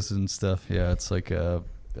 costumes and stuff. Yeah, it's like here,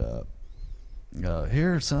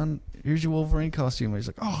 son, here's your Wolverine costume. And he's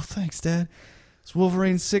like, oh, thanks, Dad. Is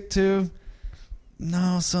Wolverine sick too?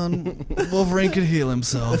 No, son. Wolverine could heal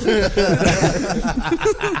himself. No,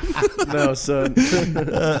 son.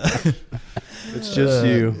 It's just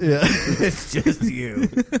you. Yeah. It's just you.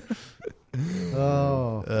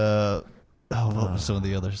 What were some of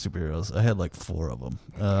the other superheroes? I had like 4 of them.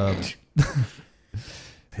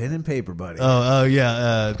 Pen and paper, buddy. Oh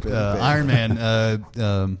yeah, Iron Man.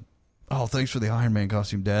 Thanks for the Iron Man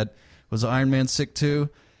costume, Dad. Was Iron Man sick too?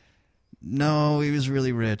 No, he was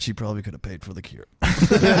really rich. He probably could have paid for the cure.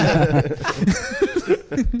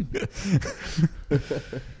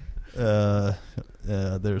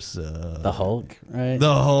 There's The Hulk, right?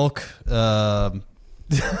 the Hulk. The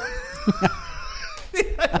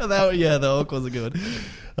Hulk was a good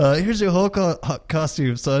one. Here's your Hulk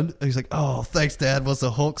costume, son. He's like, oh, thanks, Dad. Was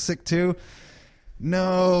the Hulk sick too?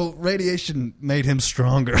 No, radiation made him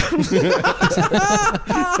stronger. Whoa!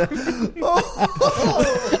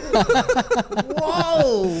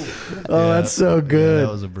 Oh, that's so Yeah, good.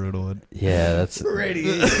 that was a brutal one. Yeah, that's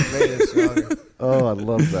Radiation made it stronger. Oh, I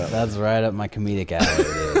love that. that's right up my comedic alley,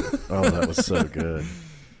 dude. Oh, that was so good.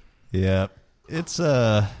 Yeah,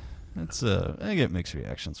 I get mixed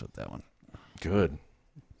reactions with that one. Good.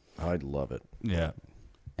 I love it. Yeah.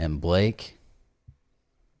 And Blake,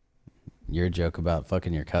 your joke about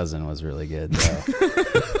fucking your cousin was really good, though.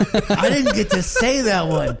 I didn't get to say that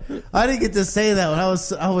one. I was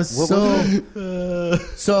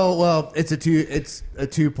so well. It's a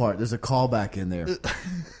two part. There's a callback in there.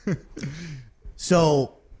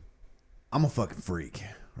 So, I'm a fucking freak,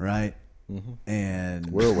 right? And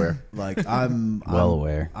We're aware. like I'm Well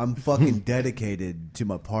aware. I'm fucking dedicated to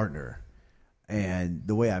my partner, and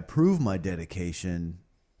the way I prove my dedication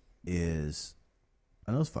is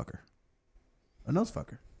a nose fucker. A nose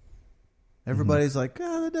fucker. Everybody's like,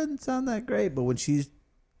 oh, that doesn't sound that great. But when she's,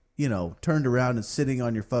 turned around and sitting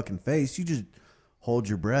on your fucking face, you just hold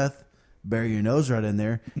your breath, bury your nose right in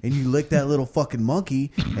there, and you lick that little fucking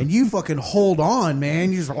monkey, and you fucking hold on,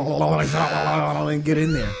 man. You just and get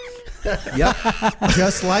in there. Yep.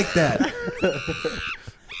 Just like that.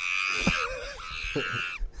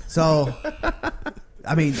 So,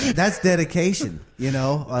 I mean, that's dedication,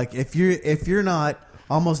 Like if you're not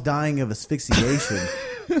almost dying of asphyxiation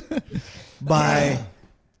by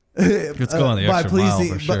Let's go on the extra mile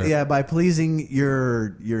for sure. by pleasing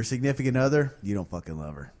your significant other, you don't fucking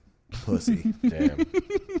love her, pussy. Damn.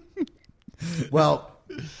 Well,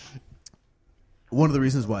 one of the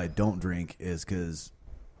reasons why I don't drink is because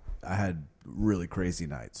I had really crazy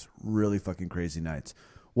nights, really fucking crazy nights.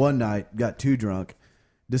 One night, got too drunk,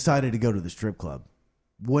 decided to go to the strip club.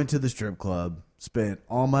 Went to the strip club, spent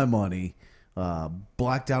all my money,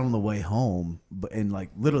 blacked out on the way home, and like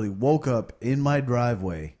literally woke up in my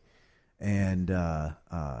driveway, and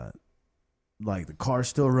like the car's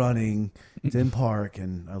still running, it's in park,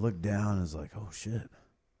 and I look down and I was like, oh shit,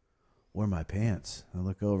 where are my pants? I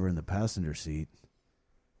look over in the passenger seat.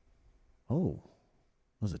 Oh,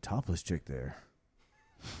 there's a topless chick there.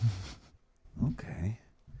 Okay.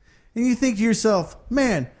 And you think to yourself,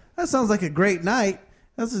 man, that sounds like a great night.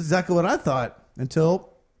 That's exactly what I thought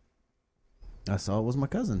until I saw it was my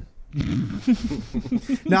cousin.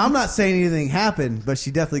 Now, I'm not saying anything happened, but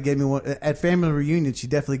she definitely gave me one. At family reunion, she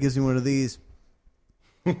definitely gives me one of these.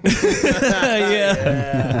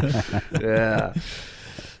 Yeah.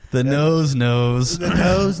 The nose. The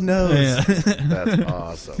nose. Yeah. That's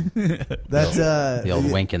awesome. That's The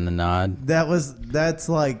old wink and the nod. That's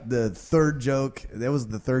like the third joke. That was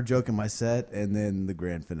the third joke in my set, and then the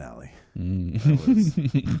grand finale. That was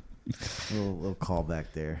a little callback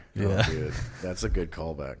there. Oh, dude. That's a good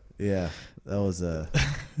callback. Yeah, that was a.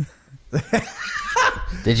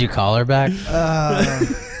 Did you call her back?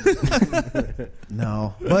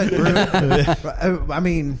 No, but I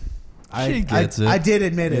mean, She gets it. I did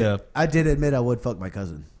admit it. Yeah. I did admit I would fuck my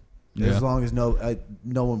cousin, Yeah. as long as no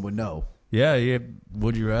one would know. Yeah.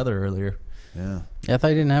 Would you rather earlier? Yeah, Yeah, I thought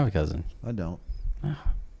you didn't have a cousin. I don't.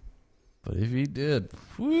 But if he did,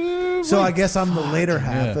 woo, So I guess I'm the later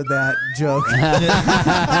half of that joke.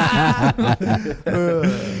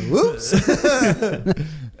 Whoops.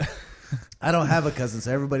 I don't have a cousin,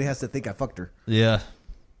 so everybody has to think I fucked her. yeah.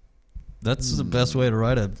 That's the best way to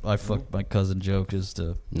write a "I fucked my cousin" joke is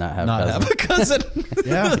to Not have not cousin. have a cousin.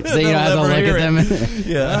 Yeah. So you don't have to They'll look never at hear them,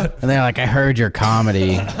 yeah, and they're like, "I heard your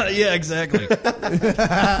comedy. yeah, exactly.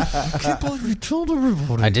 Can't believe you told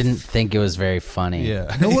everybody. I didn't think it was very funny."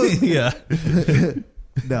 Yeah, yeah,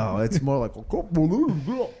 No, it's more like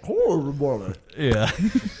yeah.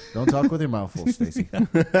 don't talk with your mouth full, Stacy.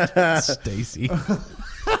 Stacy.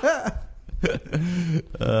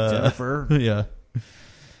 Jennifer, Yeah,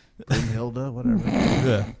 Brunhilde, whatever.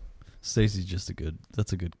 yeah. Stacy's just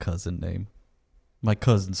that's a good cousin name. My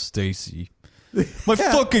cousin Stacy. My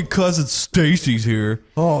fucking cousin Stacy's here.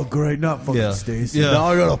 Oh, great! Not fucking Yeah. Stacy. Yeah. Now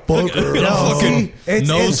I gotta fuck her. No, fucking It's-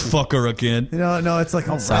 nose it's- fucker again. No, it's like,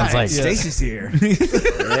 all Sounds right, like- Stacy's here.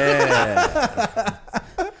 Yeah.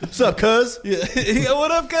 What's up, cuz? Yeah, yeah,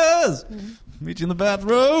 what up, cuz? Meet you in the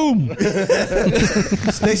bathroom.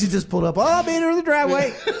 Stacy just pulled up. Oh, I'll meet her in the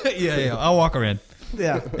driveway. yeah. I'll walk her in.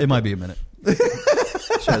 Yeah. It might be a minute.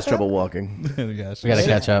 She has trouble walking. Gosh. We gotta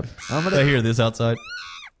catch up. I hear this outside.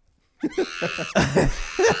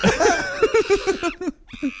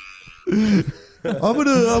 I'm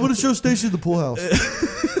gonna show Stacy the pool house.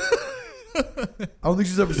 I don't think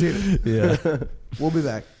she's ever seen it. Yeah. We'll be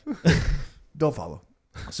back. Don't follow.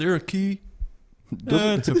 Is there a key?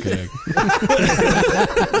 It's okay.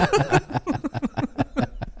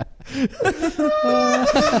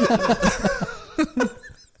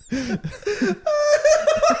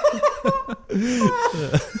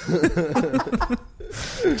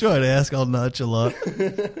 Try to ask all nonchalant.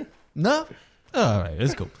 No? All right,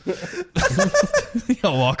 it's cool.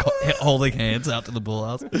 I'll walk holding hands out to the bull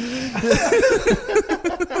house.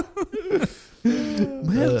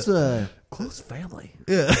 Man, it's a close family.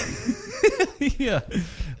 Yeah. Yeah.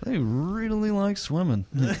 They really like swimming.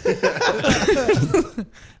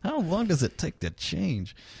 How long does it take to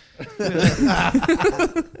change? You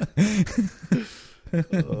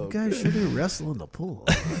guys should do wrestle in the pool.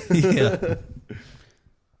 Yeah.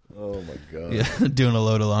 Oh my god. Yeah. Doing a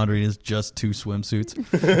load of laundry is just 2 swimsuits.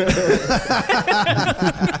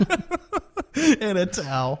 And a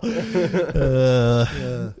towel.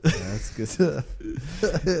 That's good stuff.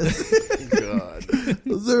 God.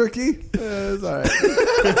 Is there a key? It's all right.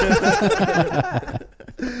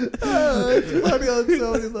 It's funny on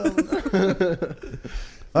so many levels.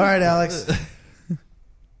 All right, Alex.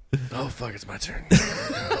 Oh fuck! It's my turn.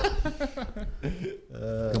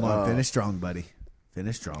 Come on, finish strong, buddy.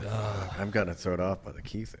 Finish strong. I'm gonna throw it off by the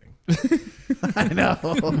key thing. I know.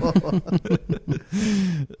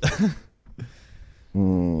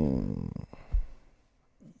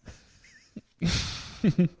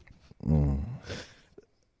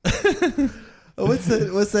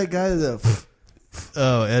 What's that guy?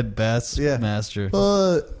 Oh, Ed Bass Yeah. Master.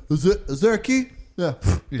 Is there a key? Yeah.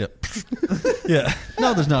 Yeah. Yeah.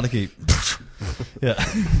 No, there's not a key. Yeah.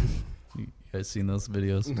 You guys seen those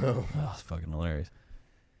videos? No. Oh, it's fucking hilarious.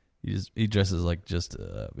 He dresses like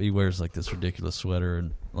he wears like this ridiculous sweater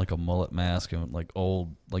and like a mullet mask and like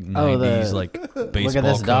old like 90s like baseball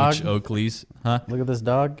this coach dog. Oakley's. Huh? Look at this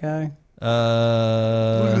dog guy.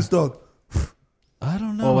 Look at this dog. I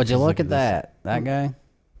don't know. Well, would if you he's look at this. that guy?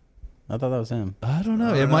 I thought that was him. I don't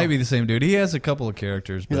know. It might be the same dude. He has a couple of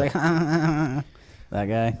characters. He's But, like, that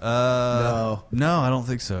guy. no, I don't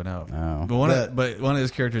think so. No, Oh. but one of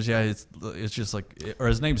his characters, yeah, it's just like, or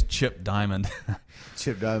his name's Chip Diamond,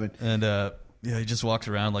 Chip Diamond. and yeah, he just walks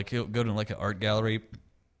around like he'll go to like an art gallery,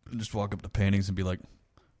 and just walk up to paintings and be like,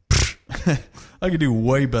 I could do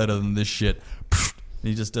way better than this shit. And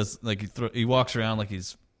he just does like he walks around like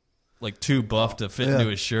he's like too buff to fit into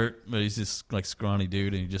his shirt, but he's just like scrawny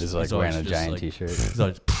dude, and He's like always wearing a just, giant like, T-shirt. He's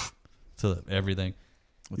always, to everything.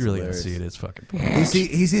 You really gotta hilarious. see it. It's fucking.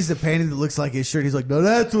 He sees the painting that looks like his shirt. He's like, no,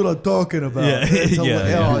 that's what I'm talking about. Yeah. It's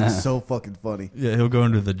Yeah. Oh, it's so fucking funny. Yeah, he'll go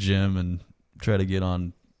into the gym and try to get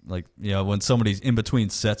on, like, when somebody's in between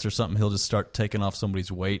sets or something, he'll just start taking off somebody's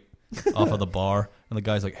weight off of the bar, and the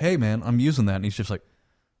guy's like, "Hey, man, I'm using that," and he's just like,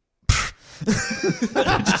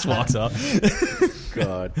 just walks off.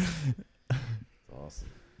 God.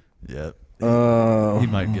 Yeah, Uh, he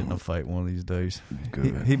might get in a fight one of these days.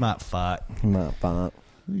 He might fight. not fine.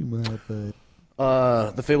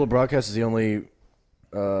 The Fable Broadcast is the only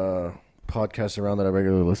podcast around that I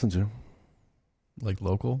regularly listen to. Like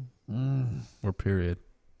local or period.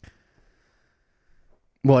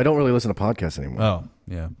 Well, I don't really listen to podcasts anymore. Oh,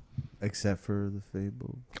 yeah. Except for the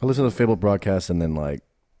Fable. I listen to the Fable Broadcast and then like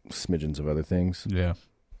smidgens of other things. Yeah.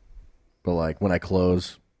 But like when I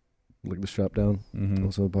close, look the strap down. Mm-hmm.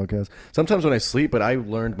 Also the podcast. Sometimes when I sleep, but I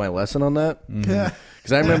learned my lesson on that Yeah.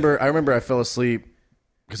 because I remember I fell asleep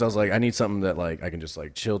because I was like I need something that like I can just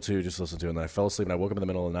like chill to, just listen to, and then I fell asleep and I woke up in the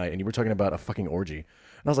middle of the night and you were talking about a fucking orgy and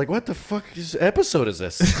I was like, what the fuck episode is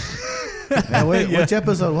this? Now, wait, which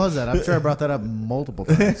episode was that? I'm sure I brought that up multiple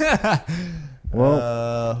times.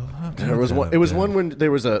 Well, there was one. It was one when there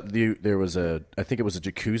was a I think it was a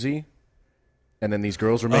jacuzzi, and then these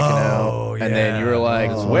girls were making out, and then you were like,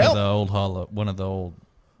 one of the old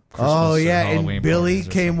Christmas Oh, or yeah. Halloween And Billy parties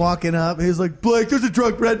or came walking up. He was like, Blake, there's a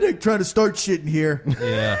drunk redneck trying to start shit in here. something.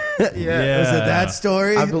 Yeah. Yeah. Was it that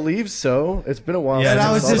story? I believe so. It's been a while. Yeah, And since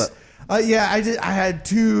I was saw just, that. I had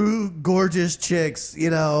two gorgeous chicks,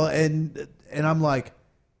 and I'm like,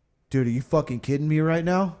 dude, are you fucking kidding me right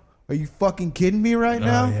now? Are you fucking kidding me right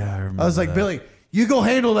now? yeah, I remember was like, that. Billy, you go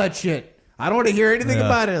handle that shit. I don't want to hear anything Yeah.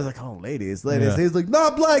 about it. I was like, oh, ladies. Yeah. He's like, nah,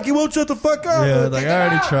 Blake, you won't shut the fuck up. Yeah, Kick like him I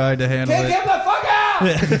already out. tried to handle Kick it. him the fuck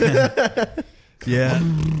out. Yeah.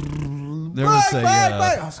 There was Blake, a Blake,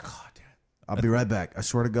 Blake. I was like, oh, damn. I'll be right back. I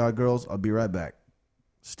swear to God, girls, I'll be right back.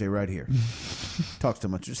 Stay right here. Talk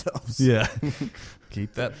amongst yourselves. yeah.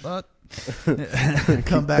 Keep that thought.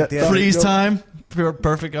 Come back. They Freeze time.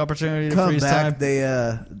 Perfect opportunity to Come freeze back. time. They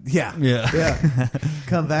yeah. Yeah.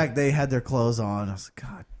 Come back. They had their clothes on. I was like,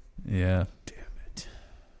 God Yeah. damn it.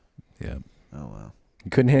 Yeah. Oh wow.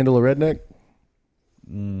 You couldn't handle a redneck.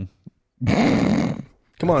 Mm.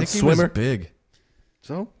 Come on, I think he swimmer. was big.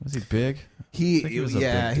 So Was he big? He think he was a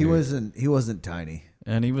yeah. big He dude. wasn't tiny.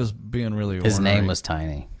 And he was being really His ornery. name was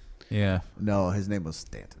Tiny. Yeah. No, his name was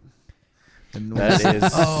Stanton. And that is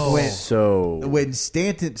Oh. so. when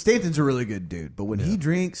Stanton's a really good dude, but when he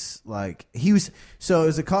drinks, like it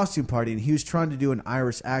was a costume party and he was trying to do an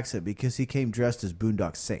Irish accent because he came dressed as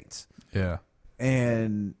Boondock Saints. Yeah.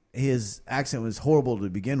 And his accent was horrible to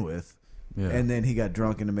begin with. Yeah. And then he got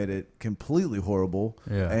drunk and made it completely horrible.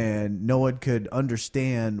 Yeah. And no one could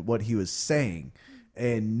understand what he was saying.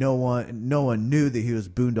 And no one knew that he was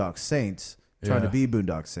Boondock Saints trying to Yeah. be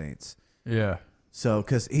Boondock Saints. Yeah. So,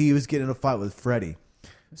 because he was getting in a fight with Freddie.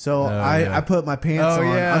 So yeah. I put my pants Oh,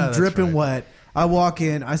 on. yeah, I'm that's dripping right. wet. I walk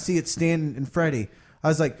in. I see it Stanton and Freddie. I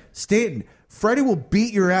was like, Stanton, Freddie will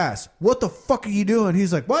beat your ass. What the fuck are you doing?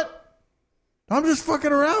 He's like, what? I'm just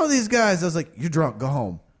fucking around with these guys. I was like, you're drunk. Go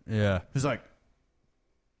home. Yeah. He's like,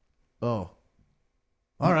 oh.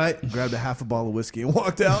 All right. Grabbed a half a bottle of whiskey and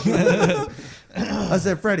walked out. I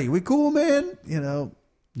said, Freddie, we cool, man?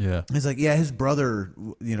 Yeah. He's like, yeah, his brother,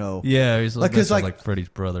 Yeah. He's Like, like, 'cause, like, like Freddie's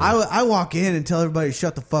brother. I walk in and tell everybody to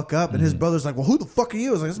shut the fuck up, and his brother's like, well, who the fuck are you?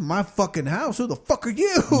 I was like, this is my fucking house. Who the fuck are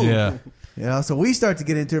you? Yeah. So we start to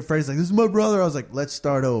get into it. Freddie's like, this is my brother. I was like, let's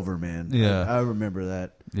start over, man. Yeah. I remember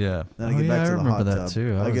that. Yeah. Then I get back to the remember hot that tub.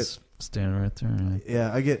 too. I I get- was standing right there.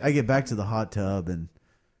 Yeah, I get back to the hot tub, and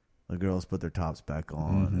the girls put their tops back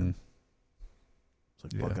on. And it's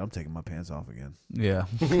like, fuck, Yeah. I'm taking my pants off again. Yeah.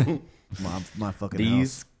 My fucking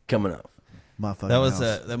These house. coming up. My fucking That was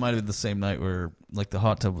house. that might have been the same night where like the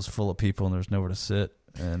hot tub was full of people and there was nowhere to sit,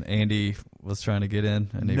 and Andy was trying to get in.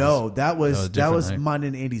 And he No, was, that a was different night. mine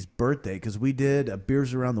and Andy's birthday because we did a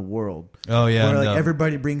Beers Around the World. Oh yeah, where like no.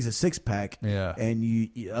 everybody brings a 6-pack, Yeah. and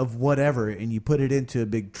you of whatever, and you put it into a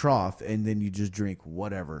big trough, and then you just drink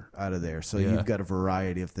whatever out of there. So Yeah. you've got a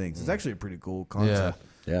variety of things. It's actually a pretty cool yeah, concept.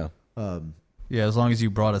 Yeah. yeah. As long as you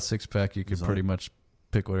brought a 6-pack, you could pretty much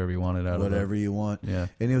pick whatever you wanted out Whatever of it. you want. Yeah.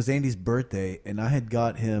 And it was Andy's birthday, and I had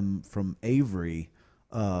got him from Avery,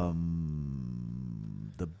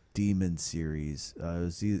 the Demon series.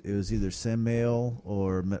 It was either Samael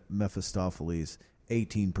or Mephistopheles,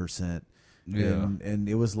 18%. Yeah. And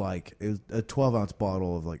it was like a 12-ounce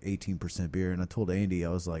bottle of like 18% beer. And I told Andy, I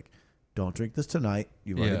was like, don't drink this tonight.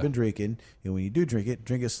 You've already Yeah. been drinking. And when you do drink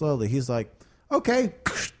it slowly. He's like, okay.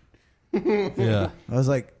 Yeah. I was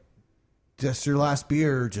like, just your last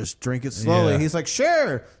beer. Just drink it slowly. Yeah. He's like,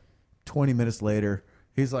 sure. 20 minutes later,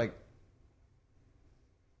 he's like,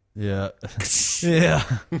 Yeah. Yeah.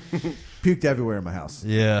 puked everywhere in my house.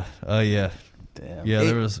 Yeah. Oh yeah. Damn. Yeah.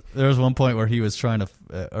 There was one point where he was trying to,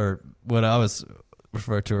 or what I was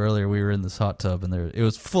referred to earlier. We were in this hot tub and it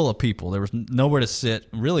was full of people. There was nowhere to sit.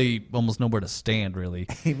 Really, almost nowhere to stand. Really.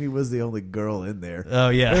 Amy was the only girl in there. Oh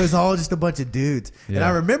yeah. It was all just a bunch of dudes. And Yeah.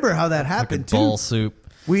 I remember how that happened too. Ball soup.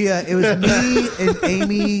 It was me and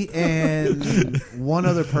Amy and one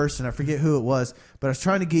other person. I forget who it was, but I was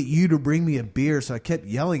trying to get you to bring me a beer, so I kept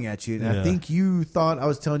yelling at you. And I Yeah. think you thought I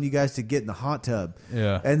was telling you guys to get in the hot tub.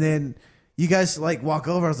 Yeah. And then you guys like walk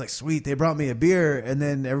over. I was like, sweet, they brought me a beer. And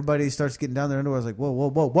then everybody starts getting down their underwear. I was like, whoa, whoa,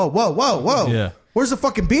 whoa, whoa, whoa, whoa, whoa. Yeah. Where's the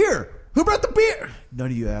fucking beer? Who brought the beer? None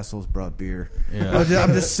of you assholes brought beer. Yeah.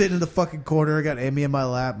 I'm just sitting in the fucking corner. I got Amy in my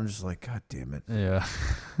lap. I'm just like, God damn it. Yeah.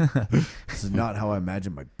 This is not how I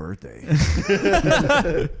imagined my birthday.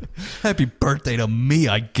 Happy birthday to me,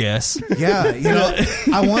 I guess. Yeah,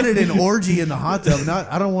 I wanted an orgy in the hot tub.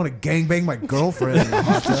 I don't want to gangbang my girlfriend in the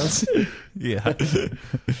hot tub. Yeah.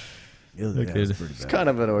 Yeah, that was pretty It's bad. kind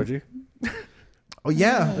of an orgy. Oh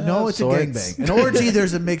yeah, no, it's sorts. a gangbang. An orgy,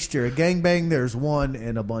 there's a mixture. A gangbang, there's one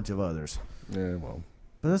and a bunch of others. Yeah, well,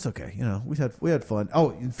 But that's okay. We had fun.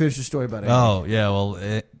 Oh, and finish your story about Andy. Oh yeah. Well,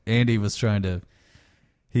 Andy was trying to.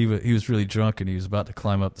 He was really drunk and he was about to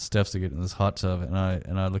climb up the steps to get in this hot tub, and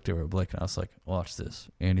I looked over at Blake and I was like, "Watch this.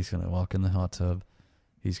 Andy's gonna walk in the hot tub.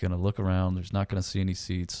 He's gonna look around. There's not gonna see any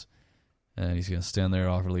seats, and he's gonna stand there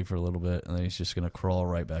awkwardly for a little bit, and then he's just gonna crawl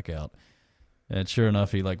right back out." And sure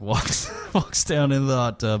enough, he like walks down in the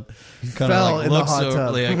hot tub, kind of fell like in the looks hot over,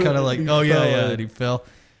 tub. kind of like, oh yeah, fell yeah, in. and he fell.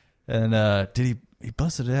 And did he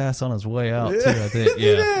busted his ass on his way out too? I think,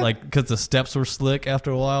 yeah, like because the steps were slick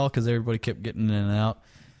after a while because everybody kept getting in and out.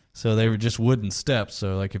 So they were just wooden steps.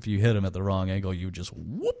 So like if you hit them at the wrong angle, you would just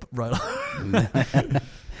whoop right off.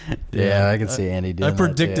 Yeah, I can see Andy doing I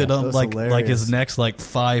predicted that. him That's like hilarious. his next like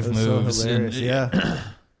 5 That's so moves. hilarious. Yeah.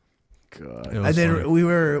 God. it was And then funny. we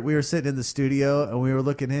were sitting in the studio and we were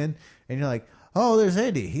looking in, and you're like, "Oh, there's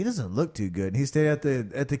Andy. He doesn't look too good." And he stayed at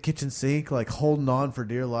the kitchen sink, like holding on for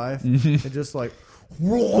dear life, and just like,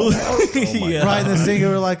 Yeah. right in the sink.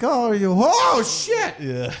 And we're like, "Oh, are you? Oh shit!"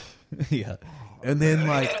 Yeah, yeah, And then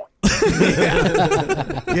like,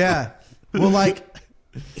 yeah, well, like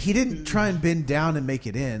he didn't try and bend down and make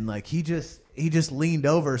it in. Like he just leaned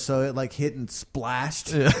over, so it like hit and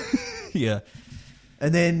splashed. yeah, yeah.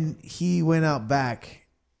 And then he went out back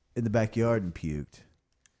in the backyard and puked.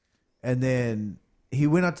 And then he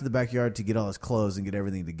went out to the backyard to get all his clothes and get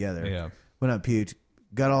everything together. Yeah. Went out, puked,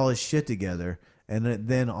 got all his shit together. And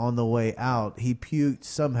then on the way out, he puked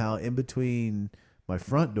somehow in between my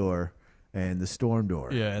front door and the storm door.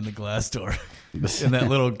 Yeah, and the glass door in that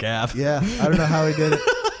little gap. Yeah, I don't know how he did it.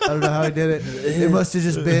 It must have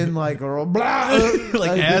just been like, blah,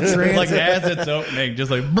 like as transit. it's opening, just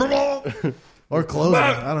like. or closing.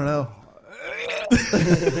 I don't know.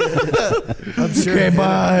 I'm sure. Okay,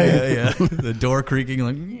 bye. Yeah, yeah. The door creaking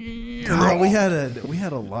like. God, we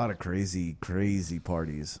had a lot of crazy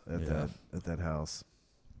parties at that house.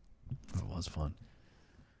 It was fun.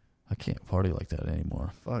 I can't party like that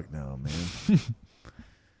anymore. Fuck no, man.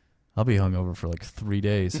 I'll be hungover for like 3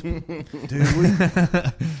 days. Dude,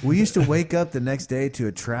 we used to wake up the next day to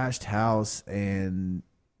a trashed house, and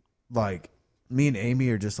like me and Amy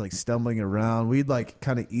are just like stumbling around. We'd like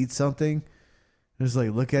kind of eat something, just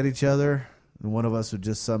like look at each other, and one of us would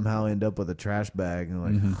just somehow end up with a trash bag, and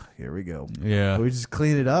like, here we go. Yeah. We just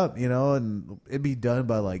clean it up, and it'd be done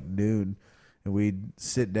by like noon. And we'd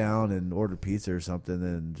sit down and order pizza or something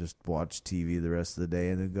and just watch TV the rest of the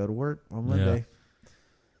day and then go to work on Monday.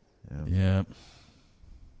 Yeah.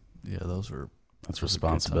 Yeah, those were. That's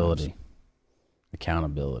responsibility,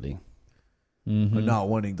 accountability. But not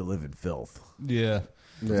wanting to live in filth. Yeah.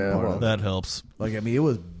 Yeah, well, That helps. Like, I mean, it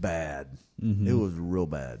was bad. It was real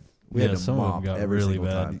bad. We Yeah, had to some of them mop got every really single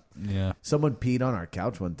bad. time. Yeah. Someone peed on our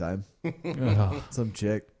couch one time. Oh, Some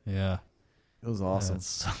chick. yeah. It was awesome. That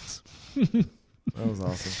sucks. That was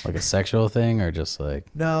awesome. Like a sexual thing, or just like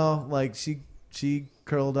No, like she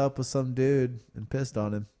curled up with some dude and pissed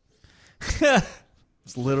on him.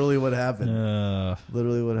 It's literally what happened.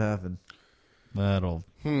 Literally what happened. That'll.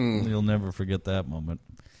 You'll never forget that moment.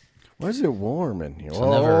 why is it warm in here?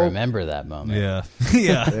 I'll never remember that moment. Yeah.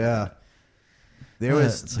 Yeah. Yeah. There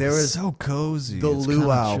was so cozy. the It's kinda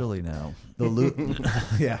luau. chilly now.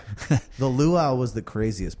 yeah. The luau was the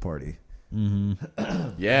craziest party.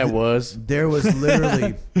 Yeah, it was. There was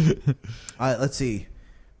literally let's see.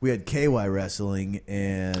 We had KY wrestling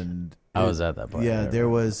and I was at that part. Yeah, there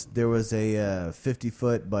was a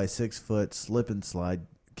 50-foot by 6-foot slip and slide,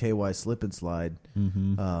 KY slip and slide,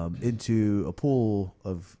 into a pool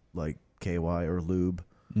of like KY or lube,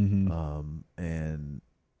 and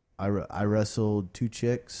I wrestled 2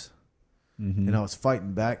 chicks, and I was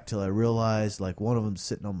fighting back till I realized like one of them's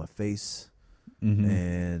sitting on my face,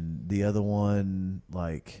 and the other one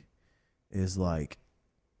like is like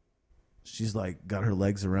she's like got her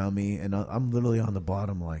legs around me, and I'm literally on the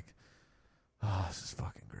bottom like, oh, this is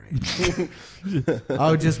fucking great.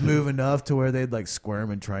 I would just move enough to where they'd like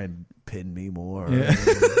squirm and try and pin me more.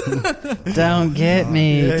 Don't get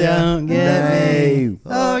me. Don't get me.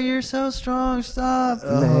 Oh, you're so strong. Stop.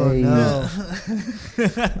 Oh, no.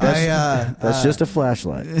 That's just a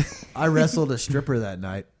flashlight. I wrestled a stripper that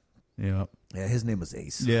night. Yeah. Yeah, his name was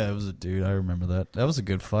Ace. Yeah, it was a dude. I remember that. That was a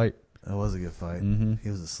good fight. That was a good fight. He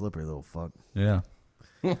was a slippery little fuck. Yeah.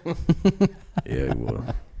 Yeah,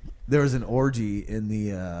 well. There was an orgy in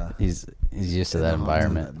the. He's used to in that the hot tub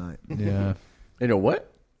environment. that night. Yeah. You know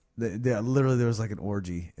what? Literally, there was like an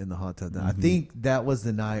orgy in the hot tub. I think that was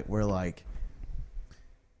the night where like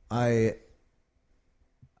I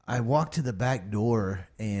walked to the back door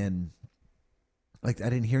and like I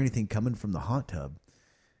didn't hear anything coming from the hot tub,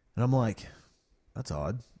 and I'm like, that's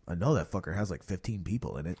odd. I know that fucker has like 15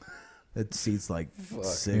 people in it. It seats like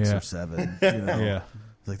 6 or 7. You know? Yeah.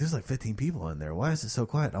 It's like there's like 15 people in there. Why is it so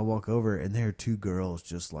quiet? I walk over and there are 2 girls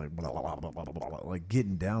just like blah, blah, blah, blah, blah, blah, like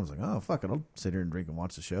getting down. I was like, oh fuck it, I'll sit here and drink and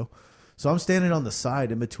watch the show. So I'm standing on the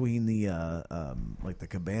side in between the like the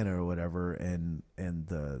cabana or whatever and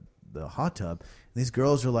the hot tub. And these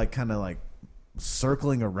girls are like kind of like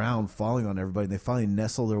circling around, falling on everybody. And they finally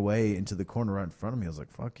nestle their way into the corner right in front of me. I was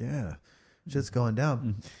like, fuck yeah, shit's going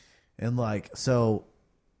down. And like so.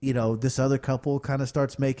 You know, this other couple kind of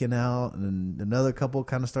starts making out, and another couple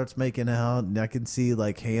kind of starts making out, and I can see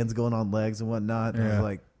like hands going on legs and whatnot. And I was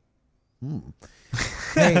like,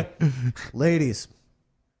 hey, ladies.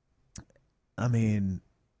 I mean,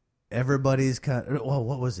 everybody's kind of, well,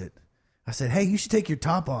 what was it? I said, hey, you should take your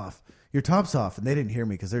tops off. And they didn't hear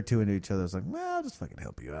me because they're too into each other. I was like, well, I'll just fucking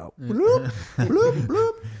help you out. Bloop, bloop,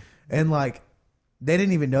 bloop. And like, they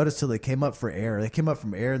didn't even notice till they came up for air. They came up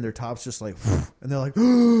from air and their tops just like, and they're like,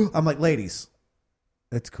 I'm like, ladies,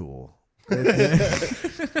 it's cool.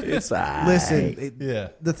 It's Listen, Yeah.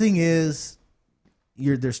 the thing is,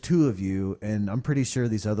 there's 2 of you, and I'm pretty sure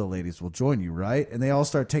these other ladies will join you, right? And they all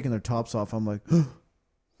start taking their tops off. I'm like,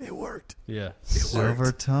 it worked. Yeah.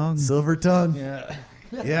 Silver tongue. Silver tongue. Yeah.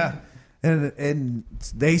 Yeah. And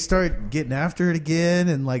they start getting after it again,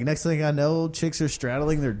 and like next thing I know, chicks are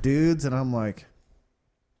straddling their dudes, and I'm like,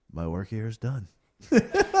 my work here is done.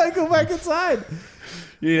 I go back inside.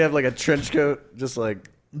 You need to have like a trench coat, just like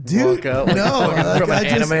Dude, walk out like no, fucking from like,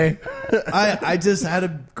 an anime. I just had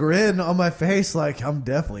a grin on my face, like I'm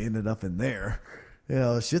definitely ended up in there. You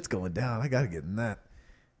know, shit's going down. I got to get in that.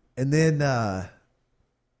 And then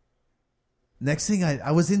next thing,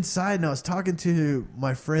 I was inside and I was talking to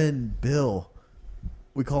my friend Bill.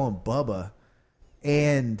 We call him Bubba,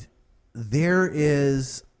 and there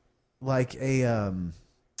is like a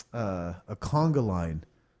conga line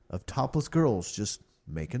of topless girls just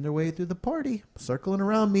making their way through the party, circling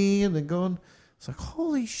around me, and then going. It's like,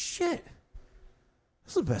 holy shit, this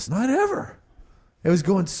is the best night ever. It was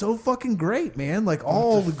going so fucking great, man. Like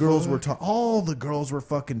all the girls were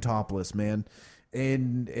fucking topless, man.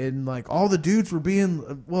 And like all the dudes were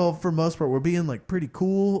being, well, for the most part, were being like pretty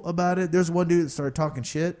cool about it. There's one dude that started talking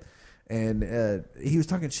shit, and he was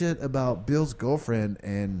talking shit about Bill's girlfriend,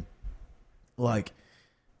 and like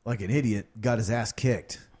an idiot got his ass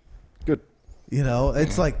kicked. Good. You know,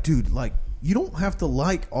 it's like, dude, like you don't have to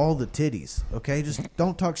like all the titties, okay? Just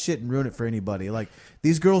don't talk shit and ruin it for anybody. Like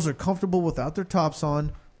these girls are comfortable without their tops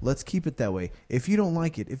on. Let's keep it that way. If you don't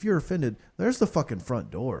like it, if you're offended, there's the fucking front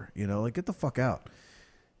door. You know, like get the fuck out.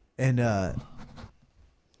 And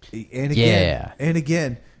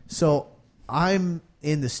again. So I'm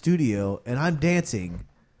in the studio and I'm dancing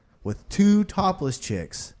with 2 topless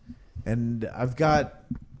chicks, and I've got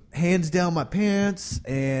hands down my pants,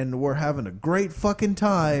 and we're having a great fucking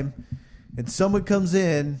time. And someone comes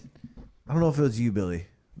in. I don't know if it was you, Billy.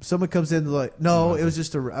 Someone comes in like, no, I was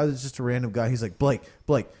just a random guy. He's like, Blake,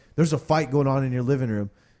 there's a fight going on in your living room.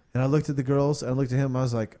 And I looked at the girls, and I looked at him, and I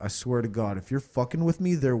was like, I swear to God, if you're fucking with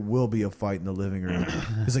me, there will be a fight in the living room.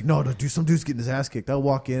 He's like, no, dude, some dude's getting his ass kicked. I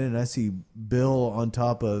walk in, and I see Bill on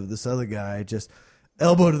top of this other guy, just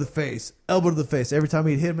elbow to the face, elbow to the face. Every time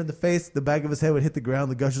he'd hit him in the face, the back of his head would hit the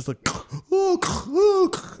ground. The guy's just like,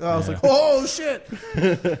 I was like, oh shit.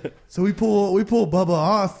 So we pull Bubba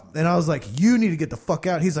off, and I was like, you need to get the fuck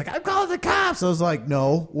out. He's like, I'm calling the cops. I was like,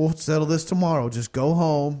 no, we'll settle this tomorrow. Just go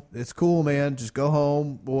home. It's cool, man. Just go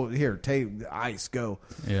home. Well, here, take ice, go.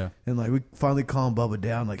 Yeah. And like we finally calmed Bubba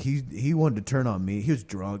down. Like he wanted to turn on me. He was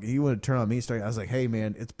drunk. He wanted to turn on me. I was like, hey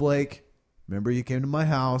man, it's Blake. Remember you came to my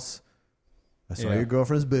house. I saw your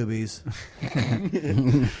girlfriend's boobies.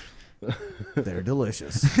 They're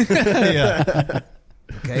delicious. Yeah.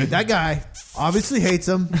 Okay, that guy obviously hates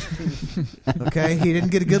him. Okay, he didn't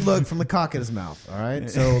get a good look from the cock in his mouth. All right,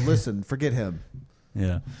 so listen, forget him.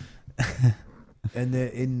 Yeah.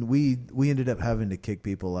 And we ended up having to kick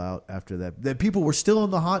people out after that. The people were still in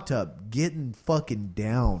the hot tub, getting fucking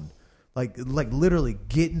down. Like literally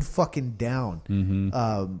getting fucking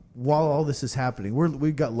down while all this is happening.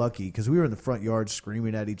 We got lucky because we were in the front yard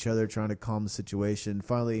screaming at each other, trying to calm the situation.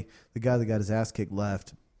 Finally, the guy that got his ass kicked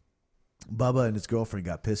left. Bubba and his girlfriend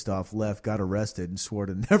got pissed off, left, got arrested, and swore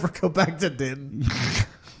to never go back to Denton.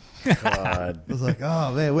 God. I was like,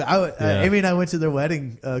 oh man. Amy and I went to their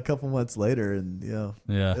wedding a couple months later, and it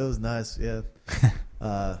was nice. Yeah.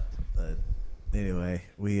 But anyway,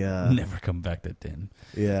 we Never come back to Denton.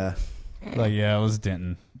 yeah. Like, yeah, it was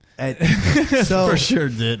Denton. And so For sure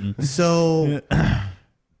Denton. So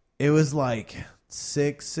it was like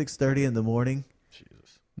 6:30 in the morning.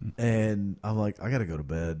 Jesus. And I'm like, I gotta go to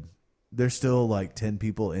bed. There's still like 10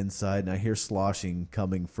 people inside, and I hear sloshing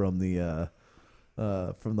coming from the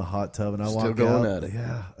hot tub, and I Still walk going out. at it.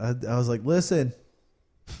 Yeah, I was like, listen,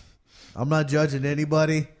 I'm not judging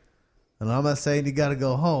anybody, and I'm not saying you gotta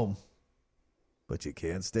go home, but you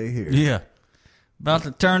can't stay here. Yeah. About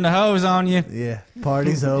to turn the hose on you. Yeah,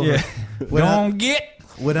 party's over. Yeah. Don't get.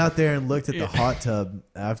 Went out there and looked at the hot tub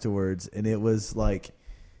afterwards, and it was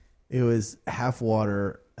half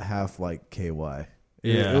water, half like KY.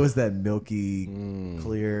 Yeah. It was that milky,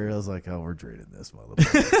 clear. I was like, oh, we're draining this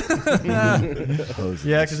motherfucker.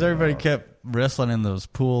 Yeah, because everybody kept wrestling in those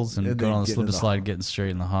pools and And going then on the getting slip in and the slide, getting straight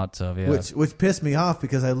in the hot tub. Yeah. Which pissed me off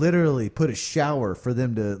because I literally put a shower for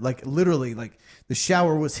them to literally the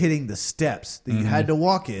shower was hitting the steps that you had to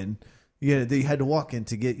walk in. Yeah, that you had to walk in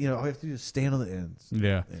to get. All you have to do is stand on the ends.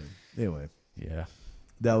 Yeah. Anyway, Yeah.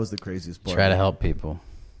 that was the craziest part. Try to help people.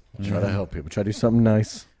 Try to help people. Try to do something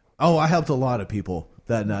nice. Oh, I helped a lot of people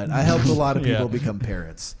that night. I helped a lot of people Yeah. become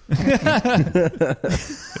parents.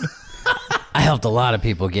 I helped a lot of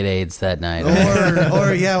people get AIDS that night.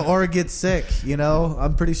 or get sick.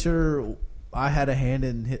 I'm pretty sure I had a hand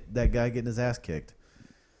in that guy getting his ass kicked.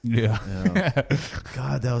 Yeah.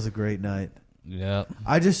 God, that was a great night. Yeah.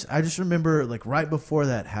 I just remember right before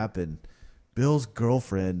that happened, Bill's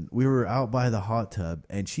girlfriend, we were out by the hot tub,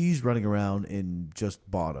 and she's running around in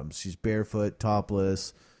just bottoms. She's barefoot,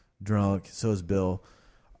 topless, drunk. So is Bill.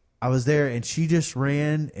 I was there, and she just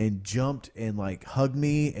ran and jumped and hugged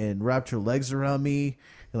me and wrapped her legs around me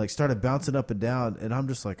and started bouncing up and down. And I'm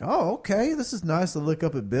just like, oh, okay, this is nice. To look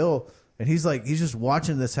up at Bill, and he's just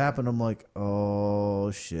watching this happen. I'm like,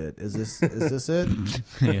 oh shit, is this it?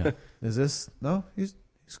 Yeah. Is this no? He's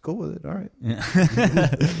cool with it. All right, Yeah.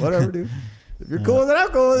 whatever, dude. If you're cool with it, I'm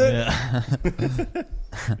cool with it. Yeah.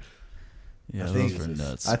 Yeah, I those think- were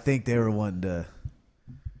nuts. I think they were wanting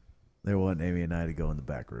Amy and I to go in the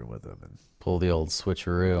back room with them, and Pull the old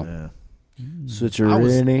switcheroo. yeah,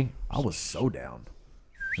 Switcherini. I was so down.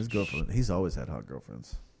 His girlfriend, he's always had hot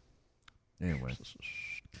girlfriends. Anyways,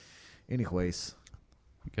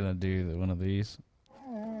 Gonna do one of these.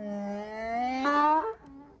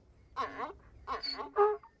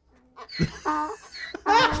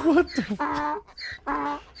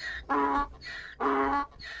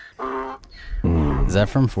 Is that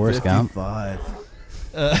from Forrest Gump? 55.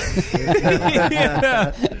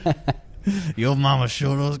 Your mama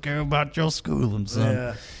sure does care about your schooling, son.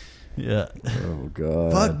 Yeah. Yeah. Oh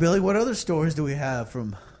God. Fuck, Billy. What other stories do we have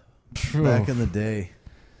from back in the day?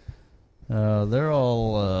 They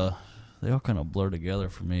all kind of blur together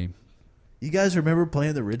for me. You guys remember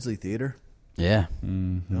playing the Ridgely Theater? Yeah.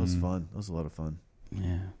 That was fun. That was a lot of fun.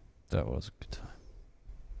 Yeah. That was a good time.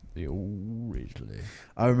 The old Ridgely.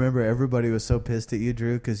 I remember everybody was so pissed at you,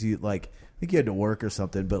 Drew, because you I think you had to work or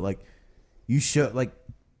something, but you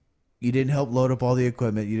you didn't help load up all the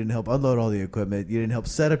equipment, you didn't help unload all the equipment, you didn't help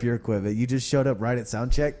set up your equipment. You just showed up right at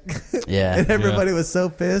sound check. Yeah. And everybody was so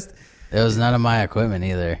pissed. It was none of my equipment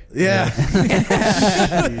either. Yeah.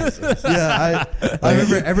 Yeah, I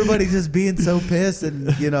remember everybody just being so pissed, and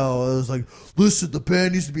it was like, listen, the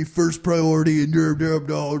band needs to be first priority, and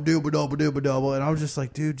and I was just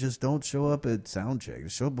like, dude, just don't show up at sound check.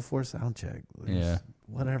 Just show up before sound check. Yeah.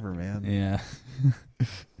 Whatever, man. Yeah.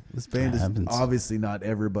 This band is happens. obviously not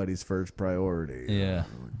everybody's first priority. Yeah.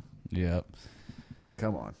 Yep.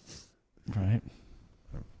 Come on. Right.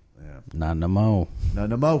 Yeah. Not no more. No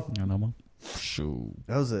more. I know. Man. Sure.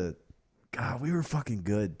 That was God, we were fucking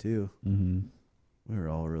good too. Mm-hmm. We were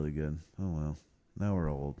all really good. Oh well. Now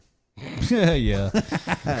we're old. Yeah.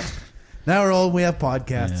 Now we're old and we have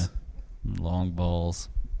podcasts. Yeah. Long balls.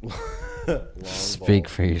 Speak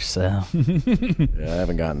for yourself. Yeah, I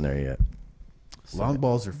haven't gotten there yet. Long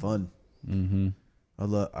balls are fun. Mm-hmm. I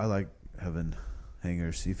like having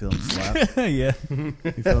hangers. You feel them slap. Yeah. You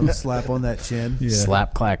feel them slap on that chin. Yeah.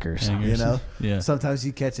 Slap clackers. You know. Yeah. Sometimes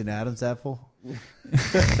you catch an Adam's apple.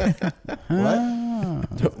 What? Ah.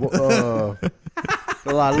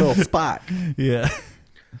 A little spot, Yeah.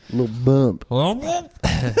 little bump. What's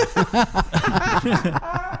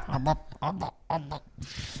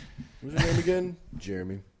your name again?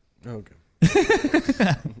 Jeremy. Oh, okay.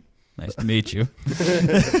 Nice to meet you. Didn't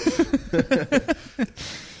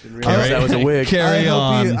realize that was a wig. Carry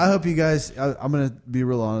on. I hope you guys. I'm gonna be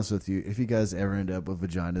real honest with you. If you guys ever end up with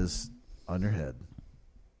vaginas on your head,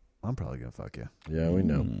 I'm probably gonna fuck you. Yeah, we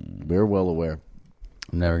know. We're well aware.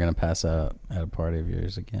 I'm never going to pass out at a party of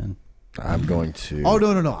yours again. I'm going to. Oh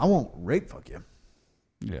no! I won't rape fuck you.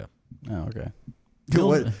 Yeah. Oh, okay.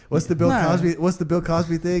 What's the Bill Cosby? What's the Bill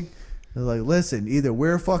Cosby thing? They're like, listen, either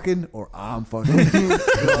we're fucking or I'm fucking. No,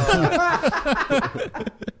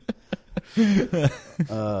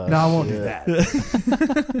 I won't do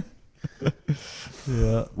that.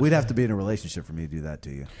 Yeah. We'd have to be in a relationship for me to do that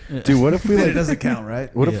to you. Dude, what if we It like? doesn't count,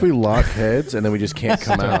 right? What if we lock heads and then we just can't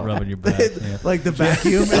come Start out? rubbing your back. Yeah. Like the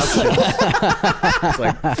vacuum. It's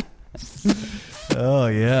like Oh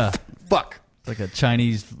yeah. fuck.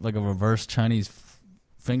 It's like a reverse Chinese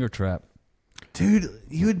finger trap. Dude,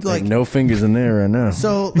 you would Like like. no fingers in there right now.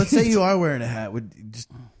 So let's say you are wearing a hat. Would you just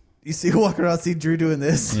you see walk around, see Drew doing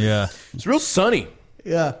this? Yeah. It's real sunny.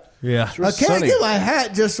 Yeah. Yeah. I can't sunny. get my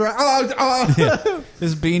hat just right. Oh.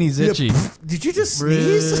 This beanie's itchy. Did you just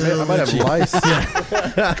sneeze? I might have lice.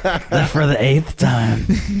 For the 8th time.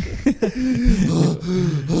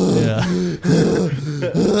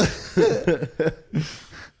 Yeah.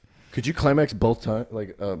 Could you climax both times,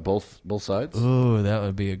 like both sides? Ooh, that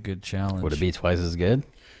would be a good challenge. Would it be twice as good?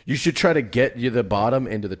 You should try to get you the bottom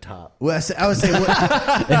into the top. Well, I would say,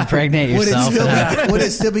 Impregnate yourself. would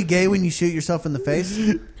it still be gay when you shoot yourself in the face?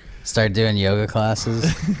 Start doing yoga classes.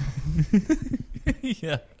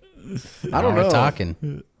 Yeah. I don't Now we're know.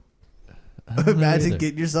 talking. Imagine either.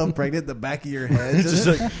 getting yourself pregnant in the back of your head, just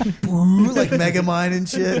like Megamind and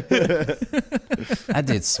shit. That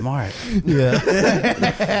dude's smart.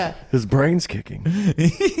 Yeah. His brain's kicking.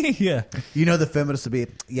 Yeah. You know the feminist would be,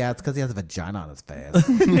 yeah, it's because he has a vagina on his face.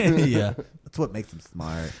 Yeah. That's what makes him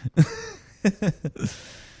smart.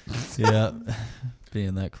 Yeah.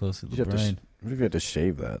 Being that close to the You'd have to brain. what if you had to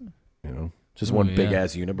shave that? You know, just Oh, one yeah. big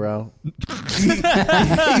ass unibrow.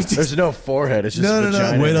 There's no forehead. It's just No.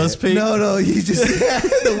 vagina. Widow's peak. No, you just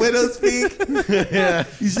the widow's peak. Yeah,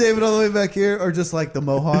 you shave it all the way back here, or just like the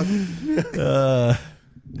mohawk.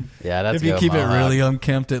 Yeah, that's If you keep it really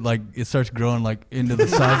unkempt, it starts growing like into the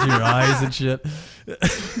sides of your eyes and shit,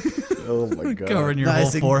 Oh my god. covering your Nice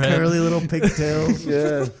whole and forehead. curly little pigtails.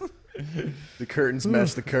 Yeah. The curtains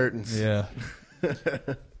match the curtains. Yeah.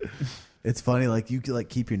 It's funny, like you could like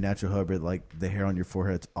keep your natural hair, but like the hair on your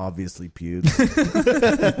forehead's obviously pubes. Is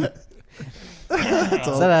that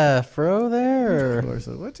a fro there? Or? Or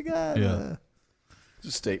so, what you got? Yeah. It's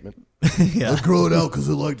a statement. Yeah. I grow it out because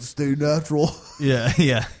I like to stay natural. Yeah.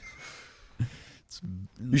 Yeah.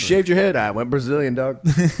 You shaved your head. I went Brazilian, dog.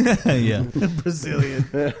 Yeah. Brazilian.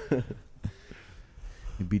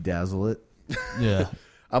 You bedazzle it. Yeah.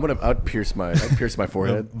 I'd pierce my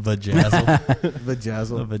forehead. Vajazzle.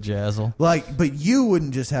 Vajazzle. Vajazzle. Like, but you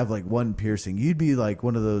wouldn't just have like one piercing. You'd be like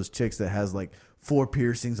one of those chicks that has like 4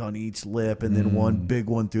 piercings on each lip and then one big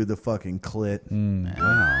one through the fucking clit.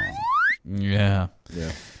 Oh. Yeah.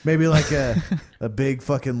 Yeah. Maybe like a big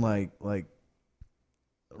fucking like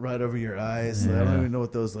right over your eyes. I don't Yeah. even know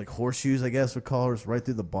what those like horseshoes I guess would call us, right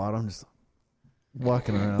through the bottom, just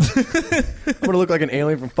walking around. I'm gonna look like an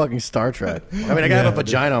alien from fucking Star Trek. I mean, I gotta have a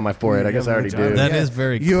vagina on my forehead. I guess I already do. That is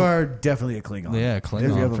very You cool. are definitely a Klingon. Yeah, If Klingon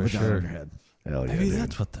you have a for vagina sure. on your head. Hell yeah, Maybe dude.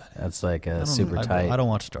 that's what that is. That's like I a don't super know. tight. I don't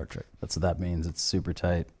watch Star Trek. That's what that means. It's super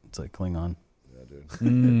tight. It's like Klingon.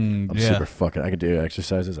 I'm Yeah. super fucking. I can do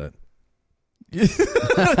exercises at Like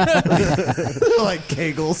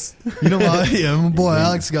Kegels. You know what? Yeah, my boy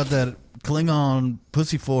Alex got that Klingon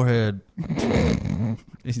pussy forehead.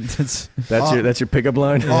 That's, That's your pickup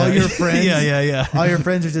line. All your friends. yeah. All your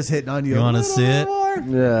friends are just hitting on you. You want to see it?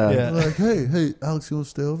 Yeah. Like, hey, Alex, you want to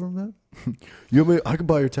stay over, man? You want me? I can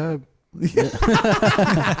buy your tab.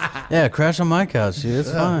 Yeah, crash on my couch, dude.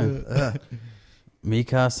 It's fine. Mi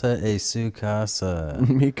casa e su casa.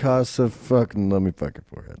 Me casa fucking let me fuck your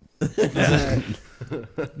forehead.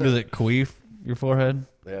 Does it queef your forehead?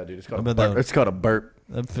 Yeah, dude. It's I called a bet burp. that- It's called a burp.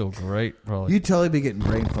 That'd feel great, probably. You totally be getting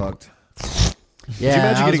brain fucked. Yeah, imagine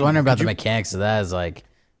I was getting- wondering about could the you- mechanics of that.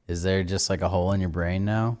 Is there just like a hole in your brain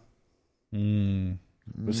now? We're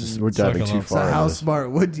It's diving like a too little- So far. how into this.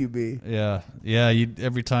 smart would you be? Yeah. You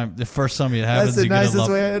every time the first time it That's happens, the you get a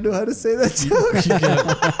nicest way I know how to say that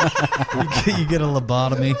joke. you get a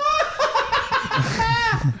lobotomy.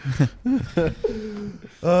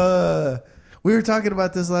 We were talking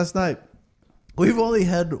about this last night. We've only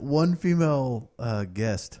had one female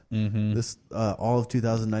guest this all of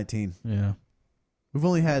 2019. Yeah. We've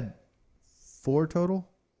only had 4 total.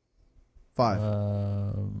 5.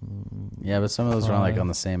 Yeah, but some of those were like on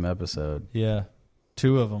the same episode. Yeah.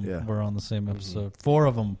 2 of them Yeah. were on the same episode. 4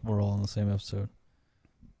 of them were all on the same episode.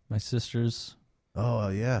 My sisters, Oh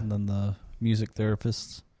yeah, and then the music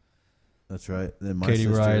therapists. that's right. Then my Katie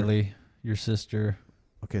sister. Riley, your sister.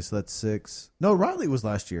 Okay, so that's 6. No, Riley was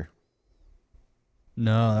last year.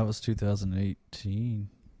 No, that was 2018.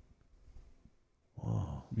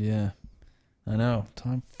 Whoa. Yeah. I know.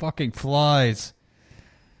 Time fucking flies.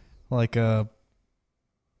 Like I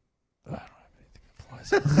don't have anything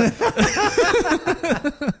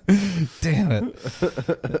that flies. Damn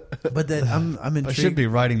it. But then I'm I intrigued should be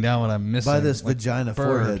writing down what I'm missing. by this like vagina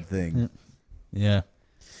bird. forehead thing. Yeah.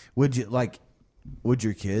 Would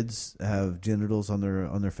your kids have genitals on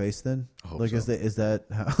their face then? Like is that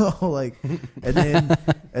how like and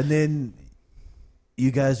then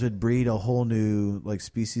you guys would breed a whole new like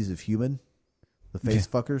species of human, the face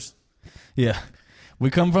fuckers, Yeah. We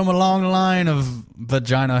come from a long line of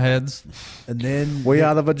vagina heads. and then We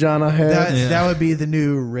are the vagina head. that Yeah. that would be the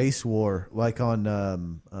new race war, like on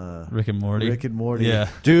Rick and Morty. Rick and Morty. Yeah.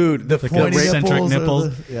 Dude, the Pointy eccentric nipples or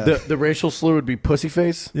nipples. yeah. the racial slur would be pussy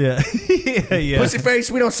face. Yeah. yeah. Pussy face,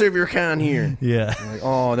 we don't serve your kind here. Yeah. Like,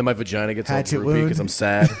 oh, then my vagina gets all Hatchet droopy wound. because I'm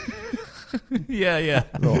sad. Yeah.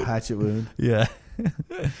 little hatchet wound. Yeah.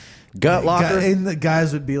 Gut locker. And the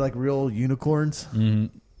guys would be like real unicorns.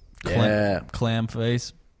 Yeah. Clam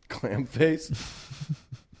face. Clam face.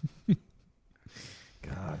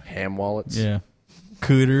 God. Ham wallets. Yeah.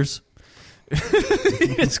 Cooters.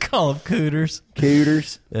 It's called cooters.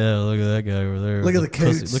 Cooters. Yeah, look at that guy over there. Look at with the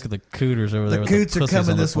pussy. coots. Look at the cooters over The there. with coots are pussies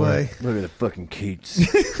coming on the this forehead. way. Look at the fucking Keats.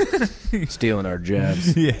 Stealing our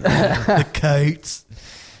jabs. Yeah. The coats.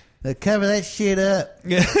 Now cover that shit up.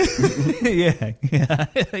 Yeah.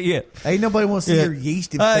 Yeah. Ain't nobody want to see Yeah. your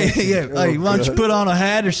yeast Hey, infection. yeah. Hey, why don't you put on a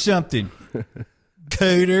hat or something?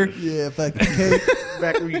 Cooter. Yeah, fucking cake.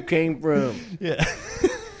 Back where you came from. Yeah.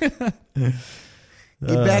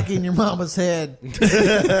 Get back in your mama's head.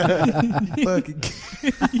 Fucking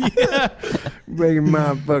Break your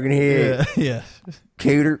mom fucking head. Yeah.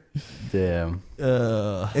 Cooter. Damn.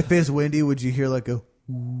 If it's windy, would you hear like a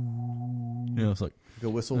It's like,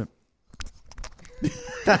 whistle?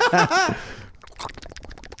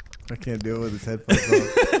 I can't do it with his headphones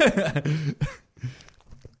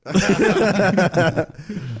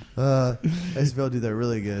on. Isabel do that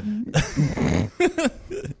really good.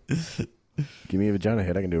 Give me a vagina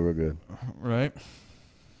head. I can do it real good. right?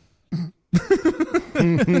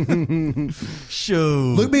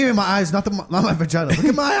 Show. Look me in my eyes, not my vagina. Look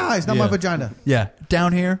at my eyes, not my Yeah. vagina. Yeah.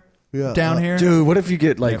 Down here. Yeah, Down here. Dude, what if you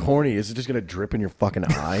get like horny? Is it just gonna drip in your fucking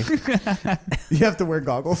eye? You have to wear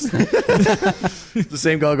goggles. The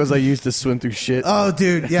same goggles I used to swim through shit. Oh,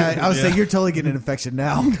 dude, yeah. I was saying you're totally getting an infection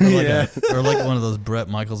now. Or like one of those Brett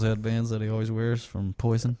Michaels headbands that he always wears from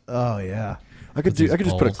Poison. Oh yeah, I could his just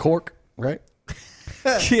put a balls. cork, right?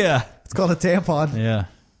 Yeah. it's called a tampon. Yeah.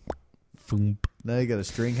 Foom. Now you got a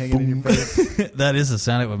string hanging in your face. That is the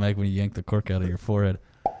sound it would make when you yank the cork out of your forehead.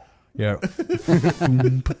 Yeah.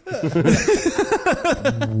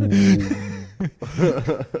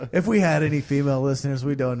 If we had any female listeners,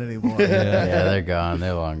 we don't anymore. Yeah, they're gone.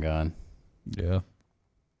 They're long gone. Yeah.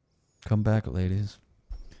 Come back, ladies.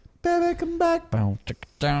 Baby, come back. Bow, tick,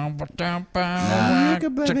 down, ba, down, bow, Nah.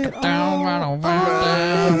 tick, Baby, tick, down, ba,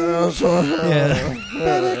 ba, down. Yeah.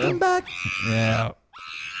 Baby, come back. Yeah.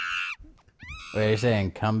 Wait, you're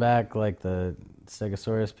saying come back like the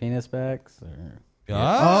Stegosaurus penis backs? Or?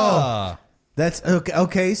 Ah. That's okay.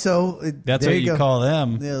 Okay, so That's there what you go. call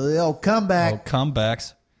them. Yeah, they'll come back. Oh,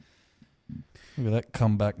 comebacks. Look at that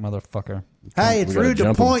comeback motherfucker. Hey, it's We gotta rude to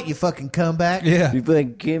jump 'em. point. You fucking comeback. Yeah. You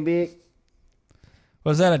think Kimby?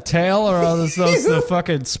 Was that a tail or are those the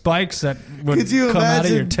fucking spikes that would Could you come out of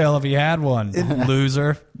your imagine tail if you had one?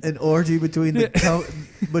 Loser. An orgy between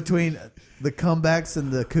between the comebacks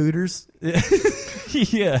and the cooters. Yeah.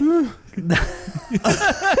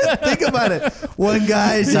 Think about it. One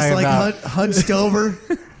guy is just Talking like about- hunched over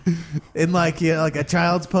in like like a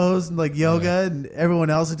child's pose and like yoga, and everyone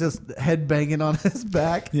else is just head banging on his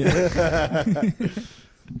back. Yeah.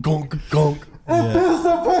 Gonk, gonk.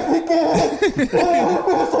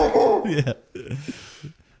 Yeah.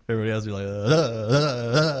 Everybody else be like,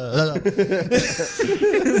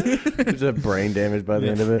 There's a brain damage by the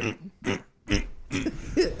end of it.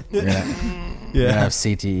 You're gonna yeah. have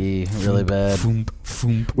CTE really bad.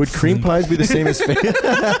 Would cream pies be the same as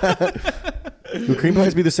Would cream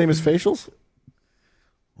pies be the same as facials?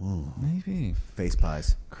 Maybe. Face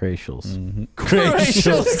pies. Cratials.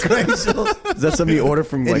 Facials. Is that something you order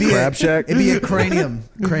from like Crab Shack? It'd be a cranium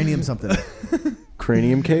something.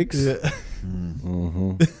 Cranium cakes? Or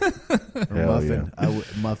Hell muffin.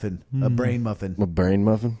 Muffin. A brain muffin. A brain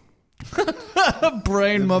muffin?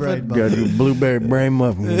 Brain muffin. Gotta do blueberry brain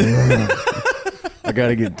muffin. I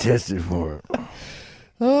gotta get tested for it.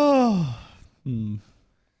 Oh.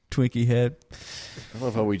 Twinkie head. I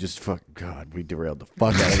love how we just God, we derailed the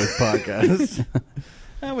fuck out of this podcast.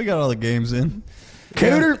 And we got all the games in.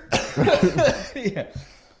 Cooter!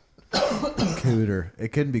 Cooter. It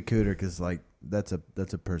couldn't be cooter because like that's a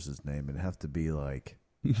person's name. It'd have to be like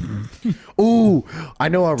Ooh, I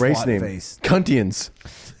know our race Twat name. face. Cuntians.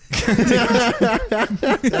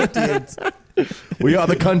 We are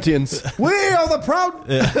the Cuntians. we are the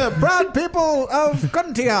proud people of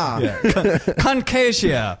Cuntia.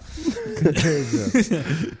 Concasia.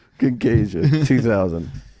 Caucasia,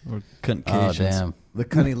 2000. Or Oh Concasions. damn! The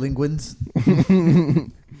cunnilinguins.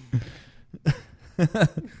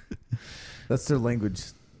 That's their language.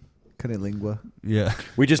 Cunnilingua. Yeah.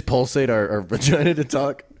 We just pulsate our vagina to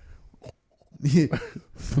talk.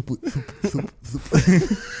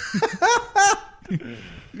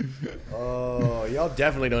 Oh, y'all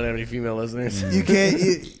definitely don't have any female listeners. You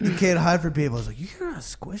can't hide from people. It's like you hear a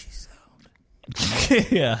squishy sound.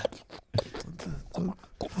 Yeah.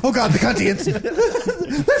 Oh God, the Cuntians!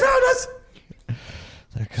 They found us.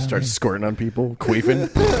 Start squirting on people, queefing.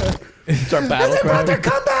 Start battle About their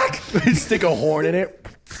crying. comeback. Stick a horn in it.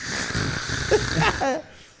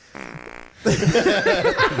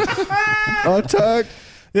 Attack.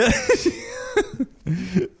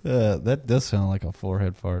 That does sound like a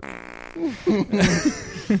forehead fart.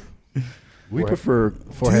 We prefer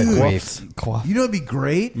Forehead Dude. queefs. You know what'd be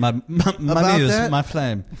great My About muse, that? my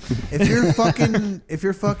flame. if you're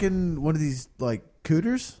fucking one of these like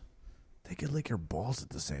cooters, they could lick your balls at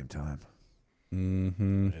the same time.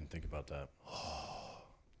 Mm-hmm. I didn't think about that.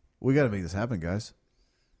 We got to make this happen, guys.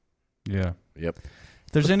 Yeah. Yep.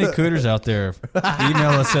 If there's any cooters out there, email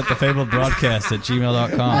us at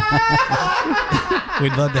thefabledbroadcast@gmail.com.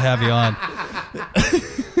 We'd love to have you on.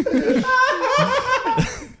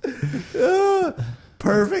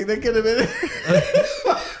 Perfect. That could have been.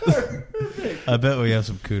 I bet we have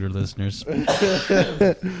some cooter listeners.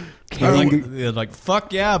 Like,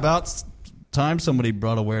 fuck yeah, about time somebody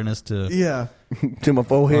brought awareness to Yeah. To my our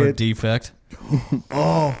forehead. defect.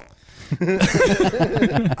 Oh.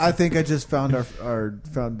 I think I just found our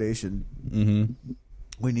foundation. Mm-hmm.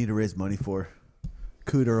 We need to raise money for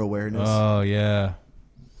cooter awareness. Oh, yeah.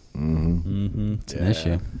 Mm-hmm. It's an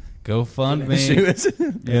issue.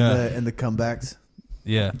 GoFundMe. Yeah. And the comebacks.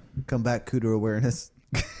 Yeah. Comeback cooter awareness.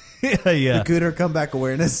 Yeah. The cooter comeback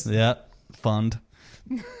awareness. Yeah. Fund.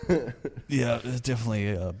 Yeah, it's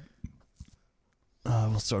definitely.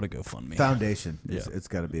 We'll start a GoFundMe. Foundation. Yeah. It's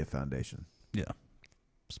got to be a foundation. Yeah.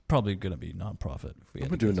 It's probably going to be nonprofit. If we I'm had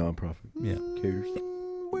gonna to do a guess. nonprofit. Yeah. Caters.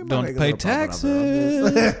 We might Don't make a pay little profit on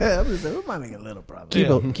taxes. that. I'm just saying, we might make a little profit. Keep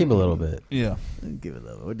a little bit. Yeah. Give it a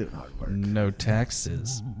little. We're doing hard work. No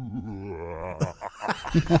taxes.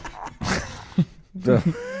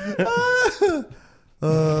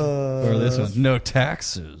 Or this one. No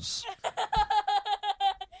taxes.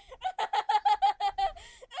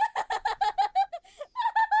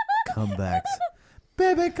 Comebacks.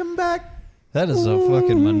 Baby, come back. That is a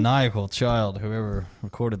fucking maniacal child, whoever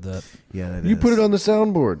recorded that. Yeah, that You is. put it on the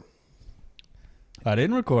soundboard. I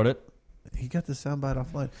didn't record it. He got the soundbite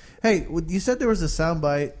offline. Hey, you said there was a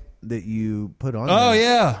soundbite that you put on. Oh, there.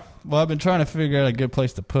 yeah. Well, I've been trying to figure out a good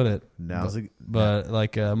place to put it. Now's it. But,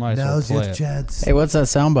 like, I might as well Now's play your it. chance. Hey, what's that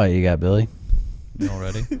soundbite you got, Billy?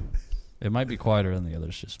 Already? It might be quieter than the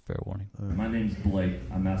others, just fair warning. My name's Blake.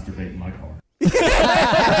 I masturbate in my car.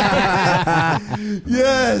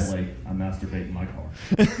 Yes, Blake. I masturbate in my car.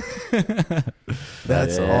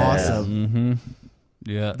 that's awesome. Mm-hmm.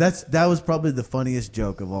 Yeah. That was probably the funniest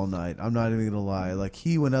joke of all night. I'm not even gonna lie. Like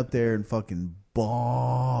he went up there and fucking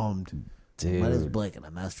bombed. Dude. My name's Blake and I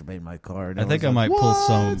masturbate in my car. And I think I was might like, pull "What?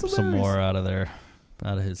 some It's some hilarious." more out of there,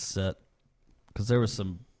 out of his set, because there was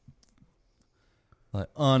some like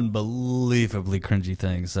unbelievably cringy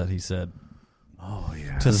things that he said. Oh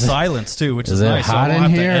yeah. To silence too, which is, Is it nice. So I hot won't in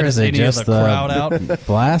have to here, or edit is it any just of the crowd out.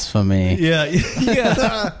 blasphemy? Yeah,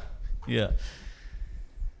 yeah, yeah,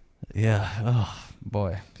 yeah. Oh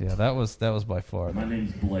boy, yeah. That was by far. My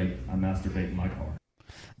name's Blake. I masturbate in my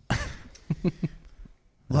car.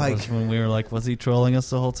 That Like was when we were like, was he trolling us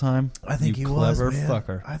the whole time? I think you he was, clever man.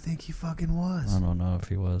 fucker. I think he fucking was. I don't know if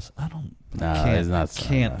he was. I No, can't, he's not.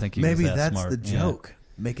 can't think he Maybe was that that's smart. the joke,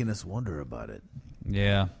 making us wonder about it.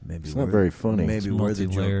 Yeah, Maybe It's not very funny. Maybe It's we're the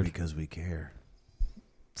joke multi-layered. because we care.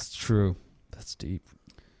 it's true. That's deep.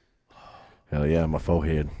 Hell yeah, my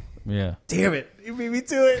forehead. Yeah. Damn it! You beat me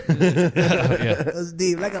to it. Yeah. That's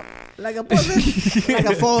deep, like a pussy, like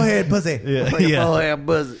a forehead pussy. Yeah. Like a forehead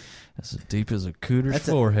buzz. That's as deep as a cooter's That's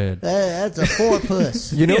a- forehead. That's a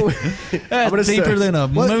forepuss. You know, That's gonna deeper start- than a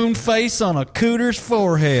moon face on a cooter's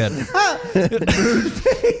forehead.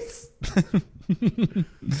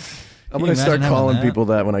 I'm you gonna start imagine having calling that? people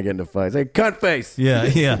that when I get into fights. Hey, cunt face. Yeah,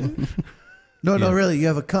 yeah, No, Yeah. really. You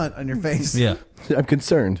have a cunt on your face. yeah, I'm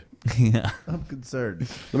concerned. yeah. I'm concerned.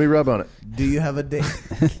 Let me rub on it. Do you have a date?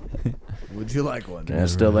 Would you like one? Yeah,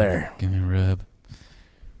 it's still there. Give me a rub.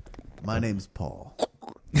 My name's Paul.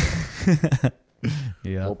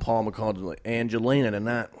 Yeah, Old Paul McCall like Angelina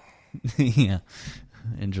tonight. yeah.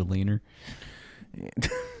 Angelina.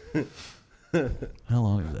 How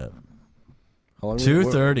long is that? How long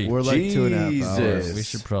 2:30. We're like 2.5 hours. Jesus. We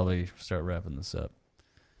should probably start wrapping this up.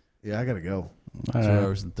 Yeah, I gotta go. 2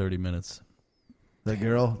 hours and 30 minutes. That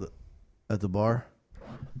girl at the bar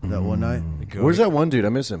that one night. Where's that one dude? I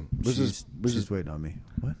miss him. She's waiting on me.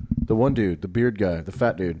 What? The one dude, the beard guy, the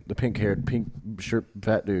fat dude, the pink haired, pink shirt,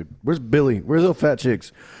 fat dude. Where's Billy? Where's those fat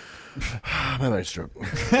chicks? My mind stroke.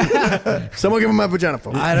 Someone give him my vagina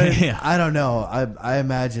phone. I don't know. I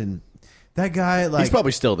imagine that guy like He's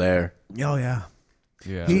probably still there. oh yeah.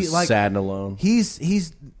 Yeah. He like sad and alone. he's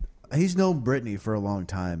known Britney for a long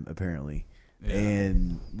time apparently,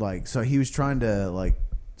 and like so he was trying to like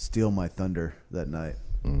steal my thunder that night.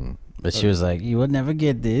 But she was like, "You would never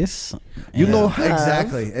get this." You And- know how.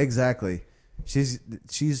 Exactly. She's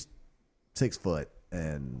 6 foot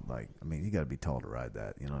and like I mean you got to be tall to ride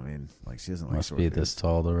that. You know what I mean? Like she doesn't like must short be dudes. this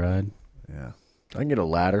tall to ride. Yeah. I can get a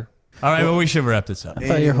ladder. All right, well, we should wrap this up. I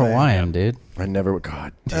thought you're Anyway. Hawaiian, dude. I never would.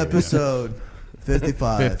 God damn it. Episode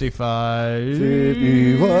 55. 55.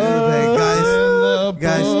 Hey,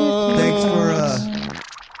 guys, thanks for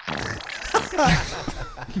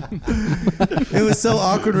it was so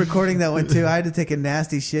awkward recording that one too. I had to take a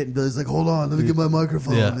nasty shit and Billy's like, hold on, let me get my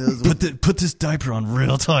microphone. Yeah. It was- Put this diaper on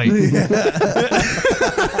real tight. We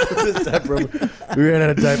ran out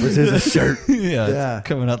of diapers. Here's a shirt. yeah, Yeah. it's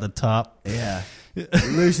coming out the top. yeah.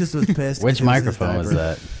 Lucius was pissed. Which 'cause it was his microphone was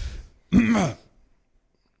diaper. that?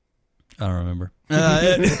 I don't remember.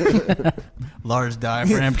 Large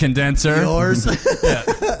diaphragm condenser. Yours?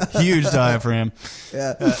 Huge diaphragm.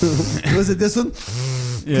 Yeah. Was it this one?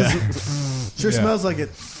 Yeah. Sure Yeah. smells like it.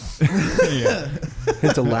 Yeah.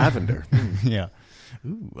 It's a lavender. Yeah.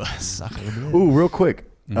 Ooh, suck it. Ooh, real quick.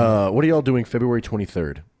 What are y'all doing February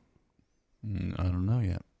 23rd? I don't know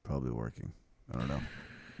yet. Probably working. I don't know.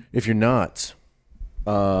 If you're not,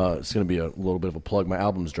 it's going to be a little bit of a plug. My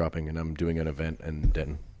album's dropping, and I'm doing an event in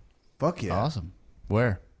Denton. Fuck yeah. Awesome.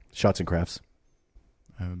 Where? Shots and Crafts.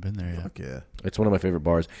 I haven't been there yet. Fuck yeah. It's one of my favorite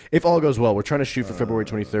bars. If all goes well, we're trying to shoot for February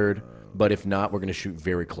 23rd, but if not, we're going to shoot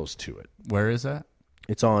very close to it. Where is that?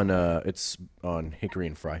 It's on Hickory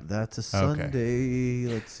and Fry. That's a Okay. Sunday.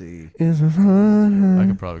 Let's see. I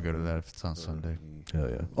could probably go to that if it's on Sunday. Hell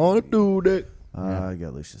yeah. On a due date. I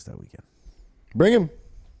got Lucius that weekend. Bring him.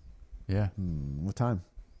 Yeah. What time?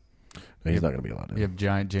 No, he's not going to be allowed to. You have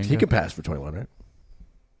giant Jenga? He can pass for 21, right?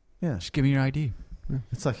 Yeah. Just give me your ID.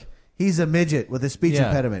 It's like he's a midget with a speech Yeah.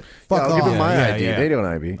 impediment. Yeah, Fuck I'll off. give him my Yeah, ID. yeah. They don't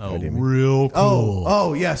ID. Oh, ID me. real cool.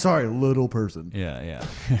 Oh, yeah. Sorry, little person. Yeah, yeah.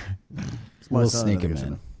 It's my We'll son, sneak I him guess.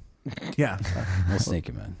 in. Yeah. We'll sneak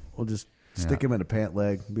him in. We'll just stick him in a pant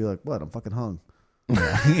leg and be like, what? I'm fucking hung.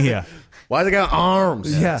 Yeah. Why they got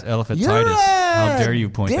arms? Yeah. It's elephantitis. How dare you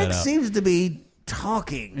point Dick that out? seems to be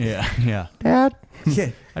talking. Yeah, yeah. Dad. Yeah,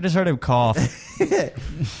 I just heard him cough.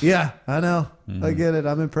 yeah, I know. I get it.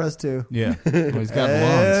 I'm impressed too. Yeah, well, he's got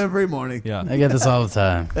lungs. Every morning. Yeah, I get this all the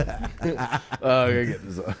time. Oh, I gotta get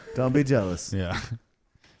this. Don't be jealous. yeah,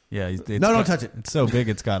 yeah. It's No, got- don't touch it. It's so big,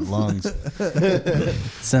 it's got lungs.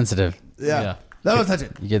 Sensitive. Yeah. Yeah. No, don't touch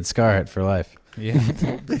it. You get scar it for life. Yeah,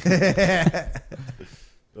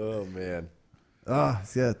 Oh man. Oh,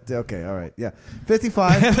 yeah. Okay. All right. Yeah.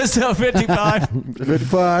 55. episode 55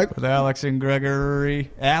 55. with Alex and Gregory.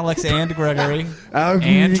 Alex and Gregory. Alex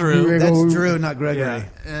And Drew. That's Drew, not Gregory. Yeah,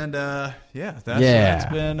 and Yeah.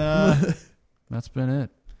 that's been it.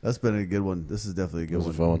 That's been a good one. This is definitely a good That one.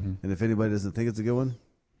 was a fun one. And if anybody doesn't think it's a good one,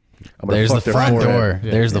 I'm gonna There's the fuck their front forehead. door.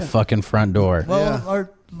 Yeah. There's the fucking front door. Well, Yeah.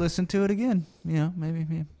 or listen to it again. You know, maybe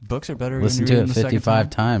books are better. Listen when to you read it them the second 55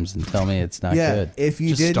 time. times and tell me it's not yeah. good. If you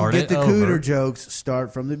Just didn't start get it the over. cooter jokes,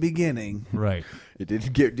 start from the beginning. Right. It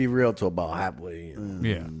didn't get derailed till about halfway.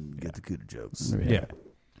 Yeah. Get the cooter jokes. Yeah.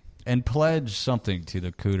 And pledge something to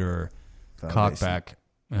the Cooter Cockback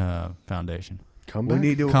Foundation. Come We back.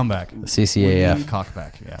 need to Comeback. The CCAF.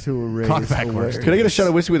 Cockback. Yeah. to erase Cockback works. awareness. Can I get a shot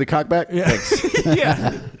of whiskey with a cockback? Yeah. Thanks.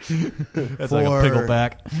 Yeah. That's like a For-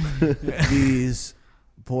 pickleback. These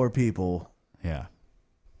poor people. Yeah.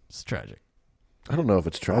 It's tragic. I don't know if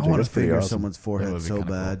it's I tragic. want to That's pretty finger awesome. someone's That forehead would be so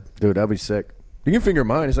kinda bad. Dude, that'd be sick. You can finger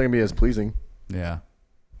mine. It's not gonna be as pleasing. Yeah.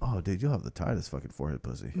 Oh, dude, you'll have the tightest fucking forehead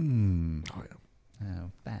pussy Oh yeah.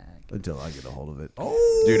 Oh, back. until I get a hold of it.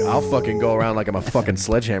 Dude, I'll fucking go around like I'm a fucking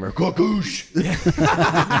sledgehammer. Gagoosh.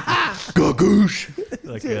 Gagoosh.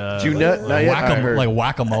 Like, Do you nut? Not yet? I heard. like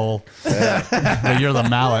whack-a-mole. Like you're the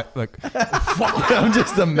mallet. Like, I'm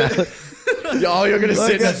just a man. Y'all, you're gonna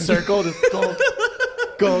sit in a circle, just gunk,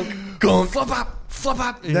 gunk, gunk. flip up.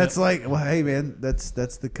 That's like, well, hey man, that's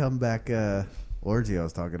the comeback orgy I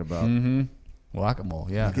was talking about. Mm-hmm. Whack-a-mole,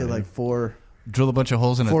 yeah. Get like four. Drill a bunch of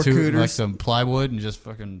holes in Four a tube, cooters. like some plywood, and just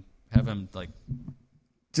fucking have him like.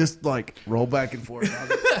 Just like roll back and forth.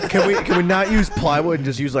 Can we not use plywood and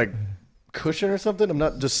just use like cushion or something? I'm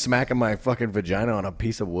not just smacking my fucking vagina on a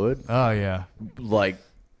piece of wood. Oh yeah. Like,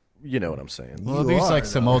 you know what I'm saying. Well, You these are, like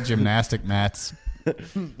some old gymnastic mats.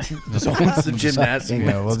 It's the gymnastics.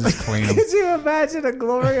 Yeah, we'll just clean them. Could you imagine a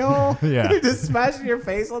glory hole? Yeah. You're just smashing your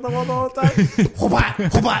face on the wall the whole time.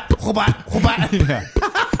 Yeah.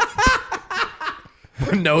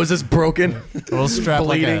 Nose is broken. We'll strap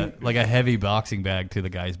Bleeding. like a heavy boxing bag to the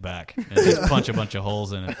guy's back and just punch a bunch of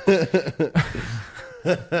holes in it.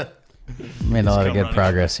 Made a lot of come good running.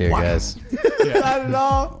 progress here, guys. Not at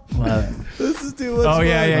all. Well, This is too much Oh fun.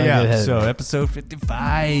 yeah. Good. So episode 55.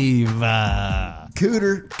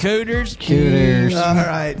 Cooter. Cooters. Cooters. All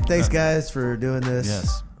right. Thanks, guys, for doing this.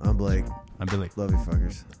 Yes. I'm Blake. I'm Billy. Love you,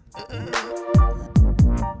 fuckers.